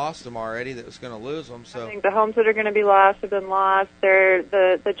everybody's lost them already that was going to lose them. So I think the homes that are going to be lost have been lost.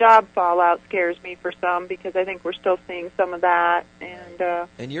 The job fallout scares me for some because I think we're still seeing some of that.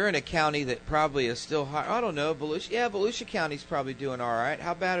 And you're in a county that probably is still high. I don't know, Volusia. Yeah, Volusia County's probably doing all right.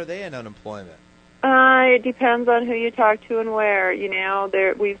 How bad are they in unemployment? It depends on who you talk to and where.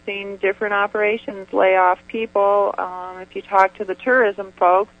 We've seen different operations lay off people. If you talk to the tourism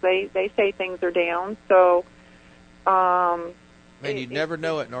folks, they say things are down. So, you'd never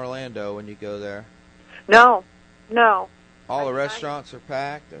know it in Orlando when you go there. No. All the restaurants are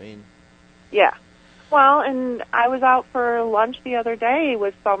packed. I mean, yeah. Well, and I was out for lunch the other day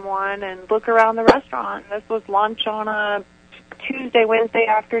with someone and look around the restaurant. This was lunch on a Tuesday, Wednesday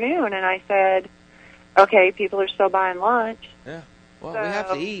afternoon, and I said, okay, people are still buying lunch. Yeah. Well, we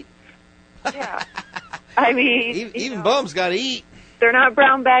have to eat. Yeah. I mean, even bums got to eat. They're not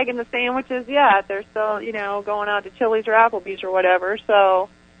brown bagging the sandwiches yet. They're still, going out to Chili's or Applebee's or whatever. So,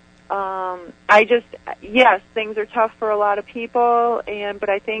 yes, things are tough for a lot of people, but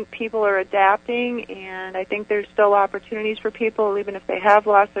I think people are adapting, and I think there's still opportunities for people, even if they have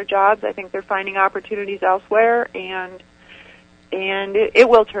lost their jobs. I think they're finding opportunities elsewhere, and it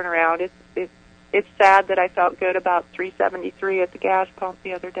will turn around. It's sad that I felt good about $3.73 at the gas pump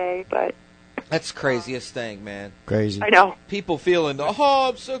the other day, but that's the craziest thing, man. Crazy. I know. People feeling,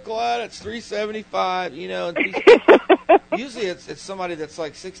 I'm so glad it's $3.75. Usually it's somebody that's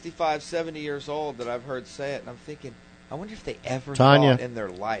like 65, 70 years old that I've heard say it, and I'm thinking, I wonder if they ever thought in their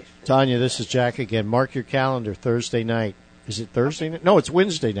life. Tanya, this is Jack again. Mark your calendar Thursday night. Is it Thursday night? No, it's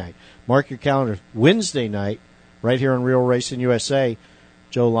Wednesday night. Mark your calendar Wednesday night, right here on Real Racing USA.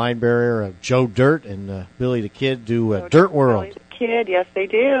 Joe Lineberry, Joe Dirt, and Billy the Kid do Dirt World. Billy the Kid, yes, they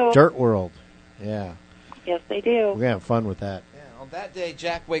do. Dirt World, yeah. Yes, they do. We're going to have fun with that. Yeah, on that day,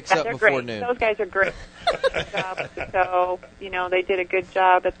 Jack wakes up before great. noon. Those guys are great. So, they did a good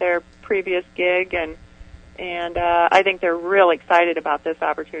job at their previous gig, and I think they're real excited about this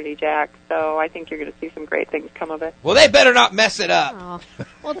opportunity, Jack. So I think you're going to see some great things come of it. Well, they better not mess it up. Oh.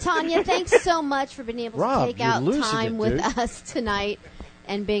 Well, Tanya, thanks so much for being able to take out time with us tonight.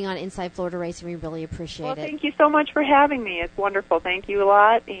 and being on Inside Florida Racing. We really appreciate Well, it. thank you so much for having me. It's wonderful. Thank you a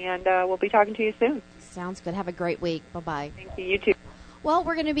lot, and we'll be talking to you soon. Sounds good. Have a great week. Bye-bye. Thank you. You too. Well,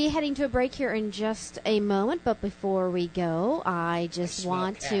 we're going to be heading to a break here in just a moment, but before we go, I just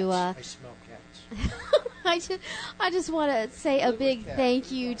want to... I smell cats. I just want to say a big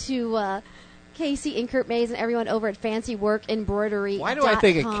thank you to Casey and Kurt Mays and everyone over at Fancy Work Embroidery. Why do I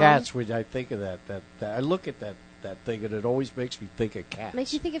think of cats when I think of that? I look at that thing and it always makes me think of cats.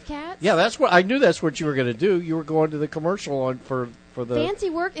 Makes you think of cats? Yeah, that's what I knew. That's what you were going to do. You were going to the commercial on for the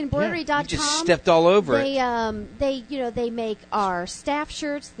FancyWorkEmbroidery.com. You just stepped all over they, it. They make our staff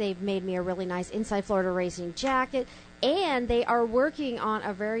shirts. They've made me a really nice Inside Florida Racing jacket. And they are working on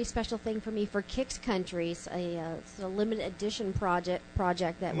a very special thing for me for Kicks Countries, it's a limited edition project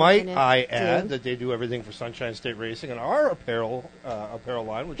that Might we're I do. add that they do everything for Sunshine State Racing and our apparel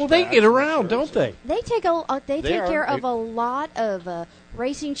line. Which well, they get around, don't they? They take care of a lot of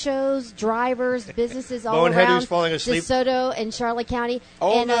racing shows, drivers, businesses all Bonehead around who's falling asleep. DeSoto and Charlotte County.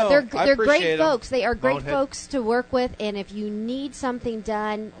 Oh, and no, they're I great appreciate 'em. folks. They are great Bonehead. folks to work with. And if you need something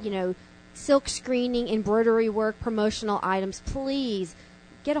done, silk screening, embroidery work, promotional items, please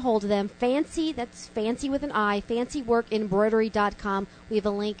get a hold of them. That's fancy with an I, fancyworkembroidery.com. We have a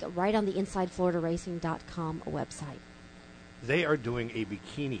link right on the InsideFloridaRacing.com website. They are doing a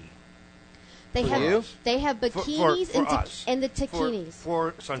bikini. They For have you? they have bikinis for us. and the takinis.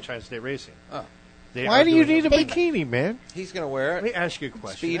 For Sunshine State Racing. Oh. Why do you need a bikini, man? He's going to wear Let me it. ask you a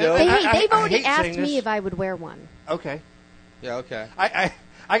question. Speedo. They've I already hate asked saying me this. if I would wear one. Okay. Yeah, okay.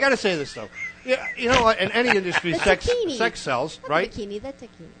 I got to say this, though. Yeah, you know what? In any industry, The sex taquini. sells, Not right? The bikini, the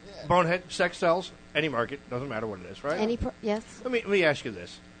taquini. Bonehead, sex sells. Any market, doesn't matter what it is, right? Yes. Let me ask you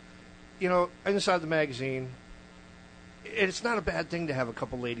this. Inside the magazine, it's not a bad thing to have a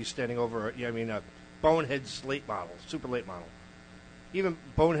couple ladies standing over, a Bonehead's late model, super late model. Even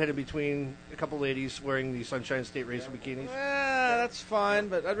Bonehead in between a couple ladies wearing the Sunshine State Racing bikinis. That's fine,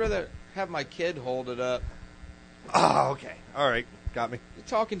 but I'd rather have my kid hold it up. Oh, okay. All right. Got me. You're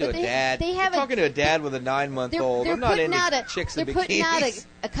talking to But a dad. they have You're talking to a dad with a 9-month-old. They're I'm not putting into out chicks they're in putting out bikinis.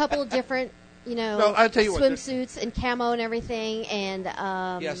 a couple of different, No, I'll tell you what, swimsuits and camo and everything, and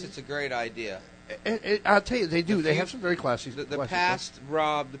Yes, it's a great idea. I'll tell you, they do. They have some very classy. The classy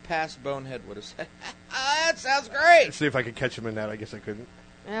past Bonehead would have said, that sounds great. stuff. See if I could catch him in that. I guess I couldn't.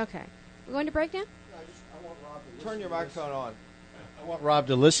 okay. We're going to break now? Turn your microphone on. I want Rob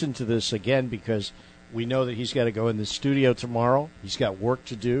to listen to this again because we know that he's got to go in the studio tomorrow. He's got work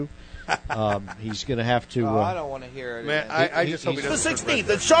to do. He's going to have to. I don't want to hear it. Man, again. I just hope he The doesn't. 16th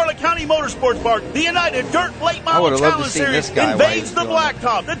at Charlotte County Motorsports Park, the United Dirt Late I Model would've loved to Challenge see Series this guy while he invades was the doing it.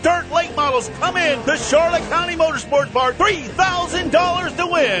 blacktop. The Dirt Late Models come in to Charlotte County Motorsports Park, $3,000 to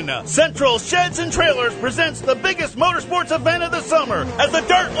win. Central Sheds and Trailers presents the biggest motorsports event of the summer as the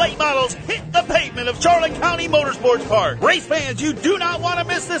Dirt Late Models hit the pavement of Charlotte County Motorsports Park. Race fans, you do not want to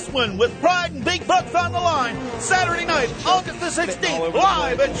miss this one with pride and big bucks on the line. Saturday night, August the 16th,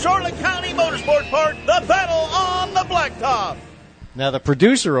 live at Charlotte County Motorsports Park, the battle on the blacktop. Now, the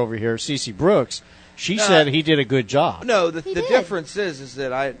producer over here, Cece Brooks, she said he did a good job. No, the did. difference is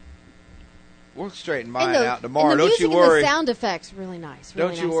that we'll straighten mine and the, out tomorrow. And the Don't music you worry. and the sound effects, really nice. Really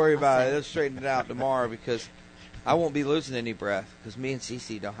Don't you nice, worry I must about say. it. Let's straighten it out tomorrow because I won't be losing any breath because me and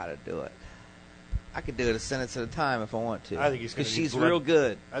Cece know how to do it. I could do it a sentence at a time if I want to. I think he's going because to. she's real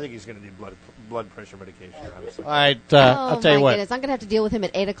good. I think he's going to need blood pressure medication. Honestly. All right, Oh, I'll tell you my what. goodness. I'm going to have to deal with him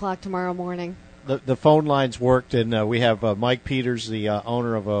at 8 o'clock tomorrow morning. The phone lines worked, and we have Mike Peters, the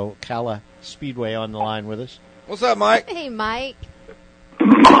owner of Ocala Speedway, on the line with us. What's up, Mike? Hey, Mike.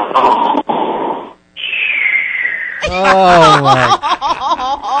 Oh,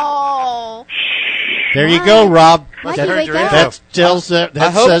 my. There you go, Rob. Mike, That, you wake up. that tells that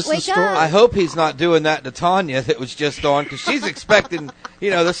says the Wake story. up. I hope he's not doing that to Tanya that was just on because she's expecting,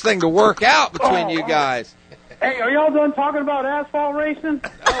 this thing to work out between you guys. Hey, are y'all done talking about asphalt racing?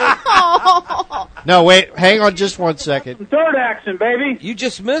 No, wait, hang on just 1 second. Dirt action, baby. You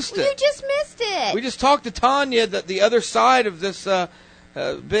just missed You it. just missed it. We just talked to Tanya that the other side of this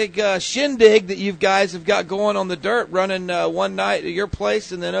big shindig that you guys have got going on the dirt, running one night at your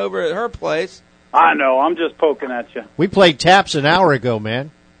place and then over at her place. I know. I'm just poking at you. We played taps an hour ago, man.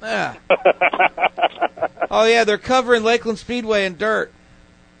 Yeah. Oh, yeah, they're covering Lakeland Speedway in dirt.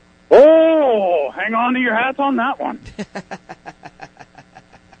 Oh, hang on to your hats on that one.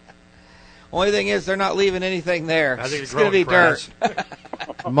 Only thing is, they're not leaving anything there. I think It's going to be dirt.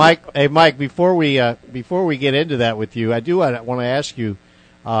 Mike, hey, Mike, before we get into that with you, I do want to ask you,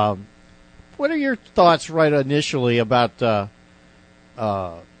 what are your thoughts right initially about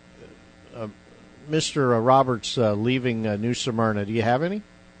Mr. Roberts leaving New Smyrna? Do you have any?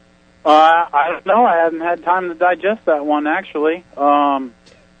 I don't know. I haven't had time to digest that one, actually.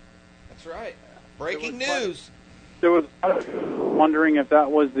 That's right. Breaking news. There was wondering if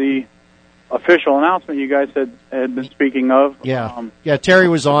that was the official announcement you guys had been speaking of. Yeah, Terry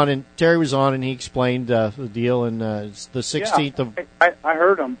was on, and he explained the deal, and it's the 16th of. I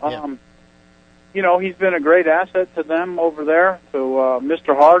heard him. Yeah. You know, he's been a great asset to them over there, to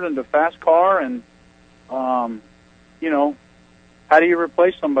Mr. Hart and to Fast Car, and you know, how do you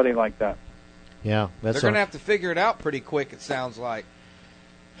replace somebody like that? Yeah, they're going to have to figure it out pretty quick. It sounds like.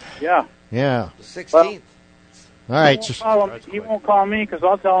 Yeah. Yeah. The 16th. All right. He won't call me because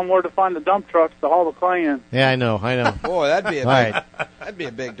I'll tell him where to find the dump trucks to haul the clay in. Yeah, I know. Boy, that'd be that'd be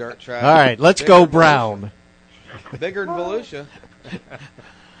a big dirt track. All right, let's go Brown. Bigger than Volusia.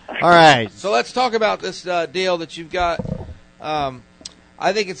 All right. So let's talk about this deal that you've got.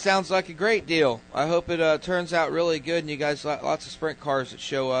 I think it sounds like a great deal. I hope it turns out really good, and you guys lots of sprint cars that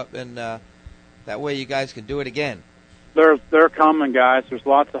show up, and that way you guys can do it again. They're coming, guys. There's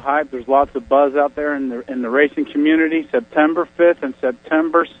lots of hype. There's lots of buzz out there in the racing community. September 5th and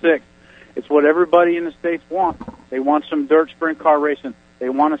September 6th. It's what everybody in the States wants. They want some dirt sprint car racing. They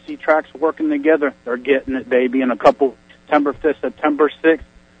want to see tracks working together. They're getting it, baby, in a couple. September 5th, September 6th.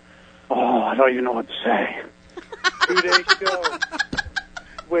 Oh, I don't even know what to say. 2-day show.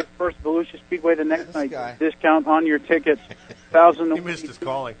 With first Volusia Speedway the next night. Discount on your tickets. He missed his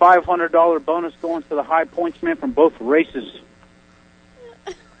calling. $500 bonus going to the high points man from both races.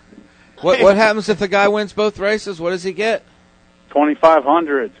 What happens if the guy wins both races? What does he get?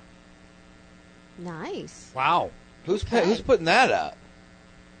 $2,500. Nice. Wow. Who's putting that up?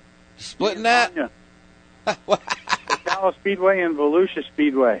 Splitting that? Ocala Speedway and Volusia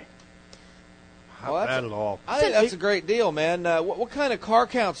Speedway. Not bad at all. I think that's a great deal, man. What kind of car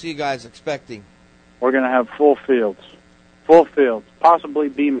counts are you guys expecting? We're going to have full fields. Full fields. Possibly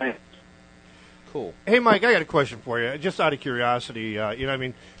B-mains. Cool. Hey, Mike, I got a question for you. Just out of curiosity, you know, I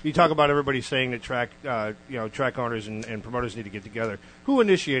mean, you talk about everybody saying that track owners and promoters need to get together. Who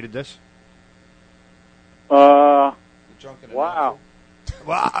initiated this? Wow. Wow.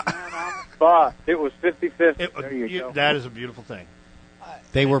 But it was 50-50. There you go. That is a beautiful thing.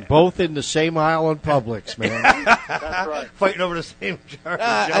 They were both in the same aisle in Publix, man. That's right. Fighting over the same jar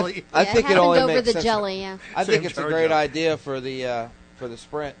of jelly. I think it only over makes the sense. jelly, yeah. I think Same it's a jar great jelly. idea for the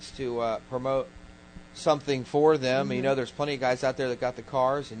sprints to promote something for them. Mm-hmm. You know, there's plenty of guys out there that got the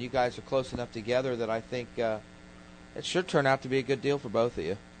cars, and you guys are close enough together that I think it should turn out to be a good deal for both of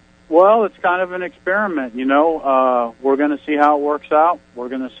you. Well, it's kind of an experiment, you know. We're going to see how it works out. We're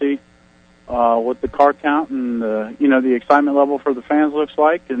going to see what the car count and the excitement level for the fans looks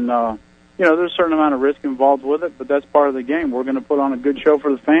like, and there's a certain amount of risk involved with it, but that's part of the game. We're going to put on a good show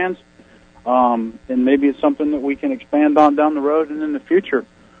for the fans, and maybe it's something that we can expand on down the road and in the future.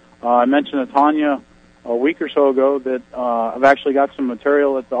 I mentioned to Tanya a week or so ago that I've actually got some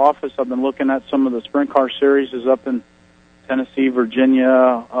material at the office. I've been looking at some of the sprint car series up in Tennessee, Virginia,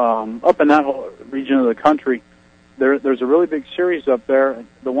 up in that whole region of the country. There's a really big series up there.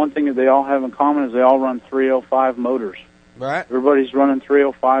 The one thing that they all have in common is they all run 305 motors. Right. Everybody's running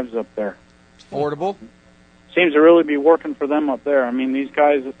 305s up there. It's affordable. Seems to really be working for them up there. I mean, these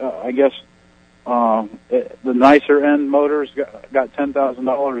guys, I guess, the nicer end motors got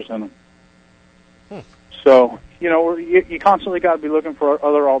 $10,000 in them. So, you constantly got to be looking for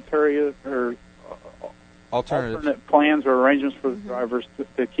other alternate plans or arrangements for the drivers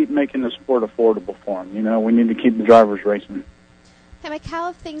to keep making the sport affordable for them. We need to keep the drivers racing. Hey, Mike, how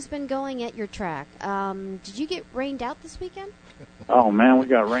have things been going at your track? Did you get rained out this weekend? Oh, man, we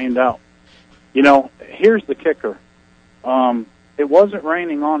got rained out. Here's the kicker. It wasn't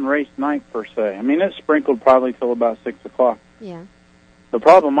raining on race night, per se. I mean, it sprinkled probably till about 6 o'clock. Yeah. The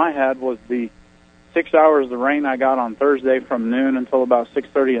problem I had was the 6 hours of rain I got on Thursday from noon until about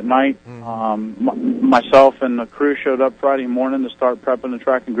 6:30 at night. Myself and the crew showed up Friday morning to start prepping the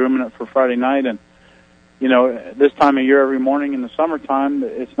track and grooming it for Friday night. And, this time of year every morning in the summertime,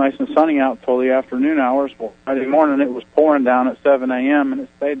 it's nice and sunny out till the afternoon hours. Well, Friday morning it was pouring down at 7 a.m. and it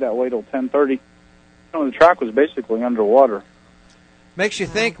stayed that way till 10:30. The track was basically underwater. Makes you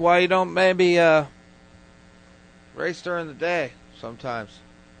think why you don't maybe race during the day sometimes.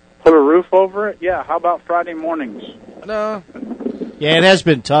 Put a roof over it? Yeah, how about Friday mornings? No. Yeah, it has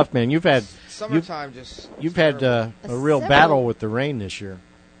been tough, man. You've had You've had a real battle with the rain this year.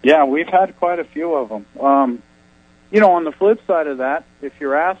 Yeah, we've had quite a few of them. On the flip side of that, if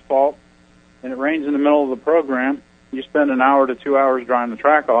you're asphalt and it rains in the middle of the program, you spend an hour to 2 hours drying the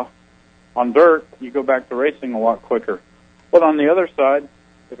track off. On dirt, you go back to racing a lot quicker. But on the other side,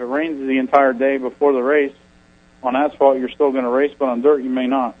 If it rains the entire day before the race, on asphalt you're still going to race, but on dirt you may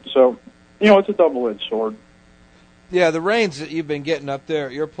not. So, it's a double-edged sword. Yeah, the rains that you've been getting up there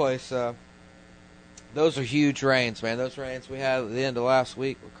at your place, those are huge rains, man. Those rains we had at the end of last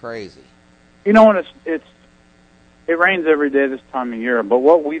week were crazy. And it rains every day this time of year, but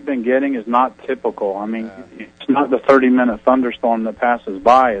what we've been getting is not typical. I mean, it's not the 30-minute thunderstorm that passes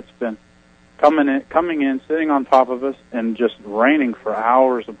by. It's been coming in, sitting on top of us, and just raining for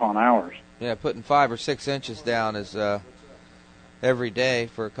hours upon hours. Yeah, putting 5 or 6 inches down is every day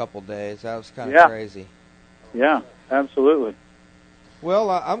for a couple days. That was kind of crazy. Yeah, absolutely. Well,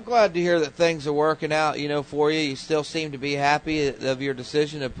 I'm glad to hear that things are working out, for you. You still seem to be happy of your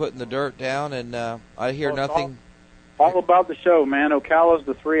decision of putting the dirt down, and I hear nothing. All about the show, man. Ocala's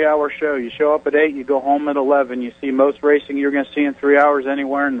the 3-hour show. You show up at 8, you go home at 11. You see most racing you're going to see in 3 hours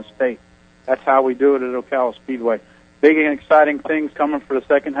anywhere in the state. That's how we do it at Ocala Speedway. Big and exciting things coming for the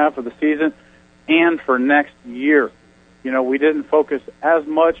second half of the season and for next year. We didn't focus as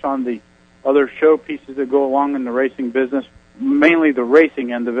much on the other show pieces that go along in the racing business, mainly the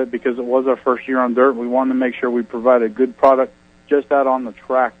racing end of it, because it was our first year on dirt. We wanted to make sure we provided a good product just out on the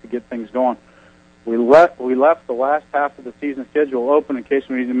track to get things going. We left the last half of the season schedule open in case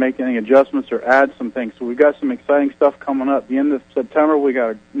we need to make any adjustments or add some things. So we've got some exciting stuff coming up. The end of September, we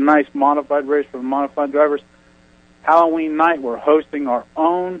got a nice modified race for the modified drivers. Halloween night, we're hosting our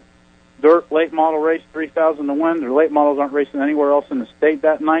own dirt late model race, 3,000 to win. Their late models aren't racing anywhere else in the state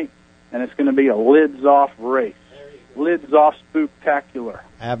that night, and it's going to be a lids-off race. Lids-off spooktacular.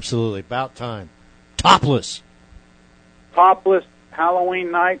 Absolutely. About time. Topless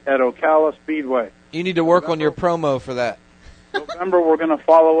Halloween night at Ocala Speedway. You need to work on your promo for that. November, we're going to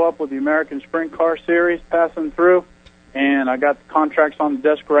follow up with the American Sprint Car Series passing through, and I got the contracts on the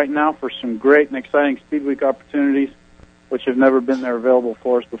desk right now for some great and exciting Speed Week opportunities, which have never been there available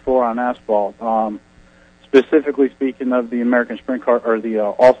for us before on asphalt. Specifically speaking of the American Sprint Car, or the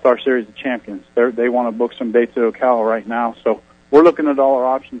All-Star Series of Champions. They want to book some dates at Ocala right now, so we're looking at all our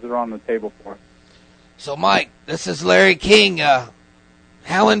options that are on the table for us. So, Mike, this is Larry King.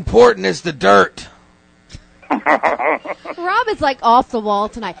 How important is the dirt? Rob is like off the wall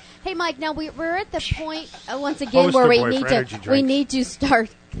tonight. Hey, Mike. Now we're at the point once again where we need to start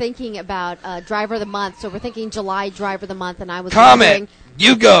thinking about driver of the month. So we're thinking July driver of the month, and I was wondering,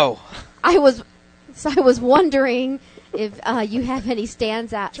 you go. I was wondering if you have any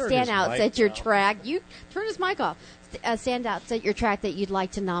standouts at your track. You turn his mic off. Standouts at your track that you'd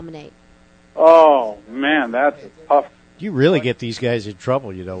like to nominate. Oh man, that's tough. You really get these guys in trouble,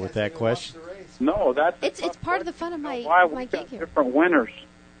 with that question. No, it's part of the fun of my gig here. Different winners.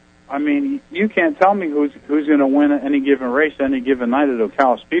 I mean, you can't tell me who's going to win any given race, any given night at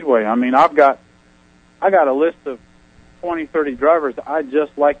Ocala Speedway. I mean, I got a list of 20, 30 drivers that I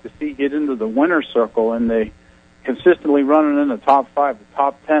just like to see get into the winner's circle, and they consistently running in the top 5, the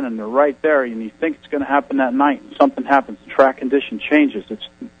top 10, and they're right there. And you think it's going to happen that night, and something happens. The track condition changes. It's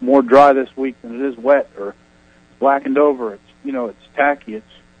more dry this week than it is wet, or blackened over. It's tacky.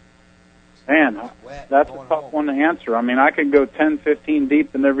 That's a tough one to answer. I mean, I could go 10, 15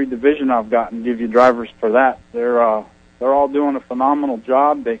 deep in every division I've got and give you drivers for that. They're all doing a phenomenal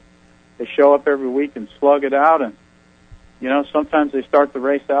job. They show up every week and slug it out, and sometimes they start the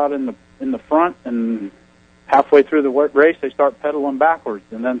race out in the front, and halfway through the race they start pedaling backwards,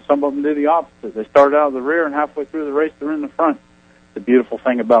 and then some of them do the opposite. They start out of the rear, and halfway through the race they're in the front. It's the beautiful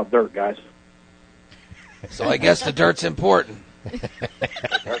thing about dirt, guys. So I guess the dirt's important.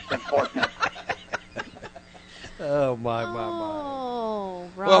 Dirt's important. Oh, my. Oh,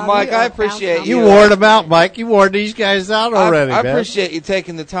 Rob, well, Mike, I appreciate you. You wore them out, Mike. You wore these guys out already, I man. appreciate you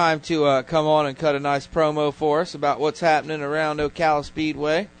taking the time to come on and cut a nice promo for us about what's happening around Ocala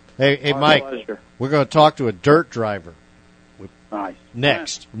Speedway. Hey, Mike, we're going to talk to a dirt driver. Nice.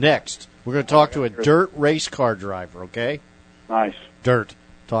 Next. We're going to talk to a dirt race car driver, okay? Nice. Dirt.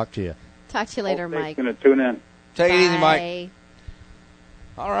 Talk to you. Talk to you later, Mike. Going to tune in. Take it easy, Mike.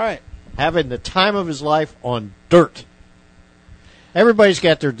 All right. Having the time of his life on dirt. Everybody's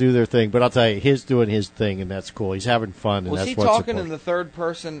got to do their thing, but I'll tell you, he's doing his thing, and that's cool. He's having fun, and was that's he what's talking important. in the third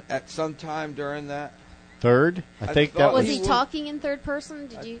person at some time during that? Third? I think that was he talking in third person?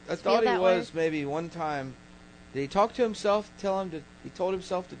 Did you I feel thought that he was way? maybe one time. Did he talk to himself? He told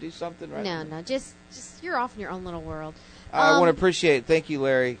himself to do something, right? No, just you're off in your own little world. I want to appreciate. Thank you,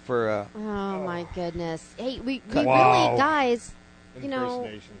 Larry, for. Oh my goodness! Hey, we Wow. really, guys,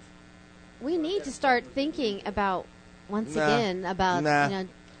 we need to start thinking about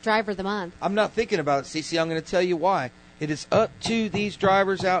driver of the month. I'm not thinking about it, Cece. I'm going to tell you why. It is up to these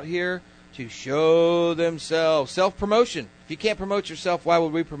drivers out here to show themselves. Self-promotion. If you can't promote yourself, why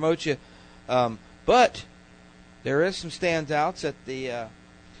would we promote you? But there is some standouts at the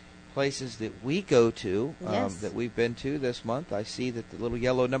places that we go to, Yes. that we've been to this month. I see that the little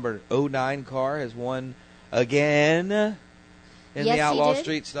yellow number 09 car has won again in Yes, the he Outlaw did.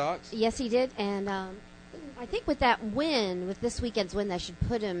 Street Stocks. Yes, he did. And I think with that win, with this weekend's win, that should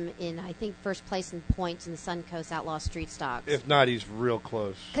put him in, I think, first place in points in the Suncoast Outlaw Street Stocks. If not, he's real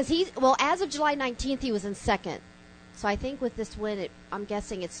close. Because as of July 19th, he was in second. So I think with this win, I'm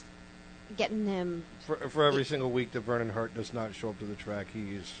guessing it's getting him. For every single week that Vernon Hart does not show up to the track,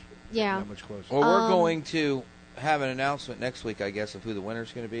 he's that much closer. Well, we're going to have an announcement next week, I guess, of who the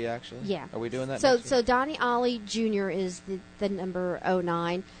winner's going to be, actually. Yeah. Are we doing that So, next week? so Donnie Ollie Jr. is the number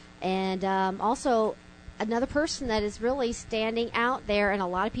 09. And also another person that is really standing out there, and a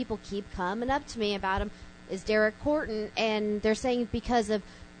lot of people keep coming up to me about him, is Derek Horton. And they're saying because of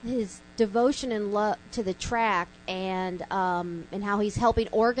his devotion and love to the track and how he's helping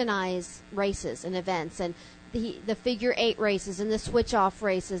organize races and events and the figure 8 races and the switch off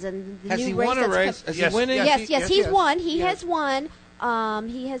races and the Has new he race won a that's race? Has he winning? Yes, he's won. He has won.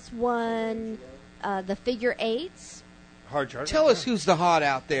 He has won the figure 8s. Hard charge. Tell us who's the hot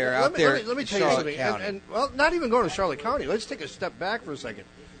out there. Let me in tell you Charlotte something. County. And well, not even going to Charlotte County. Let's take a step back for a second.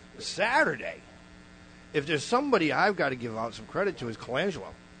 Saturday, if there's somebody I've got to give out some credit to, is Colangelo.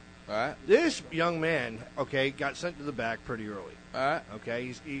 All right. This young man, got sent to the back pretty early. All right.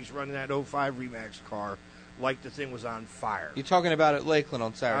 Okay, he's running that 05 Remax car like the thing was on fire. You're talking about at Lakeland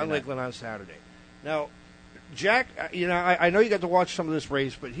on Saturday On night. Lakeland on Saturday. Now, Jack, I know you got to watch some of this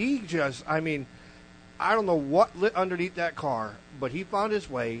race, but he just, I don't know what lit underneath that car, but he found his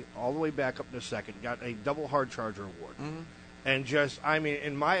way all the way back up to second, got a double hard charger award. Mm-hmm. And just,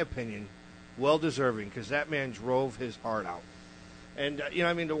 in my opinion, well deserving, because that man drove his heart out. And,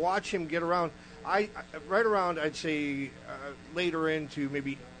 to watch him get around, right around, I'd say, later into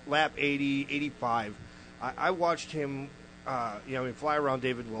maybe lap 80, 85, I watched him, fly around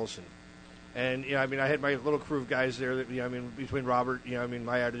David Wilson. And, I had my little crew of guys there, that, between Robert,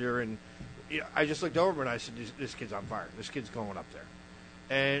 my editor, and I just looked over him and I said, this kid's on fire. This kid's going up there.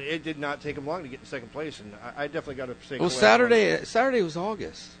 And it did not take him long to get in second place, and I definitely got to say. Well, Saturday was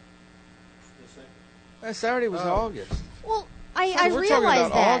August. Saturday was August. Well, I we're realize talking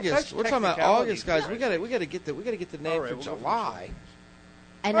about that. August. We're talking about August, guys. We got to get the name for July.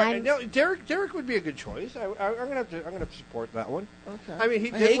 And Derek would be a good choice. I'm gonna have to support that one. Okay. He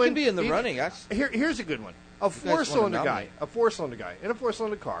can be in the running. Here's a good one. A four-cylinder guy in a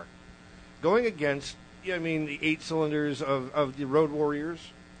four-cylinder car, going against the 8 cylinders of the Road Warriors,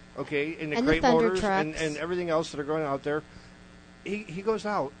 okay, and the Crate Motors and everything else that are going out there. He goes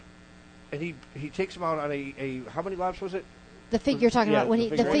out, and he takes them out on a how many laps was it? The figure you're talking about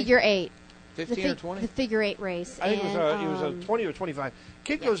the figure 8. 15 or 20? The figure 8 race. I think it was a 20 or 25.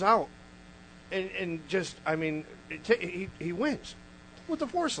 Kid goes out, and just, he wins with the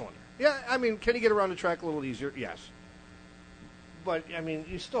 4-cylinder. Yeah, can he get around the track a little easier? Yes. But,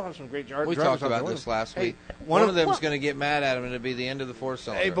 you still have some great drivers. We talked about this last week. One of them's going to get mad at him, and it'll be the end of the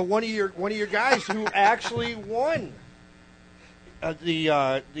 4-cylinder. Hey, but one of your guys who actually won the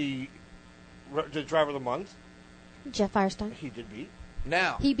driver of the month, Jeff Firestone. He did beat.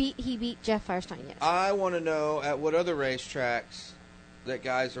 Now he beat Jeff Firestone. Yes. I want to know at what other racetracks that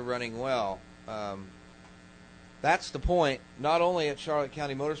guys are running well. That's the point. Not only at Charlotte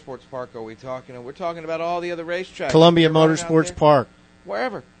County Motorsports Park are we talking. We're talking about all the other racetracks. Columbia Motorsports Park.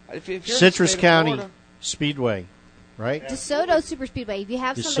 Wherever. If you're Citrus County Florida, Speedway. Right? DeSoto Super Speedway. If you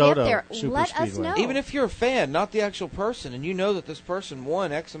have somebody up there, let us know. Even if you're a fan, not the actual person, and you know that this person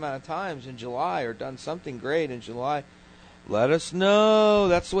won X amount of times in July or done something great in July, let us know.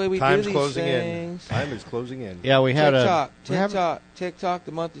 That's the way we do these things. Time is closing in. Yeah, we had TikTok.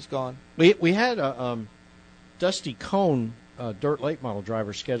 The month is gone. We had a Dusty Cone dirt late model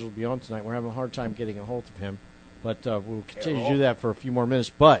driver scheduled to be on tonight. We're having a hard time getting a hold of him, but we'll continue to do that for a few more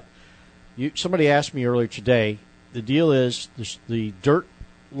minutes. But somebody asked me earlier today. The deal is the dirt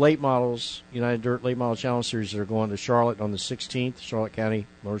late models, United Dirt Late Model Challenge Series that are going to Charlotte on the 16th, Charlotte County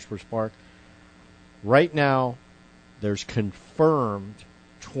Motorsports Park. Right now, there's confirmed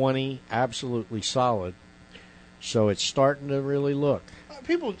 20 absolutely solid. So it's starting to really look.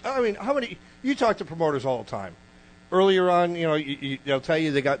 People, how many? You talk to promoters all the time. Earlier on, they'll tell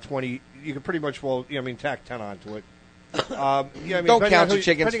you they got 20. You can pretty much, tack 10 onto it. Don't count your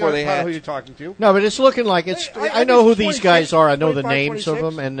chickens before they hatch. Who you're talking to? No, but it's looking like it's. I know who these guys are. I know the names of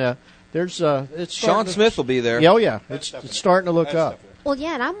them, and there's. It's Sean Smith will be there. Yeah, it's starting to look up. Well,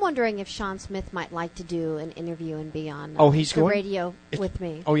 yeah, and I'm wondering if Sean Smith might like to do an interview and be on he's the going? radio with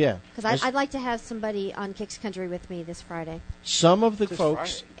me. Oh, yeah. Because I'd like to have somebody on Kicks Country with me this Friday. Some of the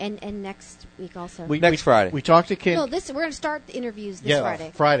folks... And next week also. Next Friday. We talked to Ken... No, we're going to start the interviews this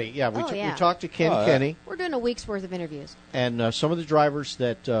Friday. Friday. Yeah, we talked to Ken Kenny. We're doing a week's worth of interviews. And some of the drivers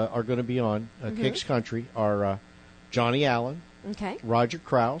that are going to be on Kicks Country are Johnny Allen. Okay. Roger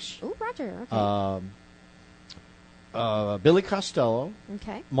Krause. Oh, Roger. Okay. Billy Costello,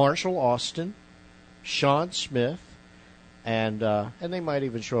 okay, Marshall Austin, Sean Smith, and they might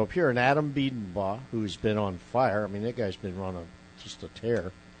even show up here. And Adam Biedenbaugh, who's been on fire. I mean, that guy's been on just a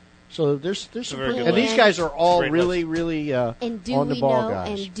tear. So there's some and these guys are all really and on the ball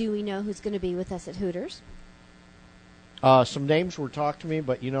guys. And do we know who's going to be with us at Hooters? Some names were talked to me,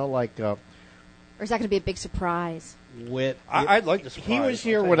 but like. Or is that going to be a big surprise? I'd like to surprise.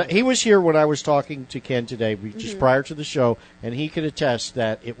 He was here when I was talking to Ken today, just prior to the show, and he could attest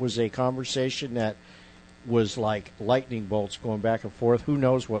that it was a conversation that was like lightning bolts going back and forth. Who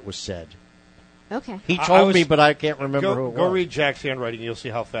knows what was said? Okay. He told me, but I can't remember who it was. Go read Jack's handwriting. You'll see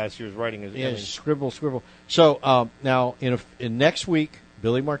how fast he was writing his. Yeah, scribble. So now in next week,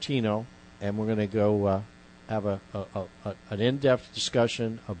 Billy Martino, and we're going to go have an in-depth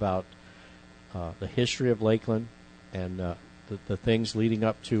discussion about the history of Lakeland. And the things leading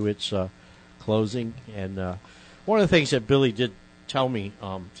up to its closing. And one of the things that Billy did tell me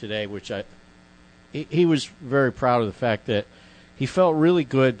today, which he was very proud of the fact that he felt really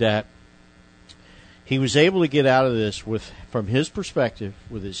good that he was able to get out of this from his perspective,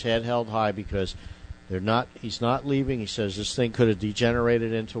 with his head held high, because he's not leaving. He says this thing could have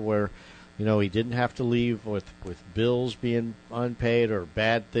degenerated into where he didn't have to leave with bills being unpaid or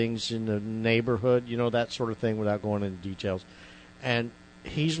bad things in the neighborhood, that sort of thing, without going into details. And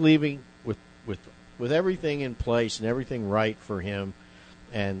he's leaving with everything in place and everything right for him,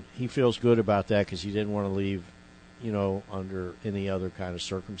 and he feels good about that because he didn't want to leave, under any other kind of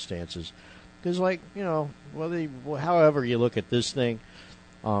circumstances. Because, however you look at this thing,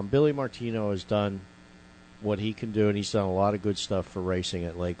 Billy Martino has done what he can do, and he's done a lot of good stuff for racing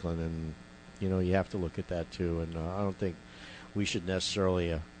at Lakeland, and you have to look at that too. And I don't think we should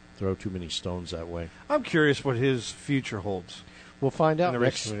necessarily throw too many stones that way. I'm curious what his future holds. We'll find out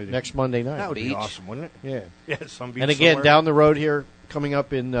next Monday night. That would be awesome, wouldn't it? Yeah. Yeah, some beach and again, somewhere. down the road here, coming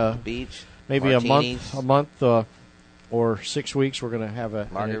up in beach, maybe martinis. a month or 6 weeks, we're going to have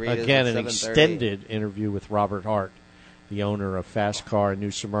an extended interview with Robert Hart, the owner of Fast Car in New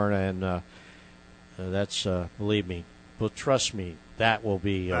Smyrna, and that's believe me, but trust me, that will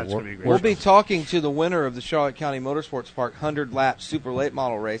be. We'll be talking to the winner of the Charlotte County Motorsports Park 100-lap Super Late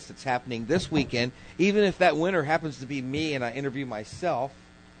Model race that's happening this weekend. Even if that winner happens to be me and I interview myself,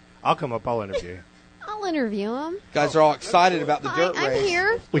 I'll come up. I'll interview you. I'll interview him. Guys are all excited about the dirt race. I'm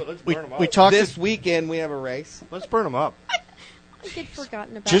here. We talked this weekend. We have a race. Let's burn them up. I get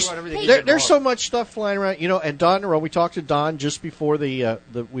forgotten about there's so much stuff flying around, and Don Nero, we talked to Don just before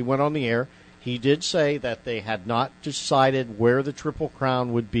we went on the air. He did say that they had not decided where the Triple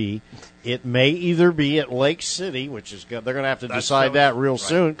Crown would be. It may either be at Lake City, which is they're going to have to decide that real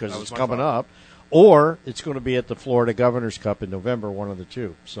soon because it's coming up, or it's going to be at the Florida Governor's Cup in November, one of the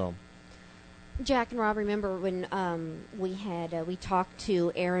two. So, Jack and Rob, remember when we talked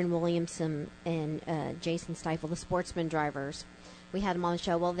to Aaron Williamson and Jason Stiefel, the sportsman drivers. We had them on the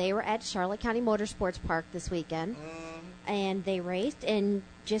show. Well, they were at Charlotte County Motorsports Park this weekend, and they raced. And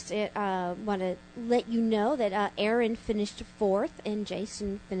just want to let you know that Aaron finished 4th and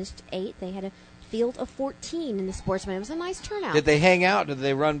Jason finished 8th. They had a field of 14 in the sportsman. It was a nice turnout. Did they hang out? Did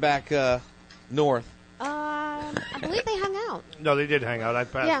they run back north? I believe they hung out. No, they did hang out. I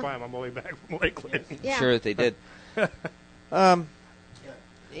passed by them on my way back from Lakeland. Yeah. Sure that they did.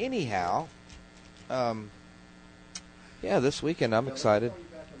 Anyhow, yeah, this weekend I'm excited.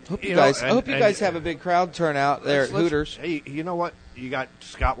 Hope you guys have a big crowd turnout there at Hooters. Hey, you know what? You got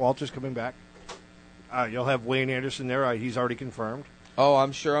Scott Walters coming back. You'll have Wayne Anderson there. He's already confirmed. Oh,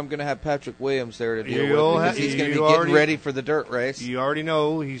 I'm sure I'm going to have Patrick Williams there to deal with because he's going to be getting ready for the dirt race. You already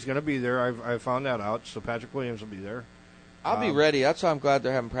know he's going to be there. I found that out. So Patrick Williams will be there. I'll be ready. That's why I'm glad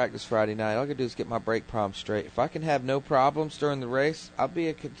they're having practice Friday night. All I got to do is get my brake problems straight. If I can have no problems during the race, I'll be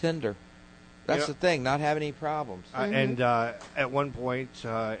a contender. That's the thing, not having any problems. And at one point,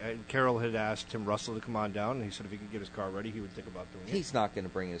 Carroll had asked Tim Russell to come on down, and he said if he could get his car ready, he would think about doing it. He's not going to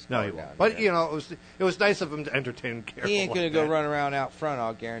bring his car down. No, but it was nice of him to entertain Carroll. He ain't going to go run around out front,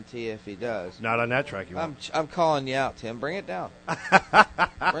 I'll guarantee you, if he does. Not on that track, he won't. I'm calling you out, Tim. Bring it down.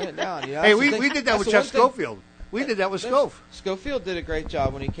 Bring it down. Hey, we did that with Jeff Schofield. We did that with Scove. Schofield did a great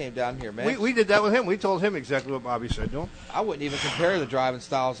job when he came down here, man. We did that with him. We told him exactly what Bobby said to him. I wouldn't even compare the driving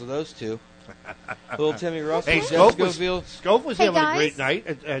styles of those two. Little Timmy Russell, Hey, Jeff Scove was Hey, having a guys. great night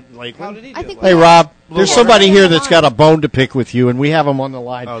at Lakeland. How did he I do? think Hey, Rob, there's Blue somebody Water. here that's got a bone to pick with you, and we have him on the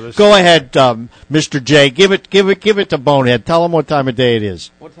line. Oh, this- Go ahead, Mr. J. Give it to Bonehead. Tell him what time of day it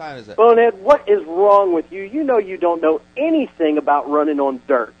is. What time is it? Bonehead, what is wrong with you? You know you don't know anything about running on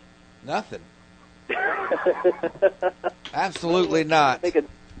dirt. Nothing. Absolutely not.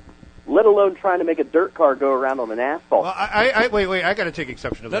 Let alone trying to make a dirt car go around on an asphalt. Well, wait. I got to take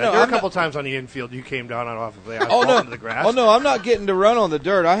exception to that. No, there were I'm a couple times on the infield you came down off of the asphalt Oh no! into the grass. Oh no! I'm not getting to run on the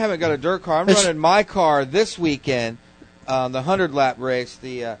dirt. I haven't got a dirt car. I'm It's- running my car this weekend, the 100-lap race.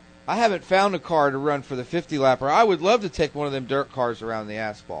 I haven't found a car to run for the 50-lapper. I would love to take one of them dirt cars around the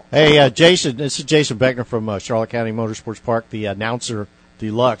asphalt. Hey, Jason, this is Jason Beckner from Charlotte County Motorsports Park, the announcer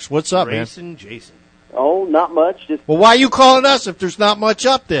deluxe. What's up, man? Racing Jason. Oh, not much. Just Well, why are you calling us if there's not much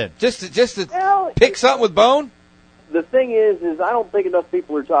up then? Just to pick something with Bone. the thing is I don't think enough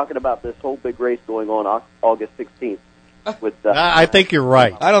people are talking about this whole big race going on August 16th. With I think you're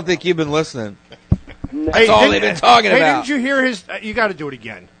right. I don't think you've been listening. No. That's all they've been talking about. Didn't you hear his? You got to do it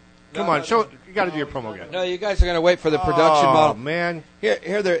again. Come on, show. You got to do your promo again. No, you guys are going to wait for the production model. Oh man,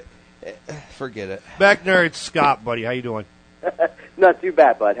 here, they're. Forget it. Beckner, it's Scott, buddy. How you doing? Not too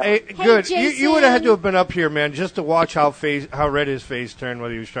bad, bud. Hey, good. You would have had to have been up here, man, just to watch how red his face turned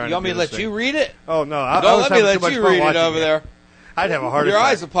when he was trying You want to. me to let you read it? Oh no, I Don't was let me having let too much you fun read it watching over there. I'd have a heart Your attack.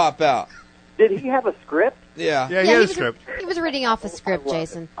 eyes will pop out. Did he have a script? Yeah. Yeah, he had a was, script. He was reading off a script,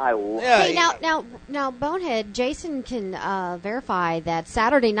 Jason. I love Hey, now, Bonehead, Jason can verify that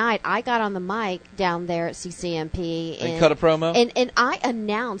Saturday night I got on the mic down there at CCMP And cut a promo? and I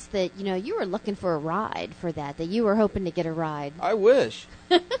announced that you were looking for a ride for that you were hoping to get a ride. I wish.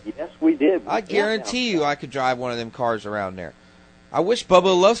 Yes, we did. I guarantee you I could drive one of them cars around there. I wish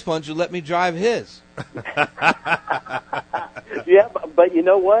Bubba Love Sponge would let me drive his. Yeah, but you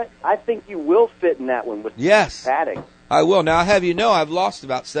know what? I think you will fit in that one with Yes. padding. I will. Now, I have you know I've lost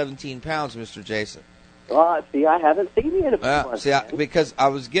about 17 pounds, Mr. Jason. See, I haven't seen you in a few months. Because I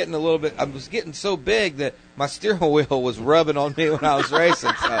was getting I was getting so big that my steering wheel was rubbing on me when I was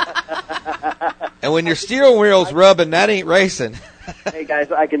racing. So. And when your steering wheel's rubbing, that ain't racing. Hey,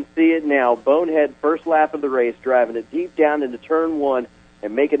 guys, I can see it now. Bonehead, first lap of the race, driving it deep down into turn one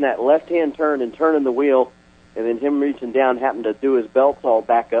and making that left-hand turn and turning the wheel, and then him reaching down happened to do his belts all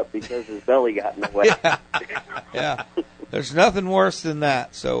back up because his belly got in the way. Yeah. There's nothing worse than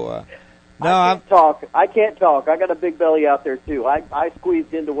that. So, I can't talk. I got a big belly out there, too. I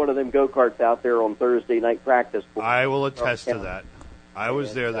squeezed into one of them go-karts out there on Thursday night practice. I will attest to that. I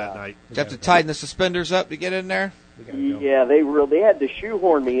was there that night. Did you have to tighten the suspenders up to get in there? Yeah, they had to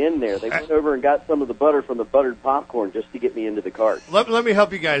shoehorn me in there. They went over and got some of the butter from the buttered popcorn just to get me into the cart. Let me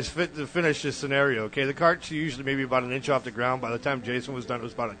help you guys finish this scenario, okay? The cart's usually maybe about an inch off the ground. By the time Jason was done, it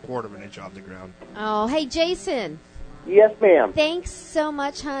was about a quarter of an inch off the ground. Oh, hey, Jason. Yes, ma'am. Thanks so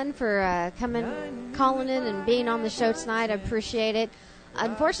much, hon, for calling in and being on the show tonight. I appreciate it.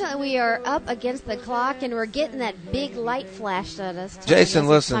 Unfortunately, we are up against the clock, and we're getting that big light flashed at us. Jason,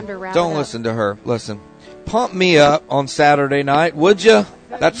 listen. Don't Don't listen to her. Listen. Pump me up on Saturday night, would you?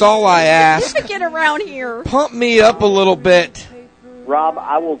 That's all I ask. Get around here. Pump me up a little bit. Rob,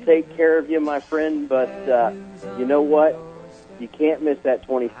 I will take care of you, my friend, but you know what? You can't miss that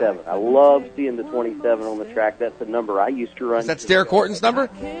 27. I love seeing the 27 on the track. That's the number I used to run. That's Derek Horton's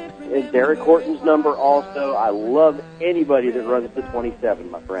number? It's Derek Horton's number also. I love anybody that runs the 27,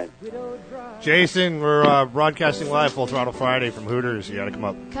 my friend. Jason, we're broadcasting live Full Throttle Friday from Hooters. You got to come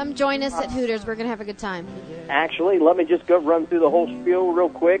up. Come join us at Hooters. We're going to have a good time. Actually, let me just go run through the whole spiel real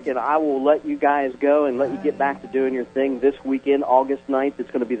quick, and I will let you guys go and let you get back to doing your thing. This weekend, August 9th,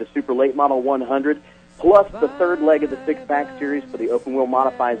 it's going to be the Super Late Model 100, plus the third leg of the six-pack series for the open-wheel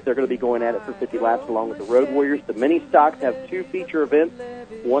modifieds. They're going to be going at it for 50 laps along with the Road Warriors. The mini stocks have two feature events.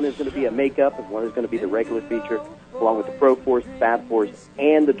 One is going to be a makeup, and one is going to be the regular feature, along with the Pro Force, Fab Force,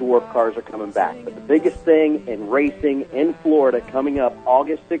 and the Dwarf cars are coming back. But the biggest thing in racing in Florida coming up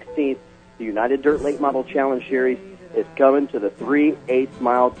August 16th, the United Dirt Late Model Challenge Series is coming to the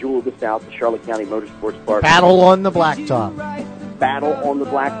 3/8-mile Jewel of the South, the Charlotte County Motorsports Park. Battle on the blacktop. Battle on the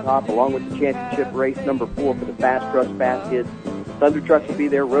blacktop, along with the championship race number 4 for the Fast Trucks, Fast Kids. Thunder Trucks will be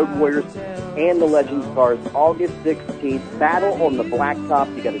there, Road Warriors, and the Legends cars. August 16th, Battle on the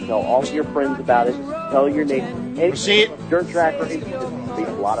blacktop. You got to tell all of your friends about it. Tell your neighbors. We'll see it. Dirt track race. It'll be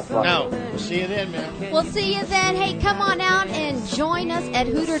a lot of fun. No, we'll see you then, man. We'll see you then. Hey, come on out and join us at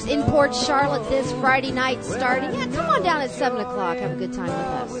Hooters in Port Charlotte this Friday night starting. Yeah, come on down at 7 o'clock. Have a good time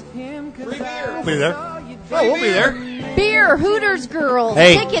with us. Be there. we'll be there. Beer, Hooters girls.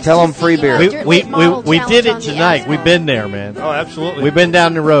 Hey, tickets tell to them free see, beer. Dirt We Late Model did Challenge it on the tonight. We've asphalt. been there, man. Oh, absolutely. We've been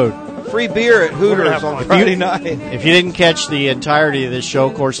down the road. Free beer at Hooters on Friday night. If you didn't catch the entirety of this show,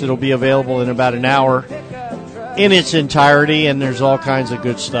 of course, it'll be available in about an hour in its entirety, and there's all kinds of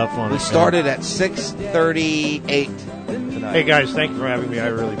good stuff on it. We started at 6:38 tonight. Hey, guys, thank you for having me. I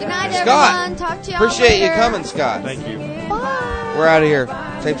really Good appreciate night, it. Scott, everyone. Talk to y'all appreciate you later. coming, Scott. Thank you. We're out of here.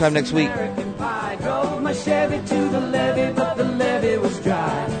 Same time next week. I drove my Chevy to the levee, but the levee was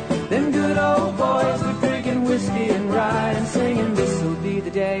dry. Them good old boys were drinking whiskey and rye and singing, this'll be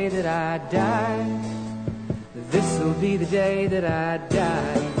the day that I die. This'll be the day that I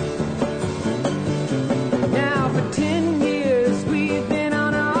die. Now for 10 years we've been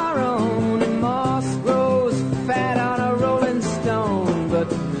on our own, and moss grows fat on a rolling stone, but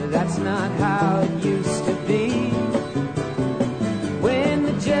that's not how it used to be. When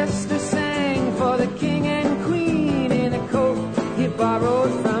the jester sang for the king and queen in a coat he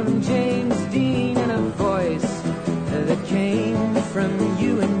borrowed from James Dean, and a voice that came from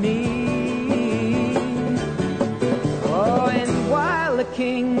you and me. Oh, and while the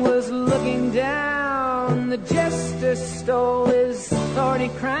king was looking down, the jester stole his thorny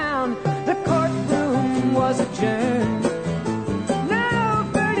crown. The courtroom was adjourned. No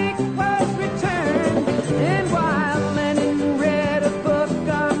verdict was returned. And while Lenin read a book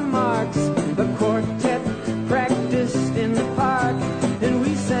on Marx, the quartet practiced in the park, and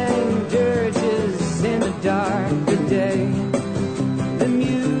we sang dirges in the dark of day. The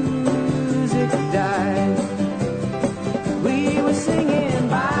music died. We were singing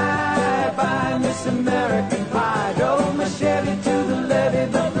bye bye Miss American Pie. Drove my Chevy to the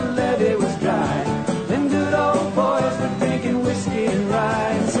levee, but the levee was dry. Them good old boys were drinking whiskey and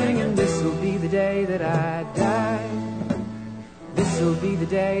rye and singing, this'll be the day that I die. This'll be the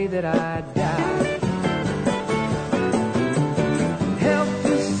day that I die.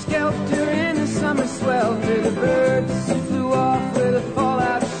 Helter skelter in the summer swelter, the birds flew off with a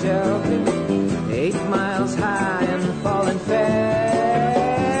fallout shelter. 8 miles high and falling fast.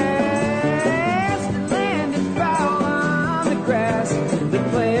 It landed foul on the grass. The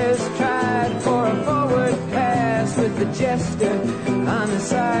players tried for a forward pass with the jester on the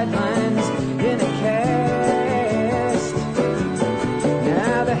sidelines in a cast.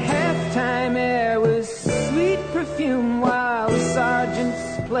 Now the halftime air was sweet perfume while the sergeants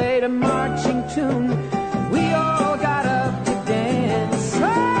played a marching tune. We all got up to dance,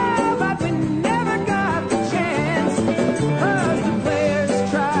 oh, but we never got the chance, 'cause the players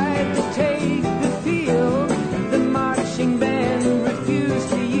tried to take the field. The marching band refused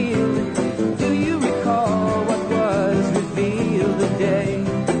to yield. Do you recall what was revealed the day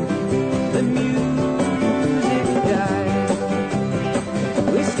the music died?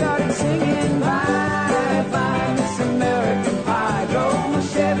 We started singing bye bye Miss American Pie. Drove my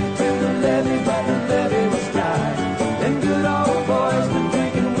Chevy to the levee, but the levee was dry. Them good old boys were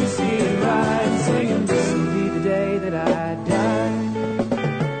drinking whiskey and rye and singing, this'll be the day that I die.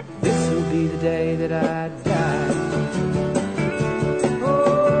 This'll be the day that I die.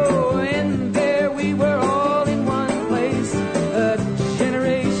 Oh, and there we were all in one place, a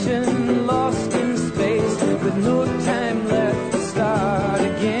generation lost in space with no time left to start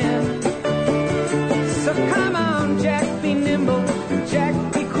again. So come on, Jack, be nimble, Jack,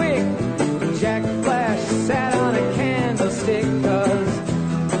 be quick. Jack Flash sat on a candlestick, 'cause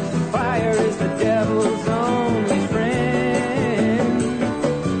fire is the devil's only friend.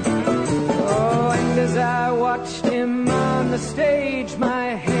 Oh, and as I watched him on the stage,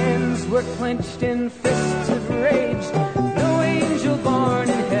 my hands were clenched in fists of rage. No angel born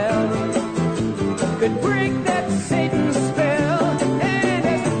in hell could break that Satan's spell. And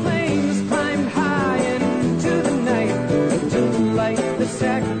as the flames climbed high into the night to light the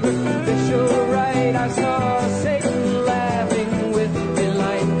sacrificial rite, I saw Satan laughing with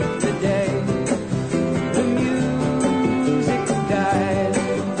delight the day the music died.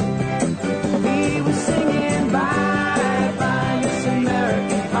 We were singing bye bye Miss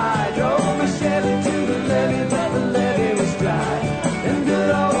American Pie. Drove my Chevy to the levee, but the levee was dry. Them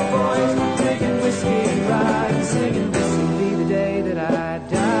good old boys were drinking whiskey and rye and singing, this'll be the day that I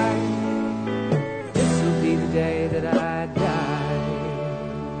die. This'll be the day that I die.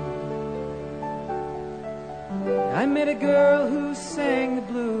 I met a girl who sang the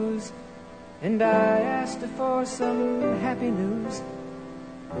blues, and I asked her for some happy news,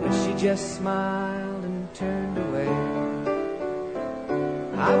 but she just smiled and turned away.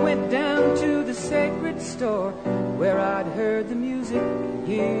 I went down to the sacred store where I'd heard the music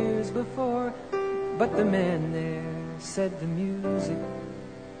years before, but the man there said the music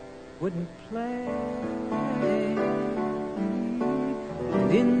wouldn't play.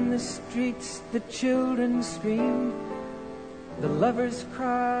 And in the streets the children screamed, the lovers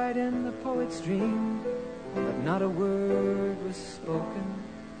cried and the poets dreamed, but not a word was spoken.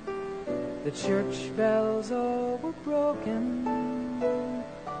 The church bells all were broken.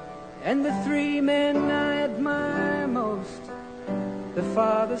 And the three men I admire most, the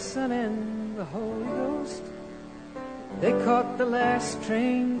Father, Son, and the Holy Ghost, they caught the last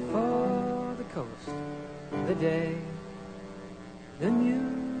train for the coast the day the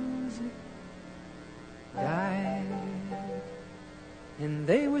music died. And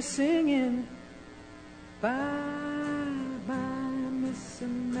they were singing, bye, bye, Miss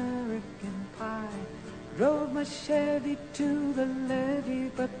American Pie. Drove my Chevy to the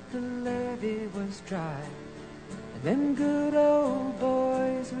levee, but the levee was dry. And them good old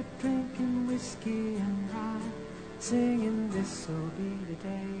boys were drinking whiskey and rye, singing, this'll be the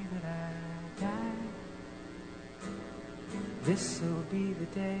day that I die. This'll be the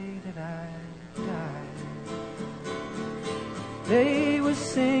day that I die. They were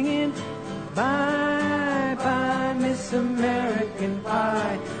singing, bye, bye, Miss American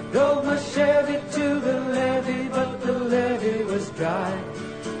Pie. Drove my Chevy to the levee, but the levee was dry.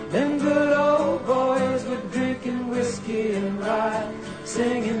 Them good old boys were drinking whiskey and rye,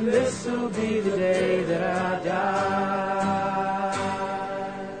 singing, this'll be the day that I die.